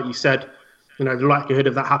 but like you said, you know, the likelihood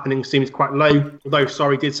of that happening seems quite low. Although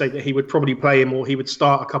Sarri did say that he would probably play him, or he would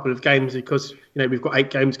start a couple of games, because, you know, we've got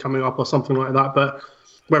 8 games coming up or something like that. But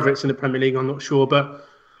whether it's in the Premier League, I'm not sure. But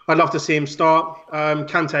I'd love to see him start.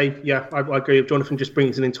 Kante, yeah, I agree with Jonathan. Just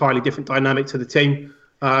brings an entirely different dynamic to the team.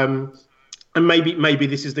 And maybe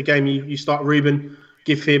this is the game you start Ruben,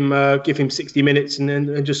 give him 60 minutes,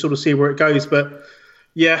 and just sort of see where it goes. But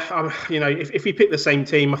yeah, you know, if we pick the same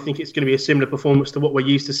team, I think it's going to be a similar performance to what we're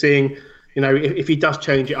used to seeing. You know, if he does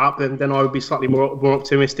change it up, then I would be slightly more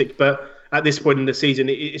optimistic. But at this point in the season,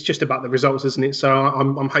 it's just about the results, isn't it? So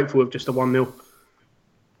I'm hopeful of just a 1-0.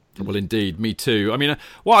 Well, indeed, me too. I mean,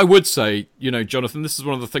 what I would say, you know, Jonathan, this is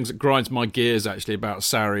one of the things that grinds my gears actually about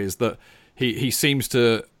Sarri, is that he seems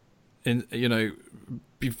to,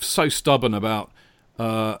 be so stubborn about,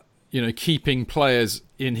 keeping players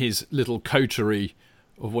in his little coterie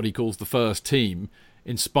of what he calls the first team,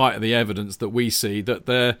 in spite of the evidence that we see that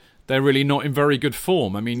they're really not in very good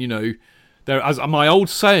form. I mean, you know, there, as my old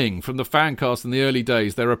saying from the Fancast in the early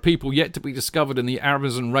days, there are people yet to be discovered in the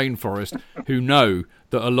Amazon rainforest who know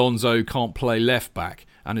that Alonso can't play left back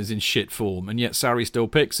and is in shit form, and yet Sarri still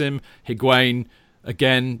picks him. Higuain,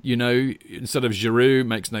 again, you know, instead of Giroud,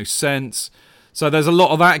 makes no sense. So there's a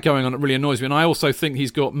lot of that going on that really annoys me, and I also think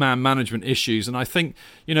he's got man management issues. And I think,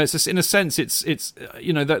 you know, it's just, in a sense, it's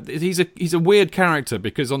you know, that he's a weird character,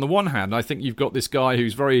 because on the one hand, I think you've got this guy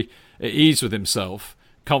who's very at ease with himself,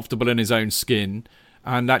 comfortable in his own skin,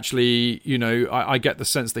 and actually, you know, I get the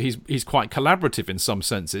sense that he's quite collaborative in some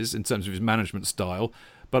senses in terms of his management style.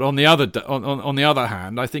 But on the other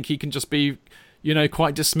hand, I think he can just be, you know,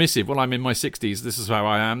 quite dismissive. Well, I'm in my 60s. This is how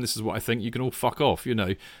I am. This is what I think. You can all fuck off, you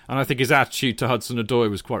know. And I think his attitude to Hudson-Odoi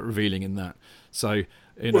was quite revealing in that. So,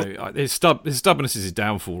 you know, his stubbornness is his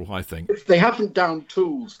downfall, I think. They haven't downed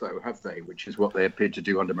tools, though, have they? Which is what they appeared to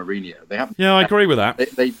do under Mourinho. They haven't. Yeah, I agree with that.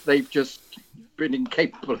 They've just been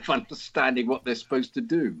incapable of understanding what they're supposed to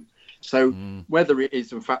do. So whether it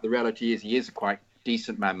is, in fact, the reality is he is a quite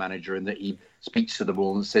decent man manager, and that he speaks to them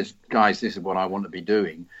all and says, guys, this is what I want to be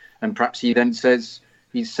doing. And perhaps he then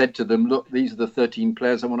he's said to them, look, these are the 13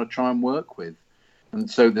 players I want to try and work with. And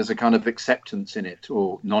so there's a kind of acceptance in it,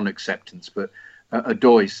 or non-acceptance. But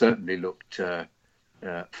Odoi certainly looked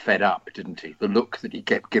fed up, didn't he? The look that he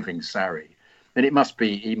kept giving Sarri. And he must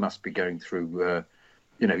be going through,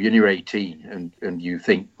 you know, you're 18 and you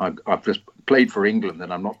think, I've just played for England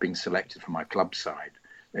and I'm not being selected for my club side.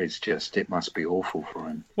 It must be awful for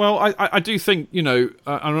him. Well, I do think, you know,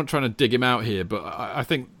 I'm not trying to dig him out here, but I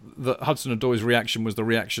think that Hudson-Odoi's reaction was the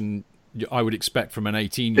reaction I would expect from an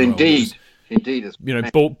 18-year-old. Indeed. You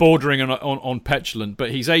know, bordering on petulant,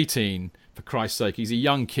 but he's 18, for Christ's sake. He's a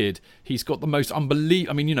young kid. He's got the most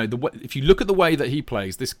unbelievable... I mean, you know, if you look at the way that he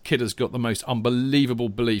plays, this kid has got the most unbelievable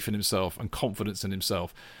belief in himself and confidence in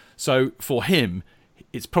himself. So for him,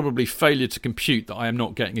 it's probably failure to compute that I am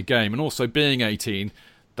not getting a game. And also being 18...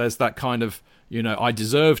 there's that kind of, you know, I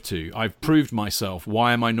deserve to. I've proved myself.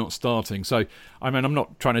 Why am I not starting? So, I mean, I'm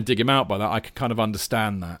not trying to dig him out by that. I can kind of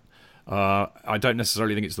understand that. I don't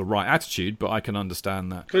necessarily think it's the right attitude, but I can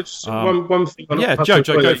understand that. One thing. Joe,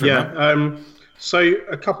 go for it. So,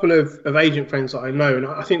 a couple of agent friends that I know, and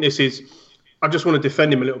I think this is, I just want to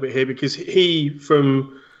defend him a little bit here, because he,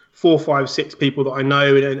 from 4, 5, 6 people that I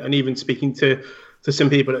know, and even speaking to some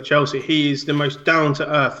people at Chelsea, he is the most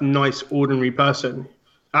down-to-earth, nice, ordinary person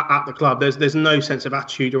at the club. There's no sense of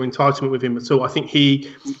attitude or entitlement with him at all. I think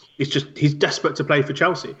he's desperate to play for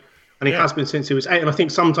Chelsea, and he has been since he was 8. And I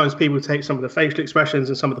think sometimes people take some of the facial expressions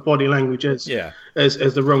and some of the body language as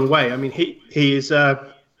the wrong way. I mean, he is,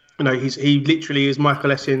 he literally is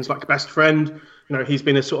Michael Essie's like best friend. You know, he's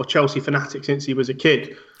been a sort of Chelsea fanatic since he was a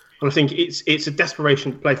kid, and I think it's a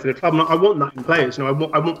desperation to play for the club. And I want that in players. You know,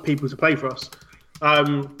 I want people to play for us.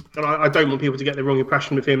 And I don't want people to get the wrong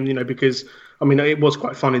impression of him, because I mean it was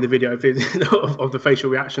quite funny, the video of the facial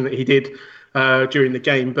reaction that he did during the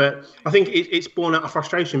game. But I think it's born out of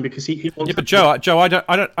frustration because he wants. Yeah, but Joe, I don't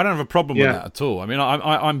have a problem with that at all. I mean,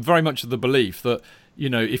 I'm very much of the belief that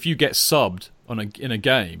if you get subbed in a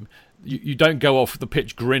game, you don't go off the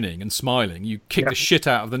pitch grinning and smiling. You kick the shit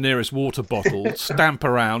out of the nearest water bottle, stamp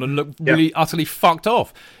around, and look really utterly fucked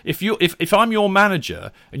off. If I'm your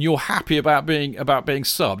manager and you're happy about being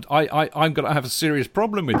subbed, I'm going to have a serious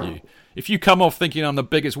problem with you. If you come off thinking I'm the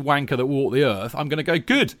biggest wanker that walked the earth, I'm going to go,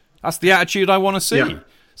 good. That's the attitude I want to see. Yeah.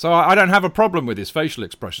 So I don't have a problem with his facial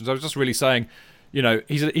expressions. I was just really saying,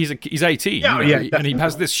 he's 18, and he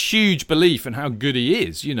has this huge belief in how good he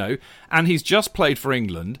is, and he's just played for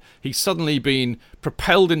England. He's suddenly been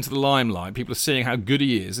propelled into the limelight. People are seeing how good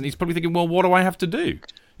he is, and he's probably thinking, well, what do I have to do?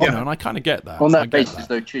 And I kind to get that. On that basis,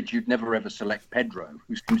 though, Chidge, you'd never ever select Pedro,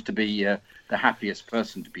 who seems to be the happiest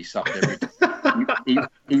person to be subbed every time.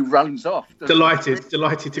 he runs off. Delighted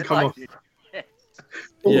to come off.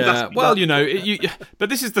 Yeah, well, but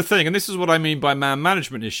this is the thing, and this is what I mean by man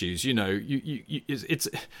management issues.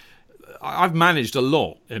 I've managed a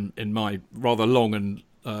lot in my rather long and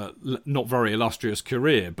not very illustrious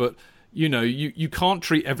career, but you can't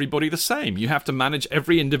treat everybody the same. You have to manage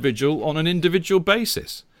every individual on an individual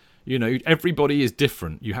basis. Everybody is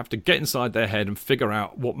different. You have to get inside their head and figure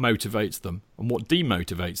out what motivates them and what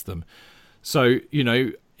demotivates them. So,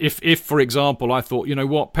 If, for example, I thought,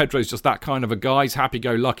 Pedro's just that kind of a guy, he's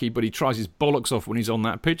happy-go-lucky, but he tries his bollocks off when he's on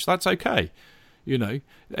that pitch, that's okay.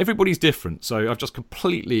 Everybody's different. So I've just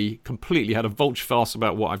completely had a vulture fast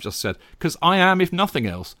about what I've just said, because I am, if nothing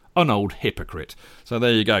else, an old hypocrite. So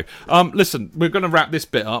there you go. Listen, we're going to wrap this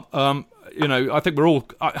bit up. I think we're all...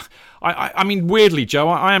 I mean, weirdly, Joe,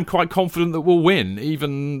 I am quite confident that we'll win,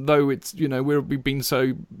 even though it's, we've been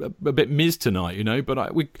so a bit missed tonight,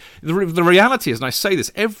 But the reality is, and I say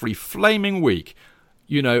this every flaming week,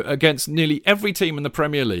 against nearly every team in the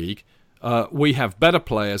Premier League, we have better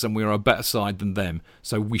players and we're a better side than them,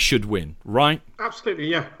 so we should win, right? Absolutely,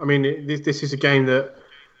 yeah. I mean, this is a game that,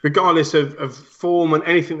 regardless of form and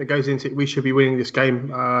anything that goes into it, we should be winning this game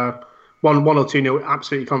 1 or 2-0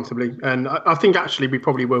 absolutely comfortably. And I think actually we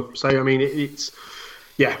probably will. So, I mean, it's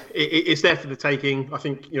there for the taking. I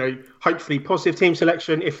think, hopefully positive team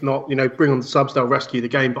selection. If not, bring on the subs, they'll rescue the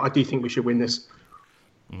game. But I do think we should win this.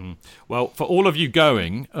 Well, for all of you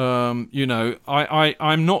going, I'm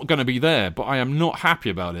not going to be there, but I am not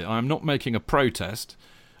happy about it. I'm not making a protest.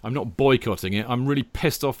 I'm not boycotting it. I'm really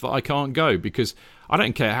pissed off that I can't go, because I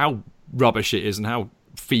don't care how rubbish it is and how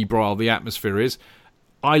febrile the atmosphere is.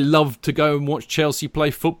 I love to go and watch Chelsea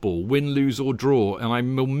play football, win, lose or draw, and I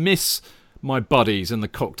will miss my buddies in the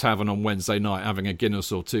Cock Tavern on Wednesday night having a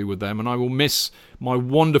Guinness or two with them, and I will miss my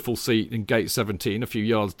wonderful seat in Gate 17 a few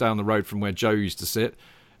yards down the road from where Joe used to sit.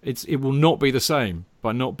 It will not be the same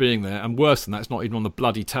by not being there, and worse than that, it's not even on the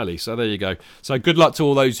bloody telly. So there you go. So good luck to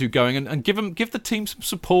all those who are going, and give the team some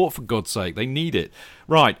support, for God's sake. They need it.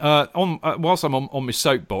 Right, whilst I'm on my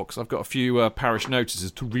soapbox, I've got a few parish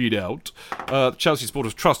notices to read out. Chelsea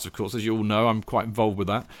Supporters Trust, of course, as you all know, I'm quite involved with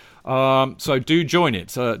that. So do join it.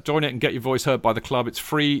 Join it and get your voice heard by the club. It's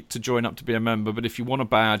free to join up to be a member, but if you want a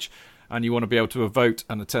badge and you want to be able to vote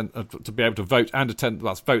and attend,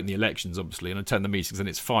 that's vote in the elections, obviously, and attend the meetings, and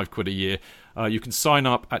it's £5 a year. You can sign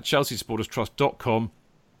up at chelseasupporterstrust.com.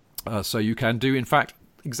 So you can do, in fact,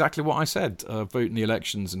 exactly what I said, vote in the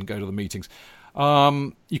elections and go to the meetings.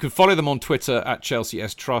 You can follow them on Twitter at Chelsea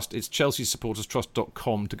S Trust. It's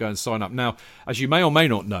chelseasupporterstrust.com to go and sign up. Now, as you may or may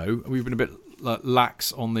not know, we've been a bit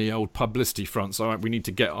lax on the old publicity front, so we need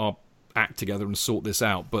to get our act together and sort this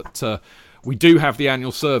out. But we do have the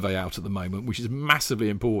annual survey out at the moment, which is massively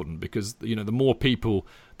important, because the more people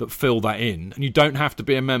that fill that in, and you don't have to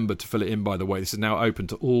be a member to fill it in, by the way. This is now open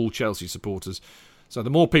to all Chelsea supporters. So the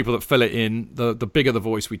more people that fill it in, the bigger the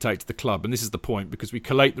voice we take to the club. And this is the point, because we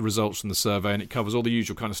collate the results from the survey, and it covers all the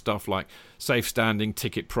usual kind of stuff like safe standing,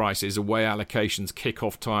 ticket prices, away allocations,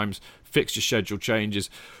 kick-off times, fixture schedule changes,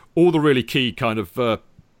 all the really key kind of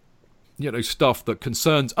stuff that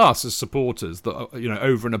concerns us as supporters, that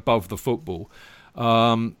over and above the football. We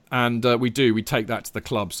take that to the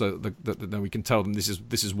club so that we can tell them this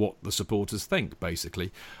is what the supporters think,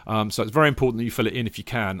 basically. So it's very important that you fill it in if you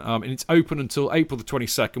can. And it's open until April the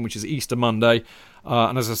 22nd, which is Easter Monday.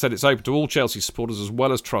 And as I said, it's open to all Chelsea supporters as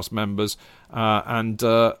well as Trust members. And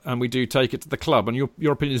we do take it to the club. And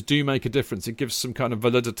your opinions do make a difference. It gives some kind of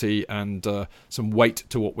validity and some weight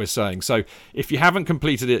to what we're saying. So if you haven't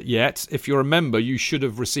completed it yet, if you're a member, you should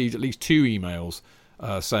have received at least 2 emails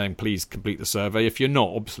saying please complete the survey. If you're not,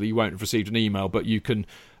 obviously you won't have received an email, but you can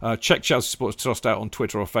check Chelsea Sports Trust out on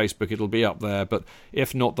Twitter or Facebook. It'll be up there. But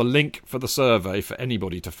if not, the link for the survey for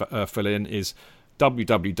anybody to fill in is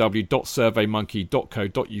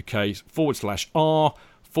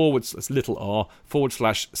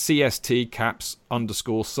www.surveymonkey.co.uk/r/CST caps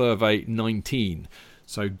 _survey 19.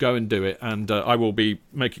 So go and do it, and I will be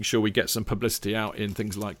making sure we get some publicity out in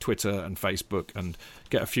things like Twitter and Facebook, and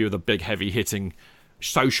get a few of the big heavy-hitting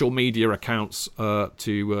social media accounts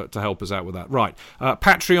to help us out with that. Right,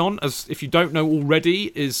 Patreon, as if you don't know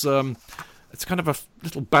already, is it's kind of a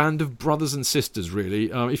little band of brothers and sisters,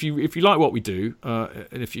 really. If you like what we do,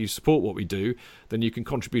 and if you support what we do, then you can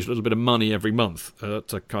contribute a little bit of money every month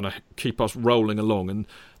to kind of keep us rolling along. And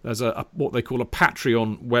there's a what they call a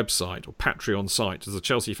Patreon website, or Patreon site. There's a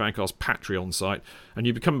Chelsea Fancast Patreon site, and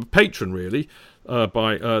you become a patron, really,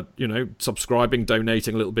 by subscribing,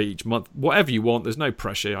 donating a little bit each month, whatever you want. There's no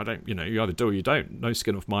pressure. You either do or you don't. No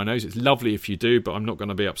skin off my nose. It's lovely if you do, but I'm not going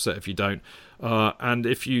to be upset if you don't. And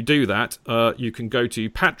if you do that, you can go to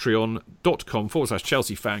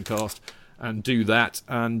patreon.com/Chelsea Fancast and do that.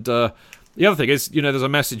 And the other thing is, there's a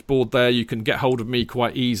message board there. You can get hold of me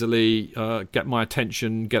quite easily, get my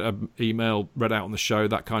attention, get an email read out on the show,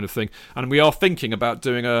 that kind of thing. And we are thinking about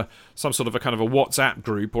doing some sort of a kind of a WhatsApp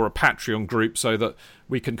group or a Patreon group, so that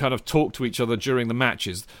we can kind of talk to each other during the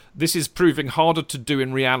matches. This is proving harder to do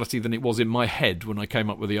in reality than it was in my head when I came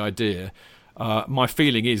up with the idea. My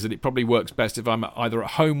feeling is that it probably works best if I'm either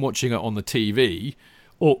at home watching it on the TV,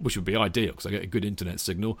 which would be ideal because I get a good internet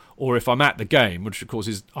signal, or if I'm at the game, which of course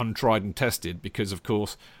is untried and tested, because of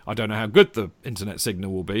course I don't know how good the internet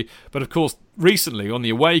signal will be. But of course, recently on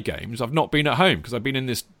the away games, I've not been at home because I've been in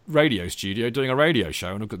this radio studio doing a radio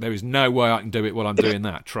show, and there is no way I can do it while I'm doing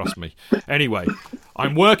that, trust me. Anyway,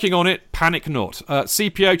 I'm working on it, panic not.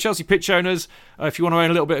 CPO, Chelsea Pitch Owners, if you want to own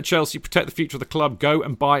a little bit of Chelsea, protect the future of the club, go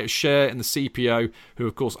and buy a share in the CPO, who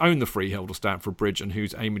of course own the freehold of Stamford Bridge, and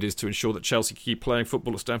whose aim it is to ensure that Chelsea keep playing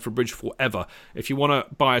football at Stamford Bridge forever. If you want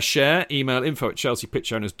to buy a share, email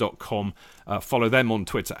info@chelseapitchowners.com. Follow them on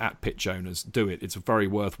Twitter @pitchowners. Do it. It's a very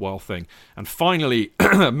worthwhile thing. And finally,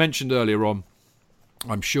 mentioned earlier on,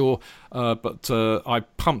 I'm sure, but I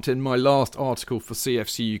pumped in my last article for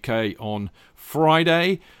CFC UK on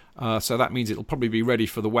Friday, so that means it'll probably be ready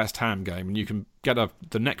for the West Ham game, and you can get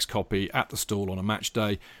the next copy at the stall on a match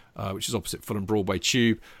day, which is opposite Fulham Broadway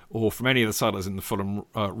Tube, or from any of the sellers in the Fulham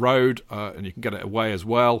Road, and you can get it away as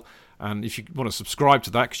well. And if you want to subscribe to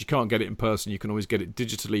that, because you can't get it in person, you can always get it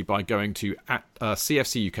digitally by going to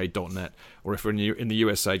cfcuk.net, or if you're in the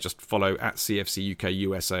USA, just follow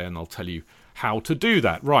 @CFCUKUSA, and I'll tell you how to do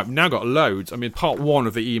that. Right, we've now got loads. I mean, part one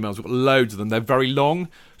of the emails, we've got loads of them. They're very long.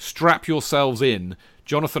 Strap yourselves in.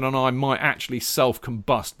 Jonathan and I might actually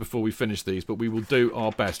self-combust before we finish these, but we will do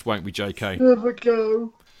our best, won't we, JK? Never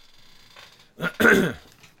go.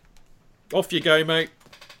 Off you go, mate.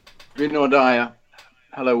 Vino Dyer.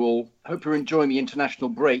 Hello all. Hope you're enjoying the international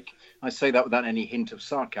break. I say that without any hint of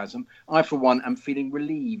sarcasm. I, for one, am feeling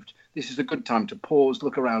relieved. This is a good time to pause,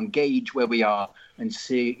 look around, gauge where we are, and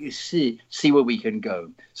see where we can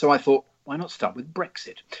go. So I thought, why not start with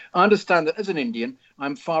Brexit? I understand that as an Indian,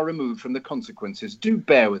 I'm far removed from the consequences. Do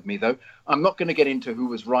bear with me, though. I'm not going to get into who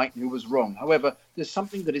was right and who was wrong. However, there's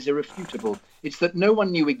something that is irrefutable. It's that no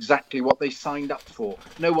one knew exactly what they signed up for.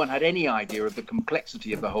 No one had any idea of the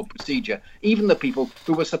complexity of the whole procedure. Even the people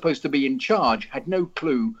who were supposed to be in charge had no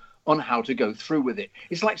clue on how to go through with it.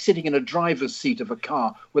 It's like sitting in a driver's seat of a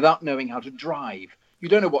car without knowing how to drive. You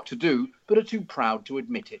don't know what to do, but are too proud to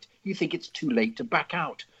admit it. You think it's too late to back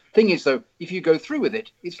out. Thing is, though, if you go through with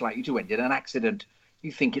it, it's likely to end in an accident.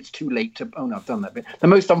 You think it's too late to... Oh, no, I've done that bit. The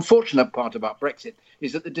most unfortunate part about Brexit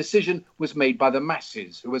is that the decision was made by the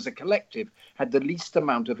masses, who as a collective had the least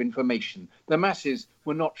amount of information. The masses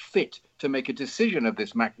were not fit to make a decision of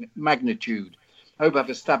this magnitude. I hope I've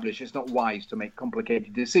established it's not wise to make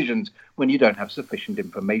complicated decisions when you don't have sufficient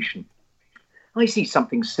information. I see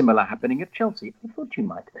something similar happening at Chelsea. I thought you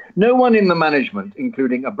might. No one in the management,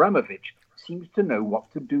 including Abramovich, seems to know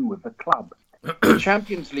what to do with the club. The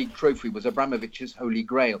Champions League trophy was Abramovich's holy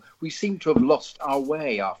grail. We seem to have lost our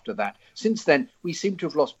way after that. Since then, we seem to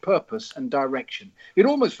have lost purpose and direction. It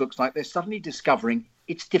almost looks like they're suddenly discovering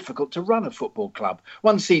it's difficult to run a football club.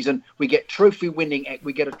 One season, we get a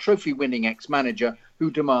trophy-winning ex-manager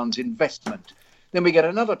who demands investment. Then we get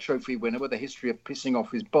another trophy winner with a history of pissing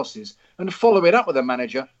off his bosses, and follow it up with a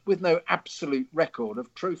manager with no absolute record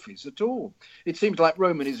of trophies at all. It seems like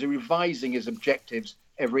Roman is revising his objectives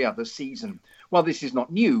every other season. While this is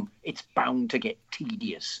not new, it's bound to get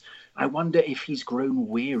tedious. I wonder if he's grown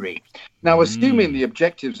weary. Now, assuming the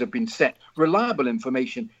objectives have been set, reliable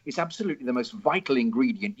information is absolutely the most vital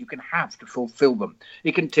ingredient you can have to fulfill them.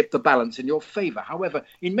 It can tip the balance in your favour. However,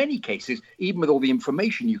 in many cases, even with all the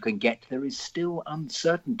information you can get, there is still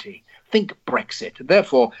uncertainty. Think Brexit.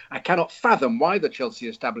 Therefore, I cannot fathom why the Chelsea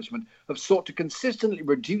establishment have sought to consistently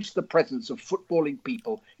reduce the presence of footballing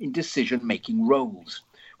people in decision-making roles.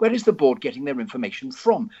 Where is the board getting their information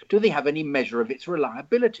from? Do they have any measure of its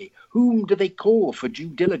reliability? Whom do they call for due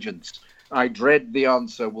diligence? I dread the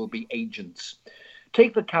answer will be agents.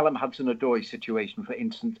 Take the Callum Hudson-Odoi situation, for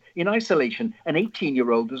instance. In isolation, an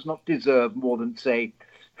 18-year-old does not deserve more than, say,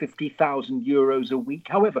 €50,000 a week.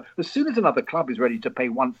 However, as soon as another club is ready to pay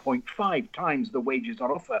 1.5 times the wages on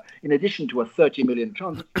offer, in addition to a 30 million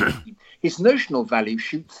transfer fee, his notional value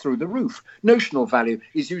shoots through the roof. Notional value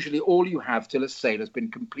is usually all you have till a sale has been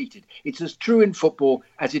completed. It's as true in football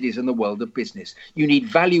as it is in the world of business. You need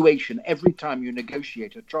valuation every time you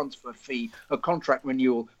negotiate a transfer fee, a contract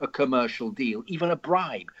renewal, a commercial deal, even a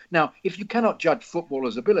bribe. Now, if you cannot judge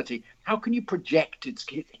footballers' ability, how can you project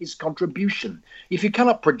his contribution? If you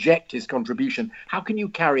cannot project his contribution, how can you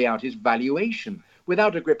carry out his valuation?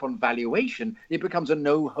 Without a grip on valuation, it becomes a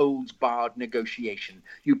no-holds-barred negotiation.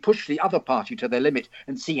 You push the other party to their limit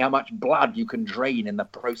and see how much blood you can drain in the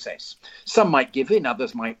process. Some might give in,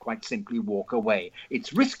 others might quite simply walk away.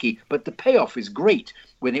 It's risky, but the payoff is great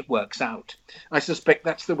when it works out. I suspect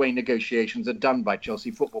that's the way negotiations are done by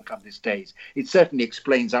Chelsea Football Club these days. It certainly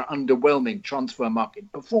explains our underwhelming transfer market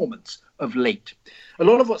performance of late. A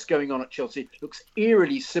lot of what's going on at Chelsea looks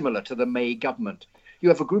eerily similar to the May government. You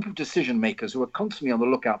have a group of decision makers who are constantly on the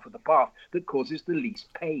lookout for the path that causes the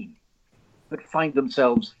least pain, but find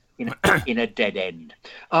themselves in a dead end.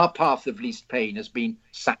 Our path of least pain has been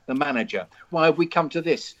sack the manager. Why have we come to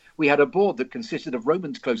this? We had a board that consisted of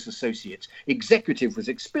Roman's close associates, executive with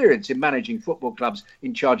experience in managing football clubs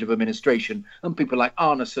in charge of administration, and people like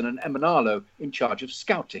Arneson and Emanalo in charge of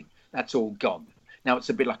scouting. That's all gone. Now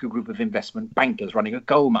it's a bit like a group of investment bankers running a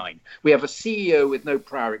coal mine. We have a CEO with no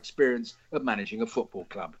prior experience of managing a football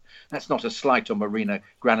club. That's not a slight on Marina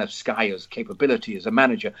Granovskaya's capability as a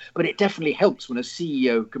manager, but it definitely helps when a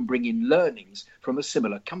CEO can bring in learnings from a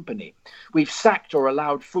similar company. We've sacked or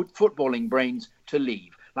allowed footballing brains to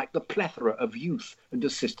leave, like the plethora of youth and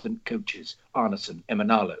assistant coaches, Arneson,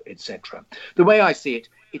 Emanalo, etc. The way I see it,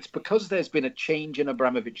 it's because there's been a change in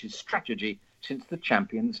Abramovich's strategy since the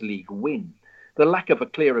Champions League win. The lack of a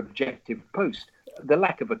clear objective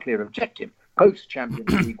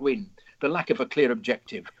post-Champions League win, the lack of a clear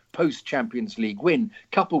objective post-Champions League win,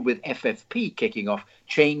 coupled with FFP kicking off,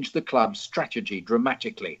 changed the club's strategy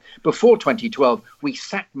dramatically. Before 2012, we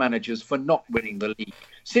sacked managers for not winning the league.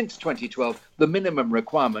 Since 2012, the minimum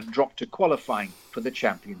requirement dropped to qualifying for the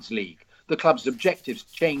Champions League. The club's objectives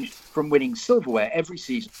changed from winning silverware every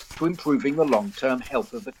season to improving the long-term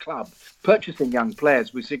health of the club. Purchasing young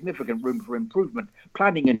players with significant room for improvement,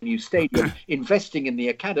 planning a new stadium, investing in the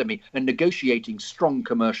academy, and negotiating strong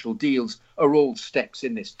commercial deals are all steps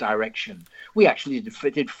in this direction. We actually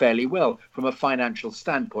did fairly well from a financial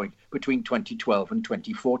standpoint between 2012 and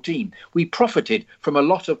 2014. We profited from a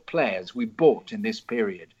lot of players we bought in this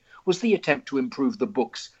period. Was the attempt to improve the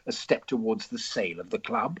books a step towards the sale of the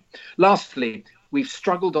club? Lastly, we've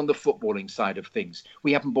struggled on the footballing side of things.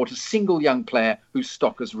 We haven't bought a single young player whose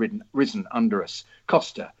stock has risen under us.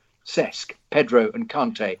 Costa, Cesc, Pedro and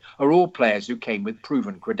Kante are all players who came with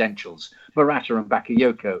proven credentials. Morata and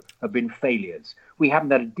Bakayoko have been failures. We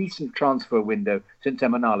haven't had a decent transfer window since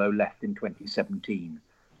Emanalo left in 2017.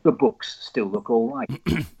 The books still look all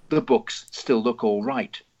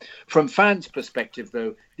right. From fans' perspective,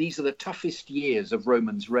 though, these are the toughest years of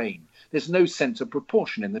Roman's reign. There's no sense of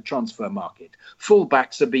proportion in the transfer market.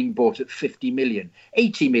 Full-backs are being bought at 50 million.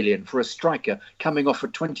 80 million for a striker coming off a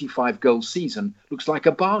 25-goal season looks like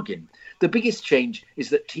a bargain. The biggest change is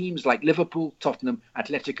that teams like Liverpool, Tottenham,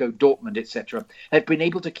 Atletico, Dortmund, etc. have been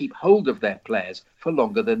able to keep hold of their players for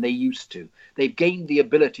longer than they used to. They've gained the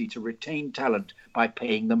ability to retain talent by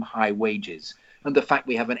paying them high wages. And the fact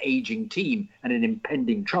we have an ageing team and an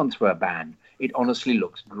impending transfer ban, it honestly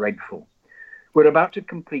looks dreadful. We're about to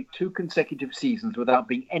complete 2 consecutive seasons without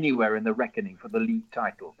being anywhere in the reckoning for the league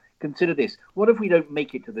title. Consider this. What if we don't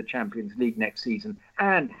make it to the Champions League next season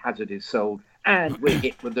and Hazard is sold And we're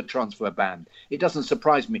hit with the transfer ban. It doesn't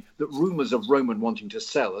surprise me that rumours of Roman wanting to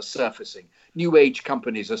sell are surfacing. New age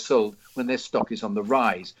companies are sold when their stock is on the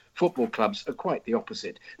rise. Football clubs are quite the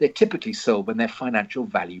opposite. They're typically sold when their financial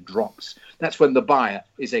value drops. That's when the buyer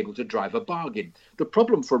is able to drive a bargain. The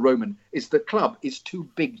problem for Roman is the club is too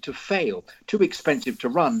big to fail, too expensive to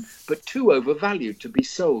run, but too overvalued to be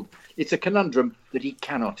sold. It's a conundrum that he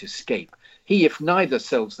cannot escape. He, if neither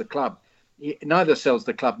sells the club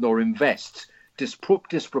nor invests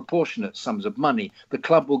disproportionate sums of money, the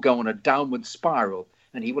club will go on a downward spiral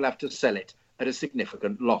and he will have to sell it at a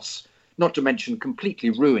significant loss, not to mention completely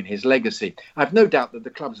ruin his legacy. I've no doubt that the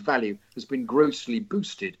club's value has been grossly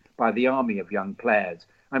boosted by the army of young players.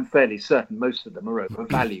 I'm fairly certain most of them are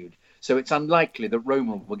overvalued, so it's unlikely that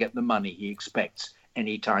Roman will get the money he expects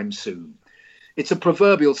anytime soon. It's a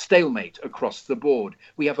proverbial stalemate across the board.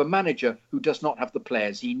 We have a manager who does not have the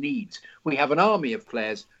players he needs. We have an army of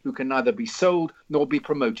players who can neither be sold nor be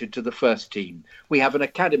promoted to the first team. We have an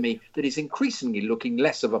academy that is increasingly looking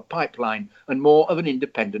less of a pipeline and more of an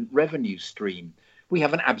independent revenue stream. We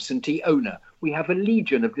have an absentee owner. We have a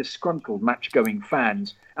legion of disgruntled match-going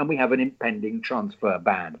fans, and we have an impending transfer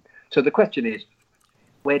ban. So the question is,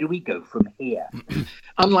 where do we go from here?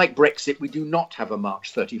 Unlike Brexit, we do not have a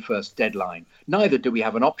March 31st deadline. Neither do we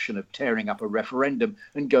have an option of tearing up a referendum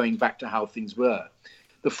and going back to how things were.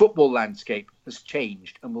 The football landscape has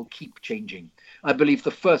changed and will keep changing. I believe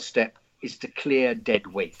the first step is to clear dead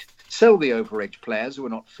weight. Sell the overage players who are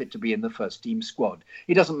not fit to be in the first team squad.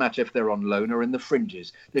 It doesn't matter if they're on loan or in the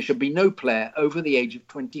fringes. There should be no player over the age of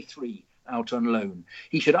 23 out on loan.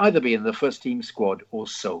 He should either be in the first team squad or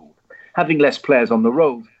sold. Having less players on the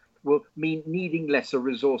rolls will mean needing lesser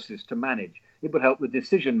resources to manage. It will help the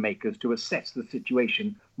decision makers to assess the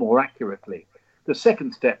situation more accurately. The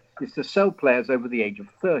second step is to sell players over the age of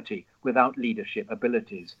 30 without leadership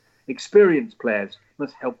abilities. Experienced players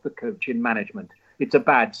must help the coach in management. It's a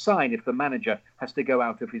bad sign if the manager has to go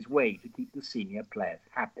out of his way to keep the senior players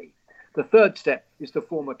happy. The third step is to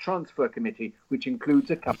form a transfer committee which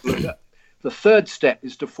includes a couple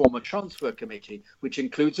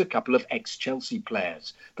of ex-Chelsea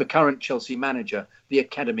players, the current Chelsea manager, the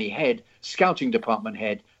academy head, scouting department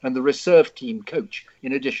head, and the reserve team coach,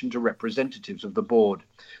 in addition to representatives of the board.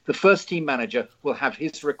 The first team manager will have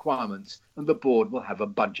his requirements and the board will have a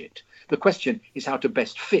budget. The question is how to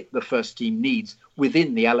best fit the first team needs with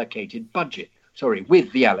the allocated budget.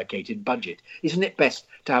 Isn't it best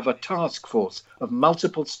to have a task force of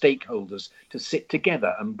multiple stakeholders to sit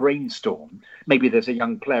together and brainstorm? Maybe there's a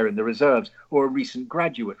young player in the reserves or a recent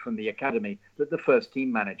graduate from the academy that the first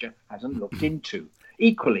team manager hasn't looked into.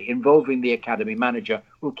 Equally, involving the academy manager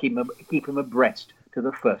will keep him abreast to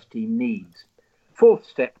the first team needs. Fourth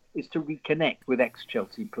step is to reconnect with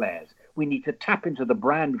ex-Chelsea players. We need to tap into the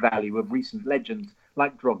brand value of recent legends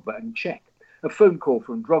like Drogba and Cech. A phone call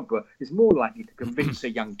from Drogba is more likely to convince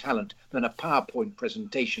a young talent than a PowerPoint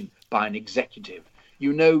presentation by an executive.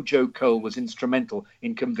 You know Joe Cole was instrumental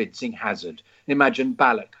in convincing Hazard. Imagine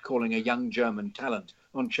Ballack calling a young German talent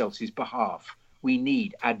on Chelsea's behalf. We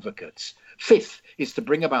need advocates. Fifth is to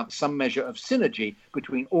bring about some measure of synergy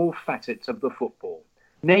between all facets of the football,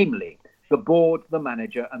 namely the board, the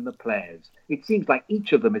manager and the players. It seems like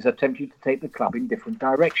each of them is attempting to take the club in different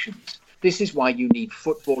directions. This is why you need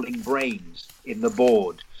footballing brains in the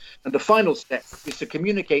board. And the final step is to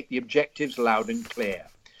communicate the objectives loud and clear.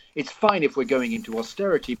 It's fine if we're going into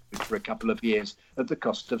austerity for a couple of years at the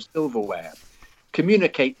cost of silverware.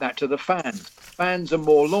 Communicate that to the fans. Fans are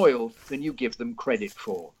more loyal than you give them credit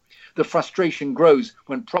for. The frustration grows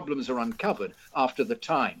when problems are uncovered after the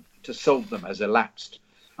time to solve them has elapsed.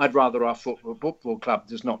 I'd rather our football club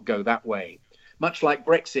does not go that way. Much like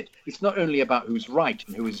Brexit, it's not only about who's right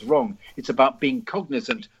and who is wrong. It's about being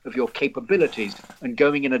cognizant of your capabilities and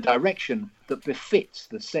going in a direction that befits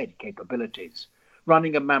the said capabilities.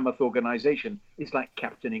 Running a mammoth organisation is like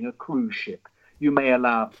captaining a cruise ship. You may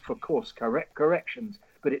allow for course corrections,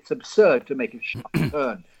 but it's absurd to make a sharp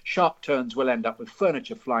turn. Sharp turns will end up with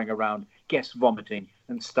furniture flying around, guests vomiting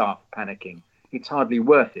and staff panicking. It's hardly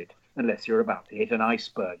worth it unless you're about to hit an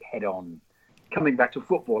iceberg head on. Coming back to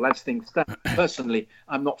football, as things stand, personally,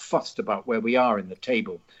 I'm not fussed about where we are in the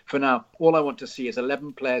table. For now, all I want to see is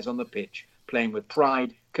 11 players on the pitch, playing with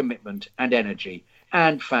pride, commitment and energy,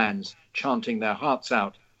 and fans chanting their hearts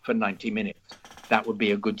out for 90 minutes. That would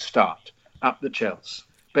be a good start. Up the Chelsea.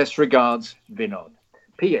 Best regards, Vinod.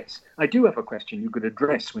 P.S. I do have a question you could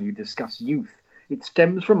address when you discuss youth. It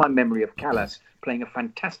stems from my memory of Callas playing a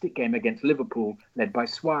fantastic game against Liverpool, led by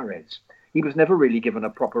Suarez. He was never really given a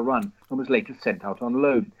proper run and was later sent out on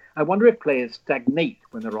loan. I wonder if players stagnate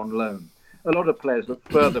when they're on loan. a lot of players look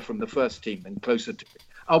further from the first team than closer to it.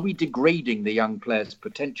 Are we degrading the young players'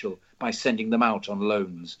 potential by sending them out on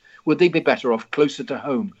loans? Would they be better off closer to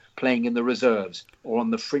home, playing in the reserves or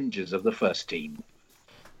on the fringes of the first team?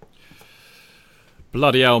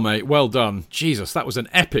 Bloody hell, mate. Well done. Jesus, that was an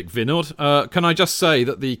epic Vinod. Can I just say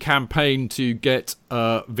that the campaign to get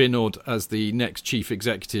Vinod as the next chief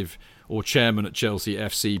executive or chairman at Chelsea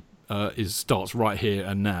FC starts right here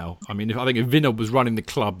and now. I mean, I think if Vinod was running the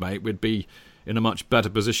club, mate, we'd be in a much better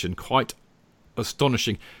position. Quite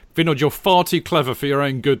astonishing. Vinod, you're far too clever for your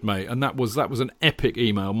own good, mate, and that was an epic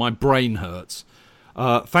email. My brain hurts.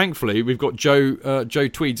 Thankfully, we've got Joe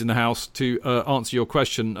Tweeds in the house to answer your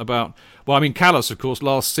question about. Well, I mean, Callas, of course,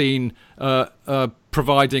 last seen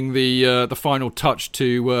providing the final touch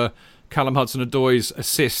to Callum Hudson-Odoi's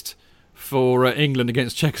assist for England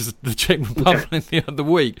against the Czech Republic the other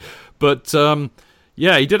week. But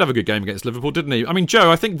yeah, he did have a good game against Liverpool, didn't he? I mean, Joe,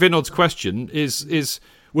 I think Vinod's question is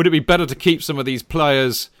would it be better to keep some of these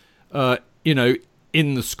players,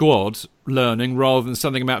 in the squad learning rather than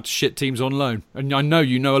sending them out to shit teams on loan? And I know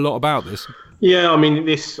you know a lot about this. Yeah, I mean,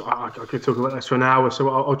 I could talk about this for an hour, so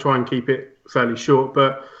I'll try and keep it fairly short.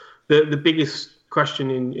 But the biggest question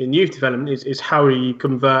in youth development is how do you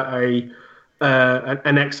convert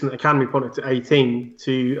an excellent academy product at 18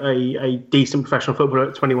 to a decent professional footballer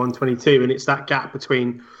at 21, 22? And it's that gap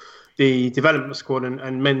between the development squad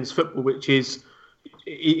and men's football, which is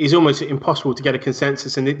almost impossible to get a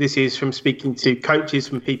consensus. And this is from speaking to coaches,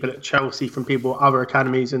 from people at Chelsea, from people at other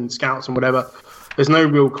academies and scouts and whatever. There's no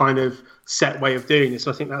real kind of set way of doing this.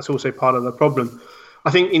 I think that's also part of the problem.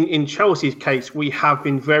 I think in Chelsea's case, we have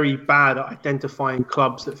been very bad at identifying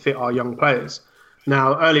clubs that fit our young players.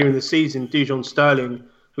 Now, earlier in the season, Dujon Sterling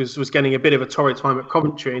was getting a bit of a torrid time at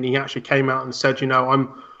Coventry, and he actually came out and said,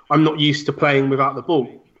 I'm not used to playing without the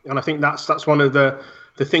ball. And I think that's one of the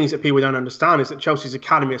things that people don't understand, is that Chelsea's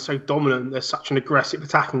academy is so dominant. They're such an aggressive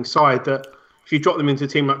attacking side that if you drop them into a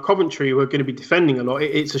team like Coventry, who are going to be defending a lot,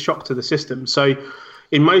 it's a shock to the system. So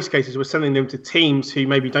in most cases, we're sending them to teams who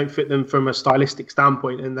maybe don't fit them from a stylistic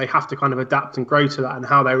standpoint, and they have to kind of adapt and grow to that, and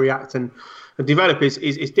how they react and develop is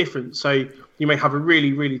different. So you may have a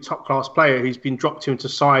really, really top class player who's been dropped into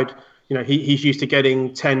side. He's used to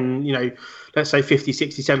getting 10, let's say 50,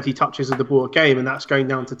 60, 70 touches of the ball a game, and that's going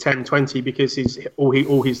down to 10, 20 because all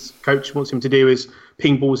his coach wants him to do is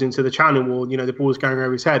ping balls into the channel, or the ball's going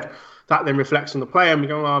over his head. That then reflects on the player, and we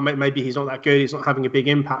go, oh, maybe he's not that good, he's not having a big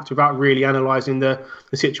impact, without really analysing the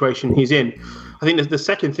situation he's in. I think the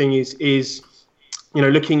second thing is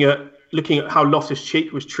looking at how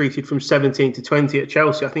Loftus-Cheek was treated from 17 to 20 at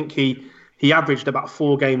Chelsea. I think he averaged about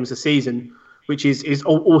 4 games a season, which is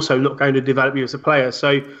also not going to develop you as a player.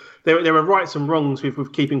 So there are rights and wrongs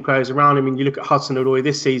with keeping players around. I mean, you look at Hudson-Odoi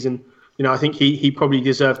this season, I think he probably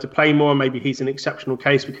deserved to play more. Maybe he's an exceptional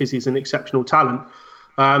case because he's an exceptional talent.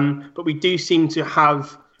 But we do seem to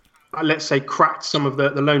have, let's say, cracked some of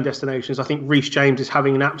the loan destinations. I think Reece James is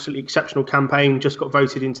having an absolutely exceptional campaign, just got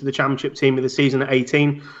voted into the Championship team of the season at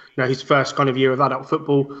 18, his first kind of year of adult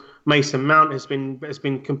football. Mason Mount has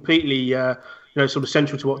been completely sort of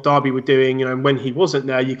central to what Derby were doing. And when he wasn't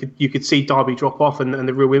there, you could see Derby drop off and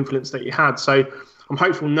the real influence that he had. So I'm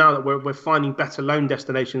hopeful now that we're finding better loan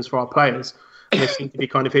destinations for our players, and they seem to be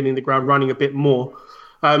kind of hitting the ground running a bit more.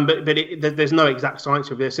 But there's no exact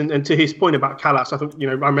science of this. And to his point about Callas, I think, I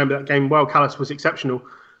remember that game well. Callas was exceptional.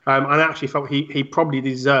 I actually felt he probably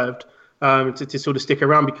deserved to sort of stick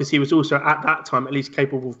around, because he was also at that time at least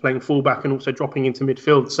capable of playing fullback and also dropping into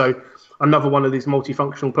midfield. So another one of these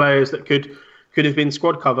multifunctional players that could have been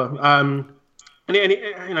squad cover.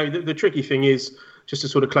 The tricky thing is, just to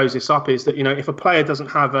sort of close this up, is that, if a player doesn't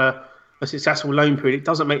have a successful loan period, it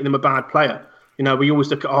doesn't make them a bad player. We always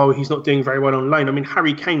look at, he's not doing very well on loan. I mean,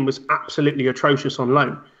 Harry Kane was absolutely atrocious on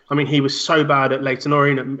loan. I mean, he was so bad at Leyton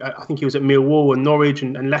Orient. I think he was at Millwall and Norwich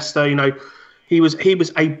and Leicester. He was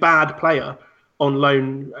a bad player on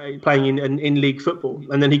loan, playing in league football.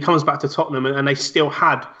 And then he comes back to Tottenham, and they still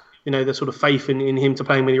had, the sort of faith in him to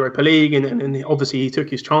play in the Europa League. And obviously he took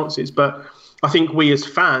his chances. But I think we as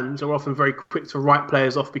fans are often very quick to write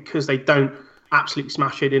players off because they don't absolutely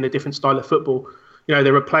smash it in a different style of football.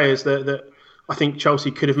 There are players that I think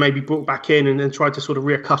Chelsea could have maybe brought back in and then tried to sort of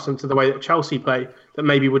reaccustom to the way that Chelsea play, that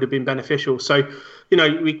maybe would have been beneficial. So,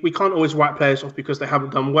 we can't always write players off because they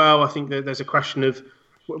haven't done well. I think that there's a question of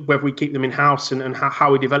whether we keep them in-house and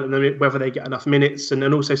how we develop them, whether they get enough minutes, and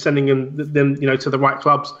also sending them to the right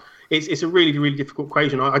clubs. It's a really, really difficult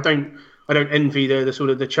equation. I don't envy the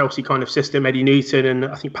sort of the Chelsea kind of system. Eddie Newton and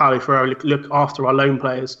I think Paulo Ferreira look after our loan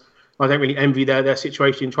players. I don't really envy their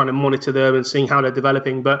situation, trying to monitor them and seeing how they're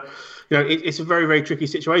developing. But it's a very, very tricky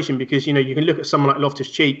situation because you can look at someone like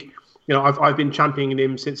Loftus-Cheek. I've been championing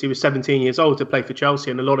him since he was 17 years old to play for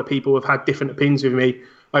Chelsea, and a lot of people have had different opinions of me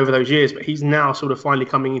over those years. But he's now sort of finally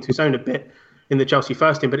coming into his own a bit in the Chelsea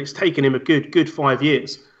first team. But it's taken him a good 5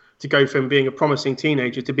 years to go from being a promising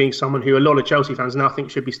teenager to being someone who a lot of Chelsea fans now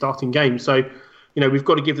think should be starting games. So, we've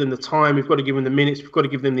got to give them the time, we've got to give them the minutes, we've got to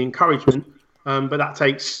give them the encouragement. But that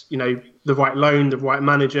takes, the right loan, the right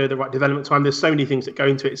manager, the right development time. There's so many things that go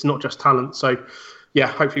into it. It's not just talent. So, yeah,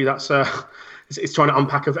 hopefully that's it's trying to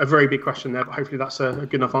unpack a very big question there. But hopefully that's a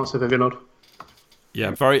good enough answer for Vinod.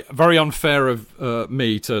 Yeah, very very unfair of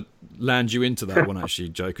me to land you into that one, actually,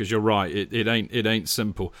 Joe, because you're right. It ain't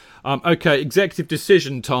simple. Okay, executive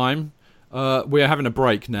decision time. We're having a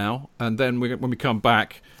break now, and then when we come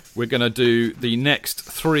back, we're going to do the next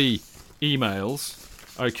 3 emails.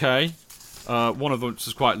 Okay. One of them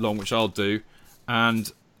is quite long, which I'll do, and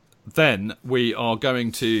then we are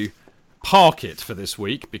going to park it for this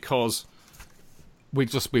week because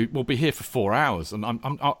we'll be here for 4 hours, and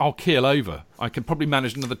I'll keel over. I can probably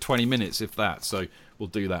manage another 20 minutes if that. So we'll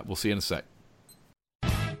do that. We'll see you in a sec.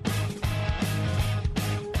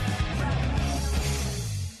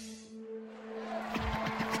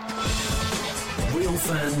 Real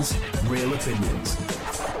fans, real opinions.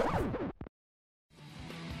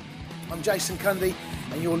 I'm Jason Cundy,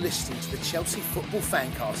 and you're listening to the Chelsea Football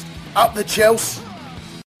Fancast. Up the Chelsea!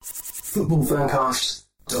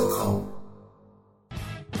 Footballfancast.com.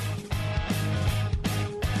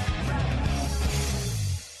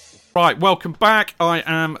 Right, welcome back. I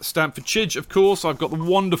am Stamford Chidge, of course. I've got the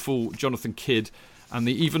wonderful Jonathan Kidd and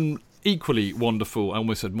the even equally wonderful, I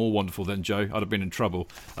almost said more wonderful than Joe, I'd have been in trouble.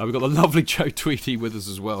 We've got the lovely Joe Tweedy with us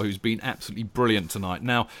as well, who's been absolutely brilliant tonight.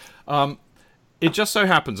 Now, it just so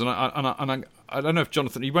happens, and I don't know if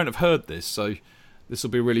Jonathan, you won't have heard this, so this will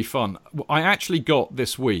be really fun. I actually got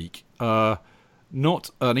this week, not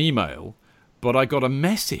an email, but I got a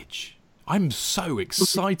message. I'm so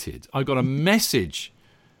excited. I got a message,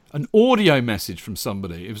 an audio message from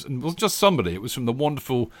somebody. It wasn't just somebody, it was from the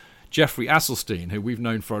wonderful Jeffrey Asselstein, who we've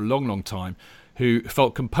known for a long, long time, who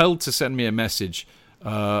felt compelled to send me a message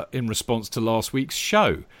in response to last week's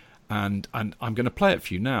show. And I'm going to play it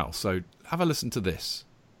for you now. So have a listen to this.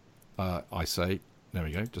 I say, there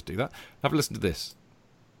we go, just do that. Have a listen to this.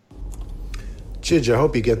 Chidge, I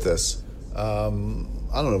hope you get this. I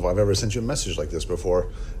don't know if I've ever sent you a message like this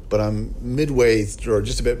before, but I'm midway through, or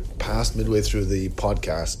just a bit past midway through the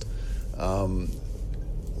podcast.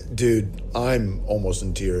 Dude, I'm almost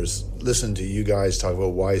in tears listening to you guys talk about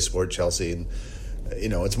why support Chelsea. And,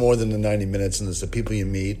 it's more than the 90 minutes, and it's the people you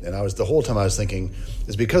meet. And the whole time I was thinking,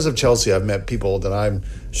 it's because of Chelsea I've met people that I'm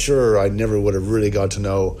sure I never would have really got to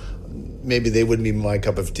know. Maybe they wouldn't be my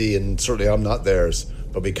cup of tea, and certainly I'm not theirs.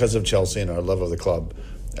 But because of Chelsea and our love of the club,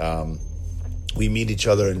 we meet each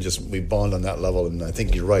other and we bond on that level. And I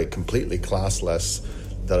think you're right, completely classless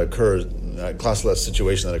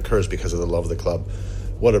situation that occurs because of the love of the club.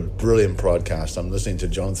 What a brilliant broadcast. I'm listening to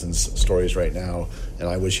Jonathan's stories right now, and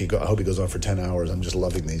I hope he goes on for 10 hours. I'm just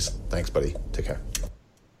loving these. Thanks, buddy. Take care.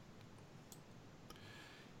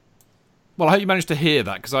 Well, I hope you managed to hear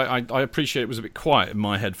that, because I appreciate it was a bit quiet in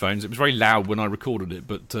my headphones. It was very loud when I recorded it,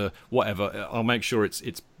 but whatever. I'll make sure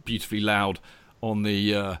it's beautifully loud on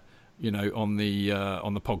the on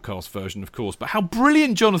the podcast version, of course. But how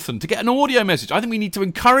brilliant, Jonathan, to get an audio message. I think we need to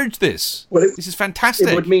encourage this. Well, this is fantastic.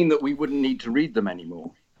 It would mean that we wouldn't need to read them anymore.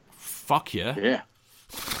 Fuck yeah. Yeah.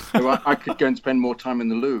 So I could go and spend more time in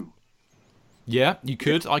the loo. Yeah, you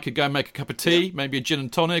could. I could go and make a cup of tea, maybe a gin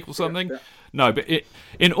and tonic or something. Yeah. No, but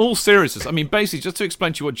in all seriousness, I mean, basically, just to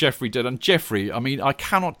explain to you what Jeffrey did. And Jeffrey, I mean, I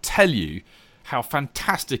cannot tell you how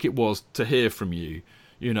fantastic it was to hear from you.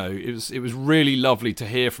 It was really lovely to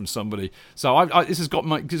hear from somebody. So this has got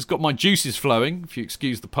my juices flowing, if you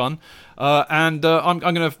excuse the pun. And I'm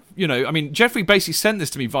going to, I mean, Jeffrey basically sent this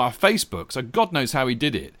to me via Facebook, so God knows how he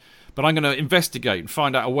did it. But I'm going to investigate and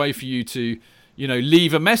find out a way for you to,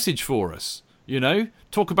 leave a message for us.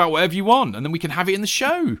 Talk about whatever you want, and then we can have it in the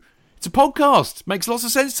show. It's a podcast. Makes lots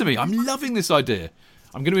of sense to me. I'm loving this idea.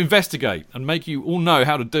 I'm going to investigate and make you all know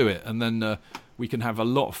how to do it, and then we can have a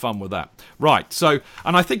lot of fun with that. Right, so,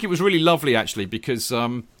 and I think it was really lovely, actually, because,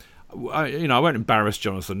 I won't embarrass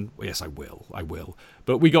Jonathan. Yes, I will.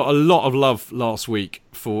 But we got a lot of love last week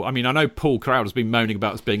for, I know Paul Crowd has been moaning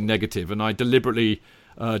about us being negative, and I deliberately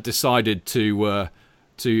decided to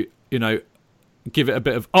give it a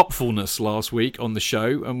bit of upfulness last week on the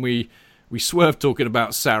show, and we swerved talking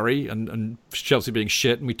about Sarri and Chelsea being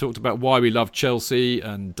shit, and we talked about why we love Chelsea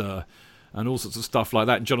and all sorts of stuff like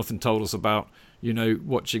that. And Jonathan told us about,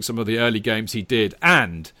 watching some of the early games he did.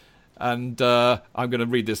 And I'm going to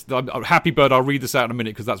read this. Happy Bird, I'll read this out in a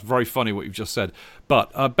minute because that's very funny what you've just said.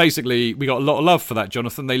 But basically, we got a lot of love for that,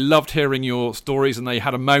 Jonathan. They loved hearing your stories, and they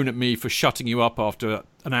had a moan at me for shutting you up after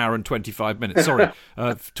an hour and 25 minutes. Sorry,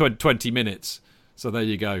 20 minutes. So there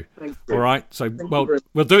you go. All right. So,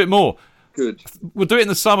 we'll do it more. Good. We'll do it in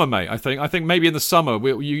the summer, mate. I think maybe in the summer,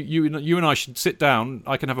 you and I should sit down.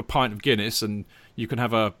 I can have a pint of Guinness, and you can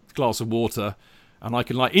have a glass of water, and I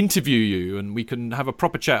can interview you, and we can have a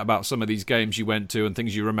proper chat about some of these games you went to and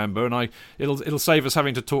things you remember. And it'll save us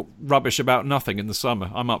having to talk rubbish about nothing in the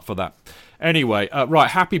summer. I'm up for that. Anyway,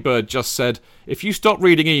 right. Happy Bird just said, if you stop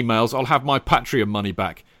reading emails, I'll have my Patreon money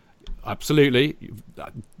back. Absolutely.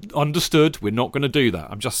 Understood. We're not going to do that.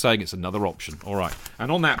 I'm just saying it's another option. All right.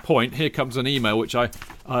 And on that point, here comes an email which I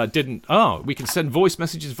didn't... Oh, we can send voice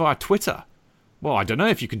messages via Twitter. Well, I don't know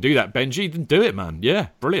if you can do that, Benji. Then do it, man. Yeah,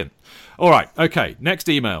 brilliant. All right. Okay, next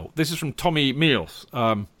email. This is from Tommy Meals.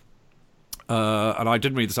 And I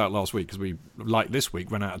didn't read this out last week because we, like this week,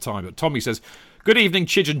 ran out of time. But Tommy says, good evening,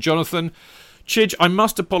 Chidge and Jonathan. Chidge, I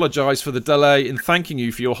must apologise for the delay in thanking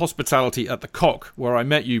you for your hospitality at the Cock, where I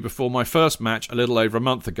met you before my first match a little over a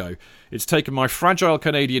month ago. It's taken my fragile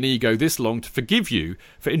Canadian ego this long to forgive you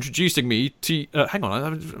for introducing me to...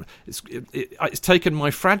 It's taken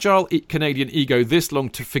my fragile Canadian ego this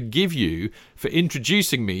long to forgive you for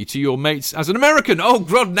introducing me to your mates as an American. Oh,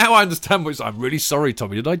 God, now I understand what... I'm really sorry,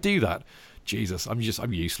 Tommy. Did I do that? Jesus, I'm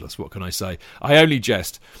useless. What can I say? I only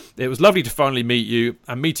jest. It was lovely to finally meet you,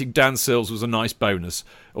 and meeting Dan Sills was a nice bonus.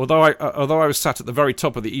 Although I was sat at the very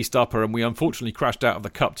top of the East Upper and we unfortunately crashed out of the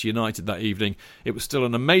Cup to United that evening, it was still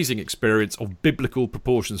an amazing experience of biblical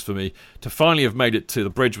proportions for me. To finally have made it to the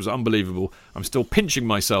bridge was unbelievable. I'm still pinching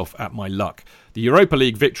myself at my luck. The Europa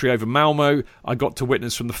League victory over Malmo I got to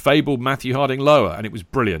witness from the fabled Matthew Harding Lower, and it was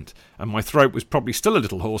brilliant. And my throat was probably still a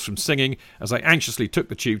little hoarse from singing as I anxiously took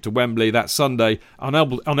the tube to Wembley that Sunday,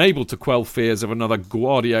 unable to quell fears of another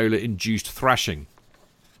Guardiola-induced thrashing.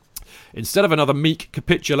 Instead of another meek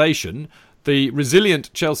capitulation, the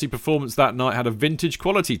resilient Chelsea performance that night had a vintage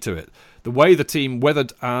quality to it. The way the team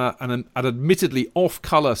weathered an admittedly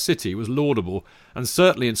off-colour City was laudable and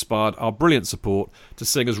certainly inspired our brilliant support to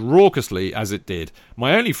sing as raucously as it did.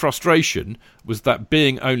 My only frustration was that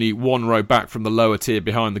being only one row back from the lower tier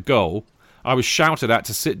behind the goal, I was shouted at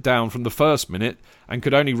to sit down from the first minute and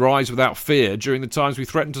could only rise without fear during the times we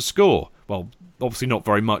threatened to score. Well, obviously not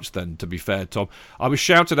very much then, to be fair, Tom. I was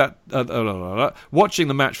shouted at... Watching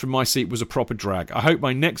the match from my seat was a proper drag. I hope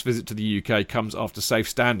my next visit to the UK comes after safe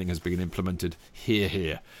standing has been implemented. Hear,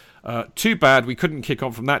 hear. Too bad we couldn't kick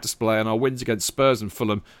on from that display and our wins against Spurs and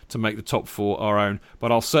Fulham to make the top four our own, but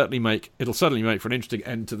it'll certainly make for an interesting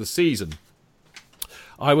end to the season.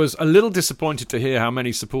 I was a little disappointed to hear how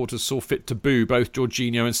many supporters saw fit to boo both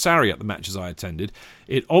Jorginho and Sarri at the matches I attended.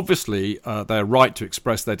 It obviously their right to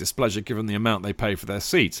express their displeasure given the amount they pay for their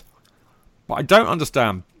seats. But I don't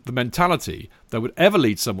understand the mentality that would ever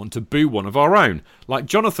lead someone to boo one of our own. Like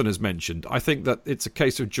Jonathan has mentioned, I think that it's a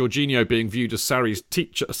case of Jorginho being viewed as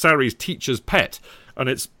Sarri's teacher's pet, and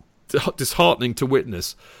it's disheartening to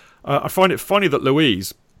witness. I find it funny that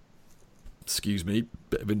Louise... Excuse me,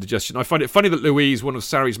 bit of indigestion. I find it funny that Louise, one of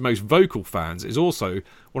Sarri's most vocal fans, is also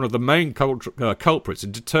one of the main culprits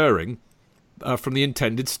in deterring from the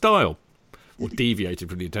intended style. Or deviating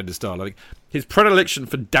from the intended style, I think. His predilection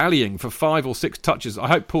for dallying for 5 or 6 touches... I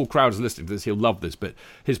hope Paul Crowder's listening to this, he'll love this bit.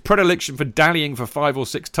 His predilection for dallying for 5 or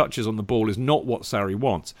 6 touches on the ball is not what Sarri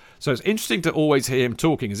wants. So it's interesting to always hear him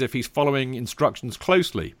talking as if he's following instructions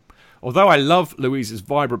closely. Although I love Louise's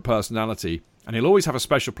vibrant personality, and he'll always have a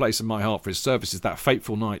special place in my heart for his services that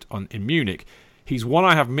fateful night in Munich, he's one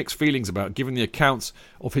I have mixed feelings about given the accounts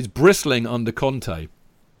of his bristling under Conte.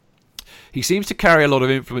 He seems to carry a lot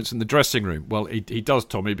of influence in the dressing room. Well, he does,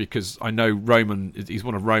 Tommy, because I know he's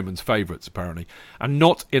one of Roman's favourites, apparently. And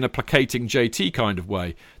not in a placating JT kind of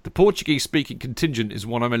way. The Portuguese-speaking contingent is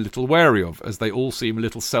one I'm a little wary of, as they all seem a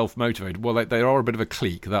little self-motivated. Well, they are a bit of a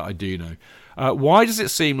clique, that I do know. Why does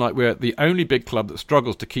it seem like we're the only big club that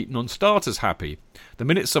struggles to keep non-starters happy? The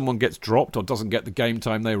minute someone gets dropped or doesn't get the game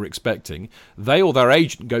time they were expecting, they or their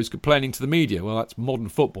agent goes complaining to the media. Well, that's modern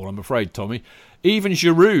football, I'm afraid, Tommy. Even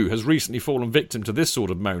Giroud has recently fallen victim to this sort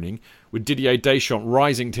of moaning, with Didier Deschamps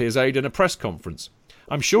rising to his aid in a press conference.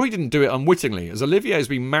 I'm sure he didn't do it unwittingly, as Olivier has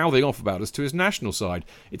been mouthing off about us to his national side.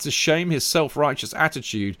 It's a shame his self-righteous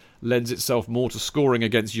attitude lends itself more to scoring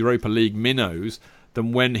against Europa League minnows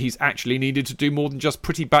than when he's actually needed to do more than just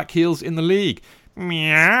pretty back heels in the league.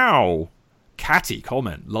 Meow. catty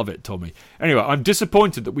comment. Love it, Tommy. Anyway, I'm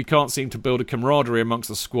disappointed that we can't seem to build a camaraderie amongst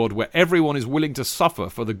the squad where everyone is willing to suffer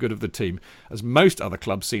for the good of the team, as most other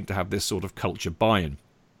clubs seem to have this sort of culture buy-in.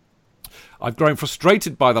 I've grown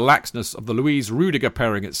frustrated by the laxness of the Luiz-Rudiger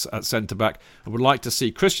pairing at centre-back and would like to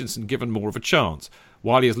see Christensen given more of a chance.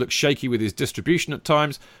 While he has looked shaky with his distribution at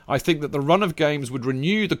times, I think that the run of games would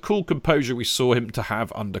renew the cool composure we saw him to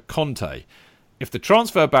have under Conte. If the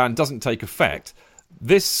transfer ban doesn't take effect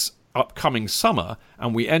this upcoming summer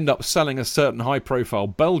and we end up selling a certain high-profile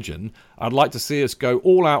Belgian, I'd like to see us go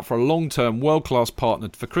all out for a long-term world-class partner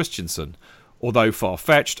for Christensen. Although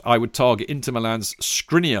far-fetched, I would target Inter Milan's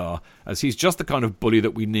Skriniar, as he's just the kind of bully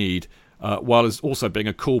that we need, while as also being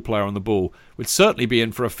a cool player on the ball. Would certainly be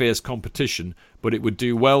in for a fierce competition, but it would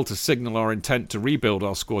do well to signal our intent to rebuild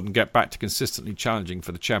our squad and get back to consistently challenging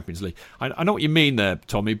for the Champions League. I know what you mean there,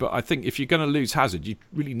 Tommy, but I think if you're going to lose Hazard, you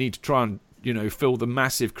really need to try and, fill the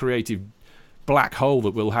massive creative black hole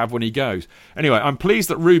that we'll have when he goes. Anyway, I'm pleased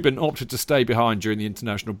that Ruben opted to stay behind during the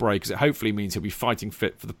international break, as it hopefully means he'll be fighting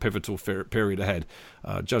fit for the pivotal period ahead.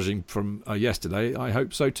 Judging from yesterday, I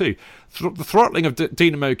hope so too. The throttling of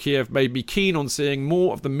Dinamo Kiev made me keen on seeing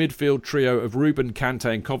more of the midfield trio of Ruben,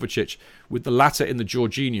 Kante and Kovacic, with the latter in the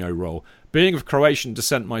Jorginho role. Being of Croatian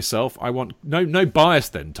descent myself, I want no bias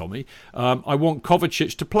then, Tommy. I want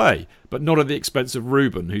Kovacic to play, but not at the expense of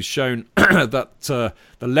Ruben, who's shown that the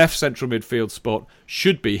left central midfield spot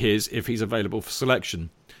should be his if he's available for selection.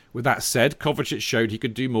 With that said, Kovacic showed he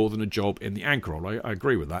could do more than a job in the anchor role. I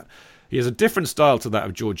agree with that. He has a different style to that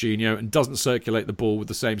of Jorginho and doesn't circulate the ball with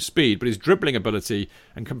the same speed, but his dribbling ability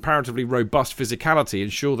and comparatively robust physicality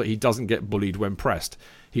ensure that he doesn't get bullied when pressed.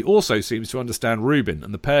 He also seems to understand Ruben,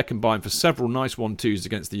 and the pair combine for several nice 1-2s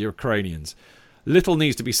against the Ukrainians. Little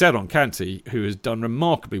needs to be said on Kante, who has done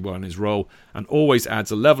remarkably well in his role and always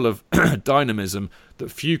adds a level of dynamism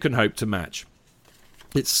that few can hope to match.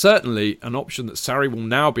 It's certainly an option that Sarri will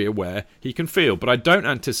now be aware he can feel, but I don't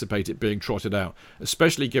anticipate it being trotted out,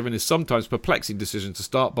 especially given his sometimes perplexing decision to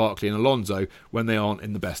start Barkley and Alonso when they aren't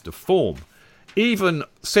in the best of form. Ever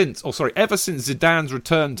since Zidane's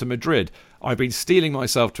return to Madrid, I've been steeling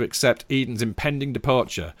myself to accept Eden's impending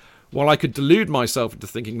departure. While I could delude myself into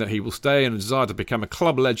thinking that he will stay and desire to become a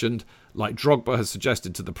club legend, like Drogba has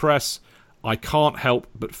suggested to the press, I can't help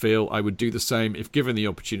but feel I would do the same if given the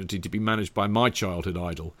opportunity to be managed by my childhood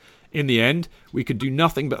idol. In the end, we could do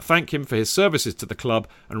nothing but thank him for his services to the club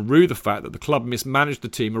and rue the fact that the club mismanaged the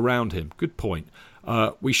team around him. Good point.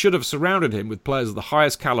 We should have surrounded him with players of the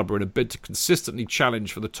highest calibre in a bid to consistently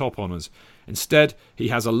challenge for the top honours. Instead, he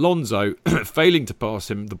has Alonso failing to pass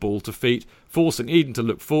him the ball to feet, forcing Eden to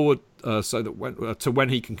look forward so that when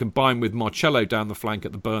he can combine with Marcelo down the flank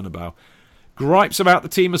at the Bernabeu. Gripes about the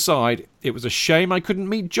team aside, it was a shame I couldn't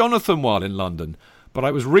meet Jonathan while in London, but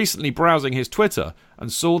I was recently browsing his Twitter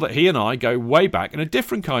and saw that he and I go way back in a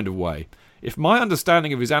different kind of way. If my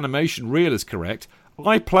understanding of his animation reel is correct,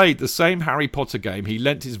 I played the same Harry Potter game he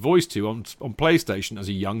lent his voice to on PlayStation as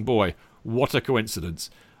a young boy. What a coincidence.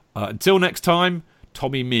 Until next time,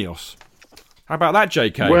 Tommy Mios. How about that,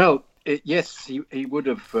 JK? Well, yes, he would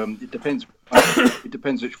have. It depends. It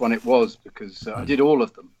depends which one it was, because I did all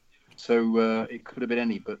of them. So it could have been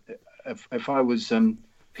any. But if I was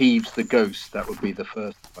Peeves the Ghost, that would be the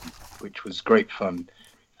first one, which was great fun.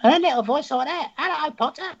 A little voice like that. Hello,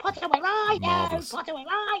 Potter. Potter, where are you? Marvellous. Potter, where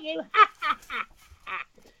are you?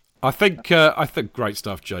 I think great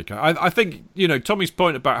stuff, JK. I think, Tommy's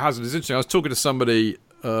point about Hazard is interesting. I was talking to somebody,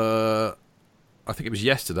 I think it was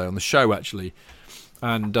yesterday on the show, actually,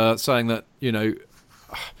 and saying that,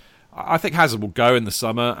 I think Hazard will go in the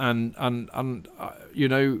summer, and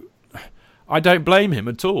I don't blame him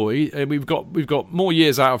at all. We've got more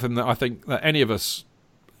years out of him than I think that any of us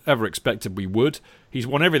ever expected we would. He's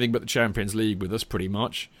won everything but the Champions League with us, pretty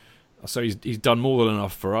much. So he's done more than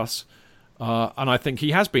enough for us. And I think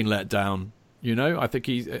he has been let down. I think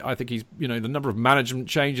he's the number of management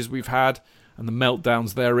changes we've had and the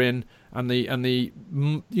meltdowns therein, and the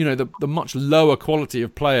much lower quality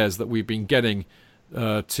of players that we've been getting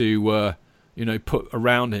to put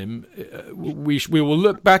around him. We will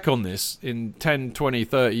look back on this in 10, 20,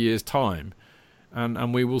 30 years' time,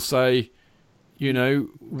 and we will say,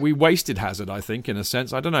 we wasted Hazard, I think, in a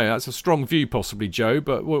sense. I don't know. That's a strong view, possibly, Joe,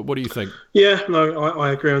 but what do you think? Yeah, no,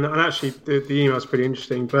 I agree on that. And actually, the email's pretty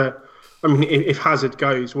interesting. But, I mean, if Hazard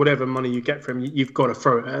goes, whatever money you get from him, you've got to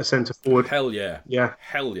throw it at a centre forward. Hell yeah. Yeah.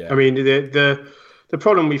 Hell yeah. I mean, the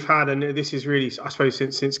problem we've had, and this is really, I suppose,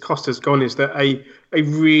 since Costa's gone, is that a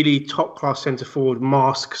really top-class centre forward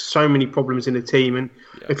masks so many problems in the team. And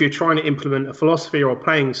if you're trying to implement a philosophy or a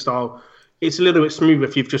playing style, it's a little bit smoother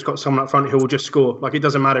if you've just got someone up front who will just score. Like, it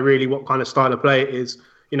doesn't matter really what kind of style of play it is.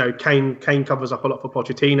 You know, Kane covers up a lot for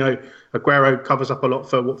Pochettino. Aguero covers up a lot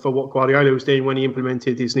for what Guardiola was doing when he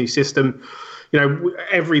implemented his new system. You know,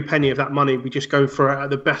 every penny of that money, we just go for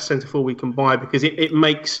the best centre forward we can buy, because it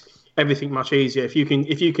makes everything much easier. If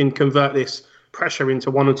you can convert this pressure into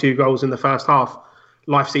 1 or 2 goals in the first half,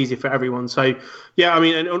 life's easier for everyone. So, yeah, I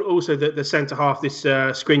mean, and also the centre half, this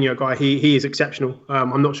Skriniar guy, he is exceptional.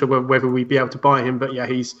 I'm not sure whether we'd be able to buy him, but yeah,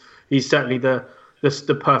 he's certainly the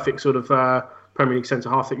perfect sort of Premier League centre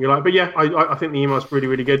half that you like. But yeah, I think the email's really,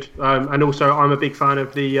 really good. And also, I'm a big fan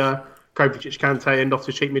of the Kovacic, Kante, and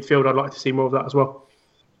Loftus-Cheek midfield. I'd like to see more of that as well.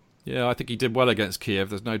 Yeah, I think he did well against Kiev.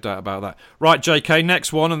 There's no doubt about that. Right, JK,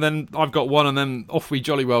 next one, and then I've got one, and then off we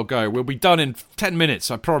jolly well go. We'll be done in 10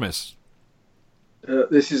 minutes, I promise.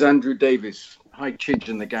 This is Andrew Davis. Hi, Chidge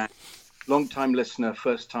and the gang. Long-time listener,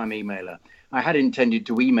 first-time emailer. I had intended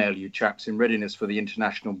to email you chaps in readiness for the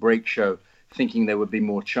international break show, thinking there would be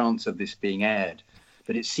more chance of this being aired.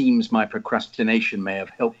 But it seems my procrastination may have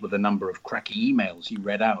helped with a number of cracky emails you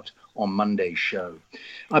read out on Monday's show.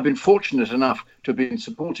 I've been fortunate enough to have been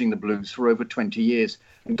supporting the Blues for over 20 years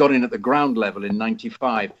and got in at the ground level in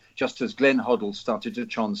 '95, just as Glenn Hoddle started to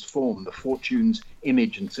transform the fortunes,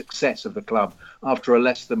 image and success of the club after a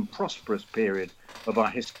less than prosperous period of our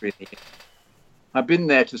history. I've been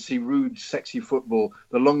there to see rude, sexy football,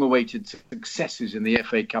 the long-awaited successes in the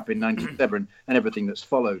FA Cup in '97 and everything that's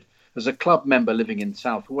followed. As a club member living in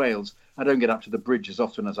South Wales, I don't get up to the bridge as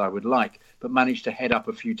often as I would like, but manage to head up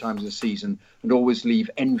a few times a season and always leave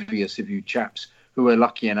envious of you chaps who are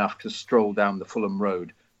lucky enough to stroll down the Fulham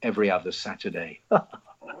Road every other Saturday.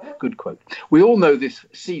 Good quote. We all know this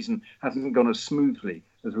season hasn't gone as smoothly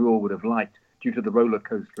as we all would have liked due to the roller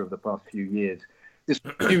coaster of the past few years.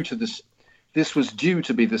 This was due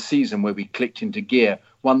to be the season where we clicked into gear,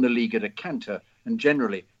 won the league at a canter, and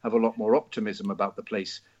generally have a lot more optimism about the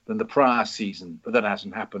place than the prior season, but that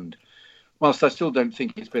hasn't happened. Whilst I still don't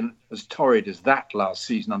think it's been as torrid as that last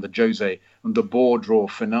season under Jose and the bore draw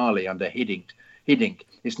finale under Hiddink,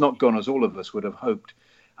 it's not gone as all of us would have hoped.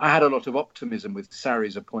 I had a lot of optimism with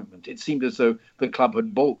Sarri's appointment. It seemed as though the club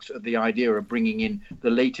had balked at the idea of bringing in the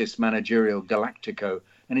latest managerial Galactico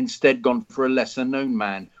and instead gone for a lesser-known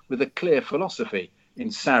man with a clear philosophy in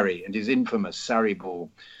Sarri and his infamous Sarri ball.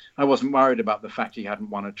 I wasn't worried about the fact he hadn't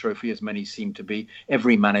won a trophy, as many seem to be.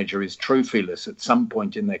 Every manager is trophyless at some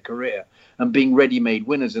point in their career, and being ready-made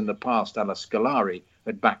winners in the past, a la Scolari,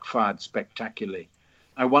 had backfired spectacularly.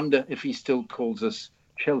 I wonder if he still calls us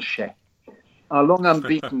Chelsea. Our long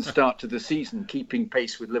unbeaten start to the season, keeping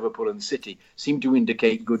pace with Liverpool and City, seemed to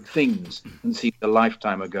indicate good things and seemed a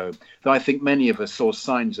lifetime ago, though I think many of us saw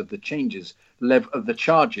signs of the charges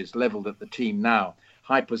levelled at the team now.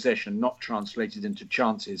 High possession not translated into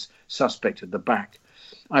chances, suspect at the back.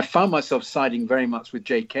 I found myself siding very much with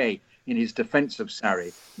JK in his defence of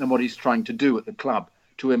Sarri and what he's trying to do at the club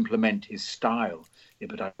to implement his style. Yeah,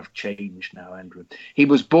 but I've changed now, Andrew. He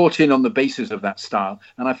was bought in on the basis of that style,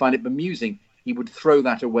 and I find it bemusing he would throw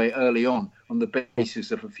that away early on the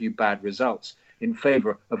basis of a few bad results in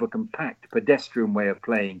favour of a compact, pedestrian way of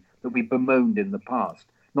playing that we bemoaned in the past,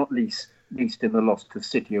 not least in the loss to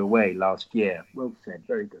City away last year. Well said,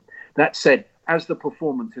 very good. That said, as the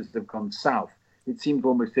performances have gone south, it seems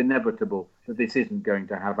almost inevitable that this isn't going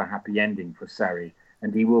to have a happy ending for Sarri,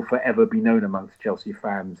 and he will forever be known amongst Chelsea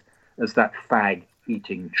fans as that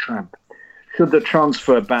fag-eating tramp. Should the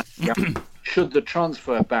transfer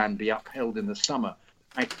ban be upheld in the summer,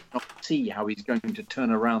 I cannot see how he's going to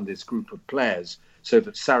turn around this group of players so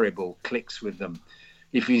that Sarri ball clicks with them.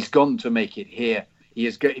 If he's going to make it here,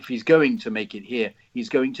 he's going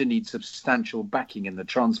to need substantial backing in the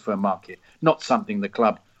transfer market, not something the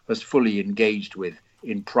club has fully engaged with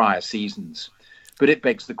in prior seasons. But it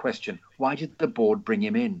begs the question, why did the board bring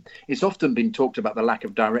him in? It's often been talked about the lack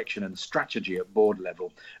of direction and strategy at board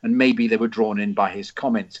level, and maybe they were drawn in by his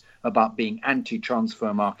comments about being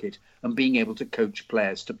anti-transfer market and being able to coach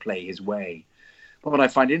players to play his way. But what I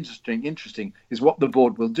find interesting is what the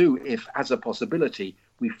board will do if, as a possibility,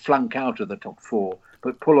 we flunk out of the top four,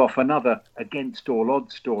 but pull off another against all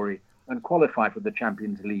odds story and qualify for the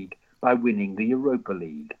Champions League by winning the Europa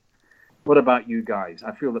League. What about you guys?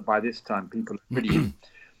 I feel that by this time people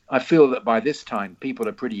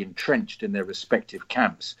are pretty entrenched in their respective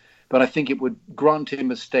camps. But I think it would grant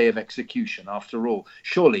him a stay of execution. After all,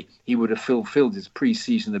 surely he would have fulfilled his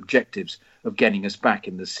pre-season objectives of getting us back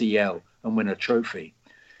in the CL and win a trophy.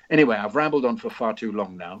 Anyway, I've rambled on for far too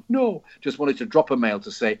long now. No, just wanted to drop a mail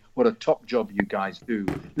to say what a top job you guys do.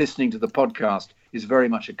 Listening to the podcast is very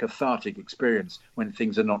much a cathartic experience when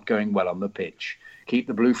things are not going well on the pitch. Keep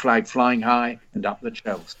the blue flag flying high and up the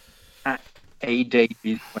Chelsea. At A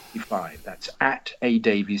Davies 25. That's at A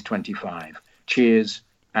Davies 25. Cheers,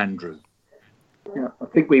 Andrew. Yeah, I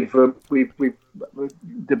think we've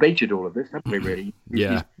debated all of this, haven't we? Really?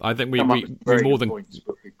 Yeah, I think we more than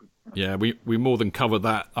we more than covered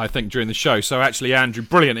that, I think, during the show. So actually, Andrew,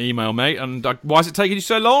 brilliant email, mate. And why is it taking you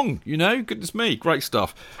so long? Goodness me, great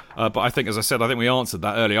stuff. But I think, as I said, I think we answered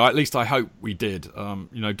that earlier. At least I hope we did.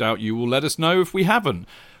 No doubt you will let us know if we haven't.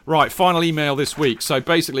 Right, final email this week. So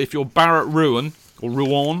basically, if you're Barrett Ruan,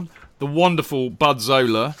 the wonderful Bud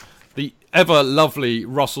Zola, the ever lovely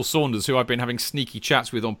Russell Saunders, who I've been having sneaky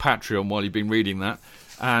chats with on Patreon while you've been reading that,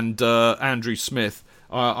 and Andrew Smith,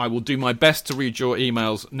 I will do my best to read your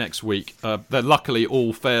emails next week. They're luckily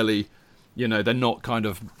all fairly, they're not kind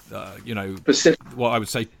of, what I would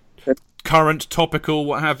say, current, topical,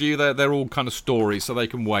 what have you. They're all kind of stories, so they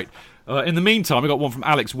can wait. In the meantime, I got one from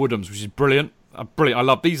Alex Woodhams, which is brilliant. Brilliant. I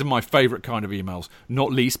love these. Are my favourite kind of emails,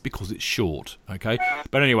 not least because it's short. Okay,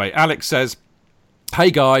 but anyway, Alex says, "Hey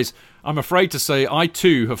guys, I'm afraid to say I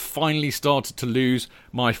too have finally started to lose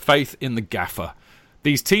my faith in the gaffer.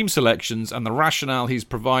 These team selections and the rationale he's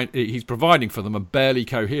providing for them are barely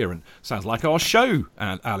coherent." Sounds like our show,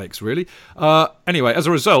 Alex, really. Anyway, as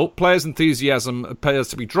a result, players' enthusiasm appears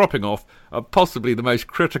to be dropping off at possibly the most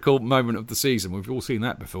critical moment of the season. We've all seen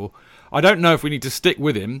that before. I don't know if we need to stick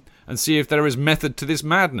with him and see if there is method to this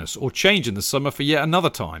madness or change in the summer for yet another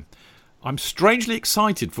time. I'm strangely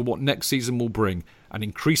excited for what next season will bring and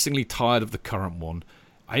increasingly tired of the current one.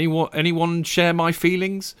 Anyone share my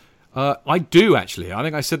feelings? I do, actually. I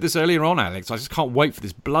think I said this earlier on, Alex. I just can't wait for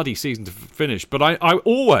this bloody season to finish. But I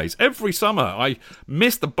always, every summer, I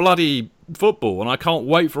miss the bloody football, and I can't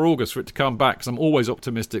wait for August for it to come back, because I'm always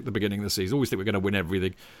optimistic at the beginning of the season. I always think we're going to win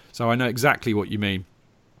everything. So I know exactly what you mean.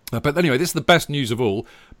 But anyway, this is the best news of all.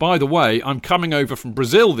 By the way, I'm coming over from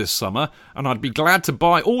Brazil this summer, and I'd be glad to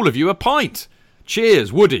buy all of you a pint.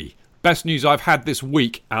 Cheers, Woody. Best news I've had this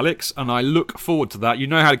week, Alex, and I look forward to that. You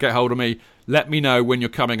know how to get hold of me. Let me know when you're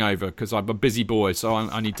coming over, because I'm a busy boy, so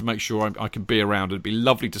I need to make sure I can be around. It'd be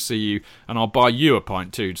lovely to see you, and I'll buy you a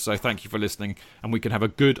pint too. So thank you for listening, and we can have a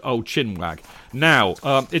good old chinwag. Now,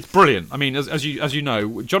 it's brilliant. I mean, as you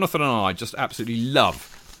know, Jonathan and I just absolutely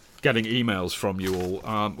love getting emails from you all.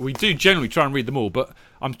 We do generally try and read them all, but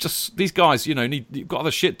these guys, you've got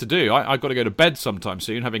other shit to do. I've got to go to bed sometime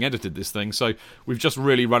soon, having edited this thing, so we've just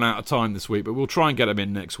really run out of time this week, but we'll try and get them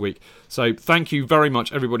in next week. So thank you very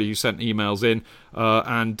much, everybody who sent emails in,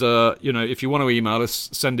 and if you want to email us,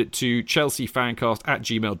 send it to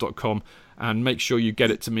chelseafancast@gmail.com, and make sure you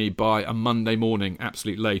get it to me by a Monday morning,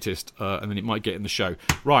 absolute latest, and then it might get in the show.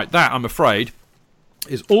 Right, that, I'm afraid,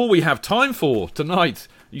 is all we have time for tonight.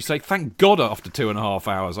 You say, thank God, after 2.5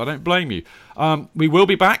 hours. I don't blame you. We will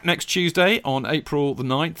be back next Tuesday on April the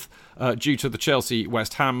 9th, due to the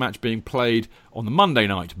Chelsea-West Ham match being played on the Monday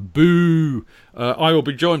night. Boo! I will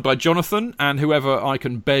be joined by Jonathan and whoever I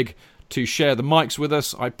can beg to share the mics with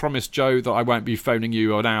us. I promise, Joe, that I won't be phoning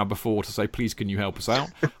you an hour before to say, please, can you help us out?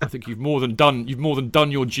 I think you've more than done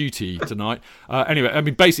your duty tonight. Anyway,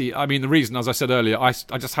 the reason, as I said earlier, I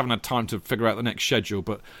just haven't had time to figure out the next schedule,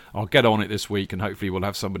 but I'll get on it this week, and hopefully we'll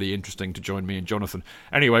have somebody interesting to join me and Jonathan.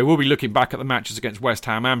 Anyway, we'll be looking back at the matches against West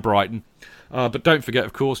Ham and Brighton. But don't forget,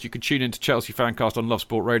 of course, you can tune in to Chelsea Fancast on Love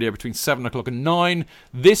Sport Radio between 7 o'clock and 9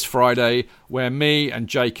 this Friday, where me and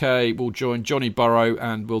JK will join Johnny Burrow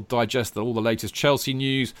and we'll digest all the latest Chelsea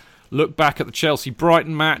news, look back at the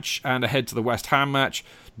Chelsea-Brighton match and ahead to the West Ham match.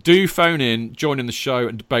 Do phone in, join in the show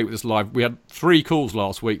and debate with us live. We had 3 calls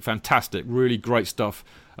last week. Fantastic. Really great stuff.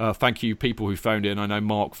 Thank you, people who phoned in. I know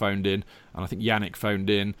Mark phoned in, and I think Yannick phoned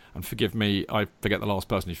in. And forgive me, I forget the last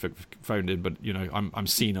person who phoned in, but I'm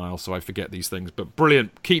senile, so I forget these things. But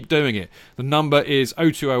brilliant, keep doing it. The number is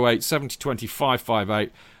 0208 7020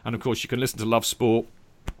 558, and of course you can listen to Love Sport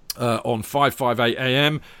on 558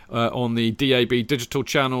 AM on the DAB digital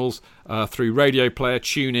channels, through Radio Player,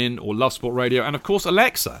 TuneIn, or Love Sport Radio, and of course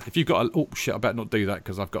Alexa. If you've got I better not do that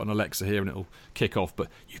because I've got an Alexa here and it'll kick off. But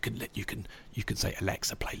you can say,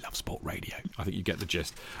 Alexa, play Love Sport Radio. I think you get the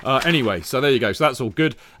gist. Anyway, so there you go. So that's all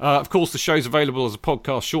good. Of course, the show's available as a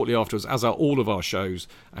podcast shortly afterwards, as are all of our shows,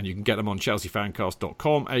 and you can get them on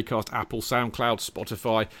chelseafancast.com, Acast, Apple, SoundCloud,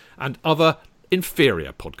 Spotify, and other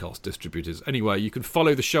inferior podcast distributors. Anyway, you can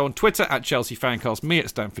follow the show on Twitter at Chelsea Fancast, me at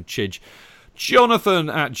Stanford Chidge, Jonathan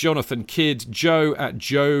at Jonathan Kidd, Joe at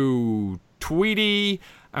Joe Tweedy,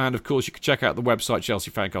 and of course you can check out the website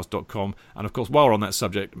chelseafancast.com. And of course, while we're on that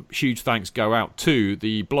subject, huge thanks go out to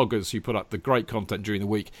the bloggers who put up the great content during the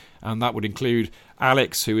week, and that would include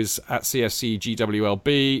Alex, who is at CFC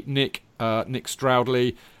GWLB, Nick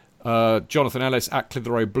Stroudley, Jonathan Ellis at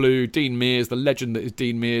Clitheroe Blue, Dean Mears, the legend that is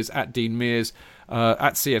Dean Mears, at Dean Mears,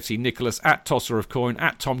 at CFC Nicholas, at Tosser of Coin,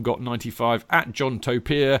 at TomGott95, at John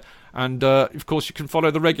Topier, and of course you can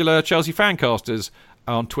follow the regular Chelsea Fancasters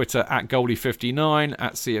on Twitter at Goldie59,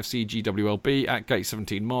 at CFCGWLB, at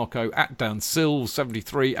Gate17 Marco, at Dan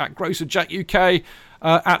Sills73, at Grocer Jack UK,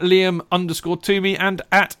 at Liam_Toomey, and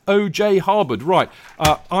at OJ Harbord. Right,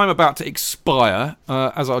 I'm about to expire,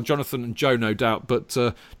 as are Jonathan and Joe, no doubt. But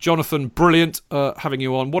Jonathan, brilliant having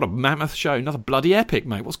you on. What a mammoth show! Another bloody epic,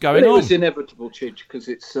 mate. What's going on? It was inevitable, Chidge, because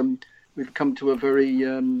it's we've come to a very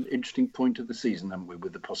interesting point of the season, haven't we,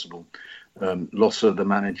 with the possible loss of the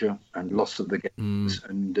manager and loss of the games,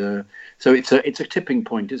 and so it's a tipping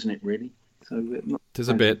point, isn't it? Really. So there's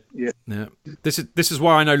a bit, yeah. This is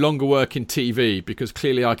why I no longer work in TV, because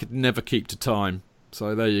clearly I could never keep to time.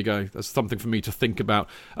 So there you go. That's something for me to think about.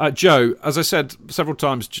 Joe, as I said several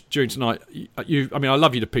times during tonight, I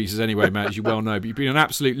love you to pieces anyway, mate, as you well know. But you've been an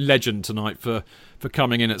absolute legend tonight for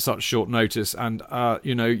coming in at such short notice, and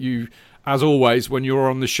you. As always, when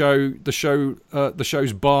you're on the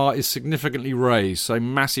show's bar is significantly raised. So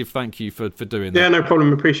massive thank you for doing that. Yeah, no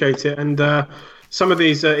problem. Appreciate it. And some of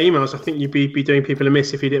these emails, I think you'd be doing people a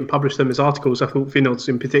miss if you didn't publish them as articles. I thought Vinod's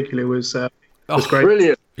in particular was great.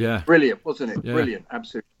 Brilliant. Yeah, brilliant, wasn't it? Yeah. Brilliant,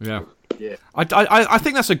 absolutely. Yeah. Yeah. I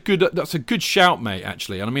think that's a good shout, mate.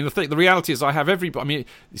 Actually, and I mean the reality is I have everybody. I mean,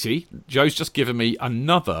 you see, Joe's just given me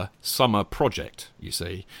another summer project. You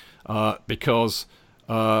see, because.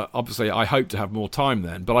 Obviously, I hope to have more time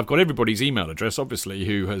then, but I've got everybody's email address, obviously,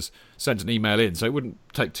 who has sent an email in, so it wouldn't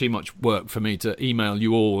take too much work for me to email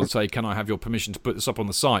you all and say, can I have your permission to put this up on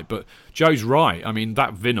the site? But Joe's right. I mean,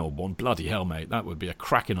 that Vinod one, bloody hell, mate, that would be a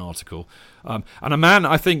cracking article. And a man,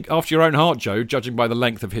 I think, after your own heart, Joe, judging by the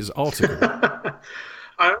length of his article.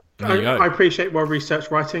 I appreciate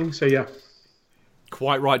well-researched writing, so yeah.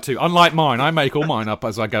 Quite right too. Unlike mine, I make all mine up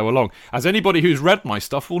as I go along, as anybody who's read my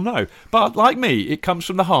stuff will know. But like me, it comes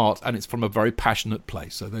from the heart and it's from a very passionate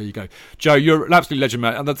place. So there you go. Joe, you're an absolute legend,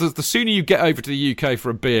 mate. And the sooner you get over to the UK for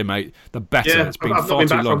a beer, mate, the better. Yeah, it's been I've far not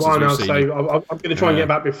been too long back for a while since now, we've seen so you. I'm going to try and get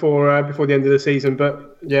back before the end of the season.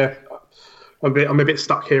 But yeah, I'm a bit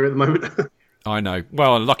stuck here at the moment. I know.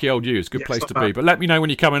 Well, lucky old you. It's a good place to be. But let me know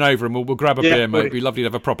when you're coming over and we'll grab a beer, mate. It'd be lovely to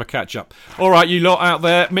have a proper catch-up. All right, you lot out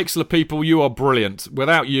there, Mixler people, you are brilliant.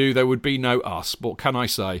 Without you, there would be no us. What can I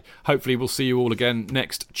say? Hopefully we'll see you all again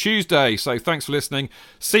next Tuesday. So thanks for listening.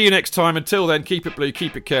 See you next time. Until then, keep it blue,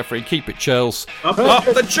 keep it carefree, keep it Chels. Up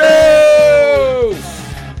the Chels!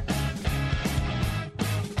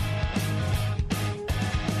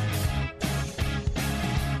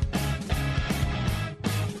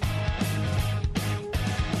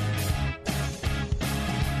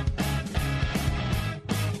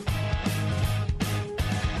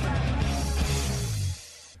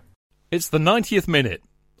 It's the 90th minute.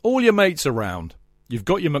 All your mates around. You've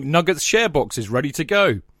got your McNuggets share boxes ready to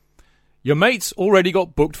go. Your mates already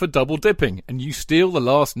got booked for double dipping and you steal the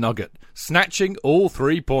last nugget, snatching all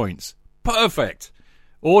 3 points. Perfect.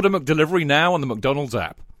 Order McDelivery now on the McDonald's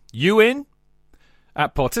app. You in?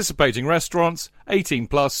 At participating restaurants, 18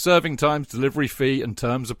 plus, serving times, delivery fee and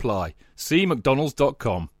terms apply. See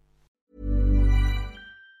mcdonalds.com.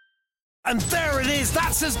 And there it is,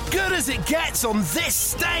 that's as good as it gets on this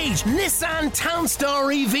stage. Nissan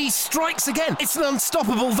Townstar EV strikes again. It's an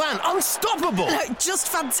unstoppable van, unstoppable. Just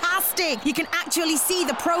fantastic. You can actually see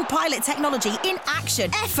the ProPilot technology in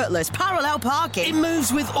action. Effortless parallel parking. It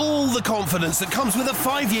moves with all the confidence that comes with a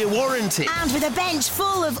 5-year warranty. And with a bench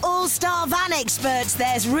full of all-star van experts,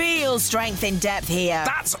 there's real strength in depth here.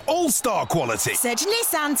 That's all-star quality. Search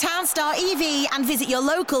Nissan Townstar EV and visit your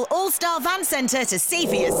local all-star van centre to see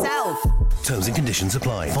for yourself. Terms and conditions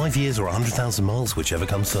apply. 5 years or 100,000 miles, whichever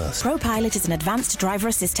comes first. ProPilot is an advanced driver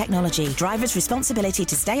assist technology. Driver's responsibility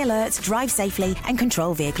to stay alert, drive safely and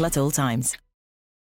control vehicle at all times.